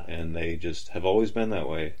 Yeah. And they just have always been that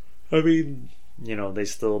way. I mean, they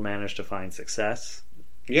still manage to find success.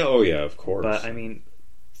 Yeah, oh yeah, of course. But, I mean,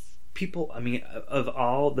 of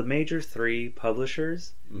all the major 3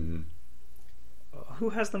 publishers, who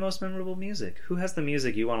has the most memorable music? Who has the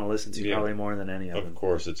music you want to listen to probably more than any of them? Of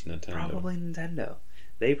course it's Nintendo. Probably Nintendo.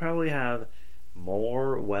 They probably have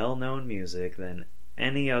more well-known music than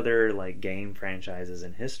any other like game franchises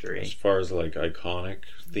in history. As far as like iconic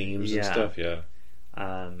themes and stuff, yeah.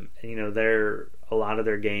 A lot of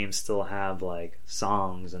their games still have like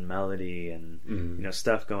songs and melody and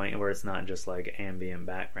stuff going where it's not just like ambient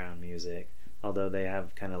background music. Although they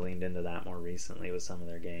have kind of leaned into that more recently with some of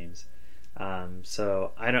their games.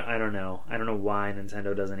 So I don't know. I don't know why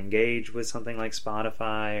Nintendo doesn't engage with something like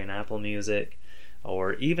Spotify and Apple Music,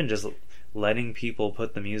 or even just letting people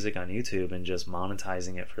put the music on YouTube and just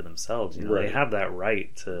monetizing it for themselves. They have that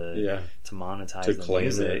right to monetize the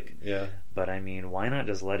music. It. Yeah. But I mean, why not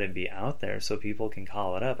just let it be out there so people can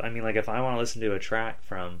call it up? I mean, like if I want to listen to a track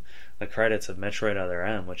from the credits of Metroid Other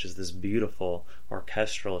M, which is this beautiful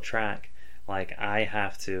orchestral track, like I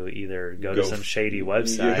have to either go to some shady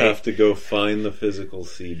website. You have to go find the physical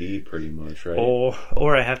CD pretty much, right?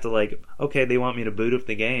 Or I have to they want me to boot up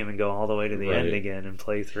the game and go all the way to the end again and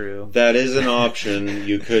play through. That is an option.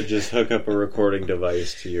 You could just hook up a recording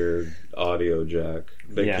device to your audio jack.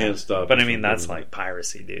 They can't stop. But I mean, that's like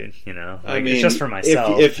piracy, dude. I mean, it's just for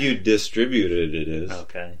myself. If you distribute it, it is.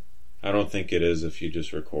 Okay. I don't think it is if you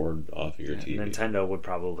just record off of your TV. Nintendo would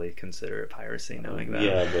probably consider it piracy, knowing that.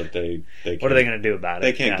 Yeah, but they what are they going to do about it?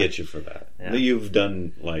 They can't get you for that. Yeah. You've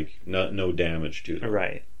done no damage to them.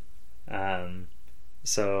 Right.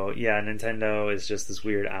 So yeah, Nintendo is just this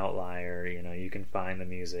weird outlier. You can find the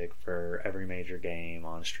music for every major game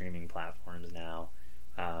on streaming platforms now,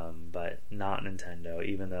 but not Nintendo.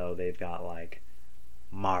 Even though they've got like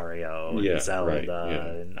Mario and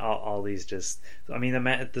Zelda and all these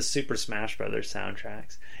the Super Smash Brothers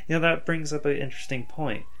soundtracks. That brings up an interesting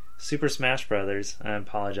point. Super Smash Brothers, I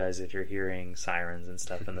apologize if you're hearing sirens and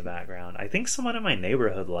stuff in the background. I think someone in my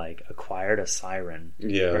neighborhood acquired a siren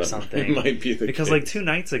or something. Might be because case. 2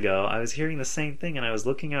 nights ago I was hearing the same thing and I was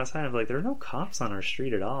looking outside and I was like, there are no cops on our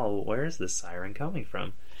street at all. Where is this siren coming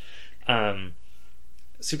from?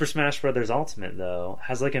 Super Smash Bros. Ultimate, though,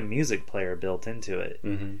 has a music player built into it.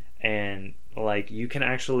 And you can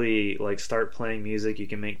actually start playing music, you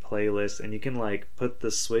can make playlists, and you can put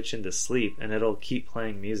the Switch into sleep and it'll keep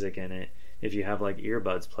playing music in it if you have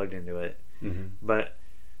earbuds plugged into it. But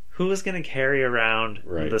who is going to carry around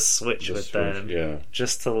the Switch with them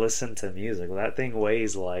just to listen to music? Well, that thing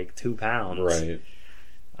weighs 2 pounds. Right.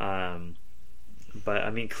 But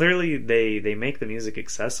I mean, clearly they make the music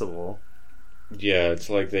accessible. Yeah, it's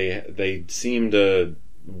like they seem to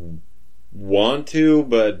want to,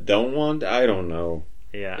 but don't want. I don't know.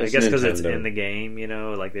 Yeah, I guess because it's in the game, they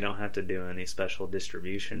don't have to do any special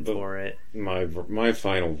distribution for it. My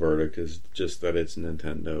final verdict is just that it's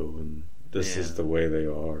Nintendo, and this is the way they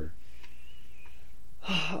are.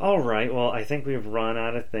 All right, well, I think we've run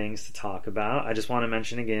out of things to talk about. I just want to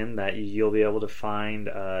mention again that you'll be able to find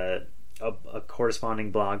a a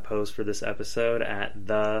corresponding blog post for this episode at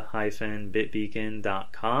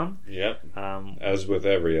the-bitbeacon.com. Yep. As with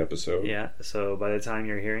every episode. Yeah. So by the time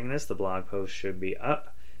you're hearing this, the blog post should be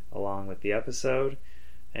up along with the episode.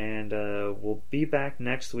 And we'll be back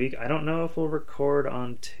next week. I don't know if we'll record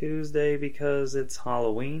on Tuesday because it's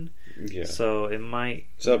Halloween. Yeah. So it might...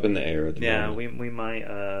 It's up in the air at the moment. Yeah, we might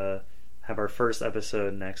have our first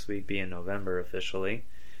episode next week be in November officially.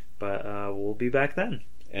 But we'll be back then.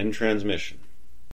 End transmission.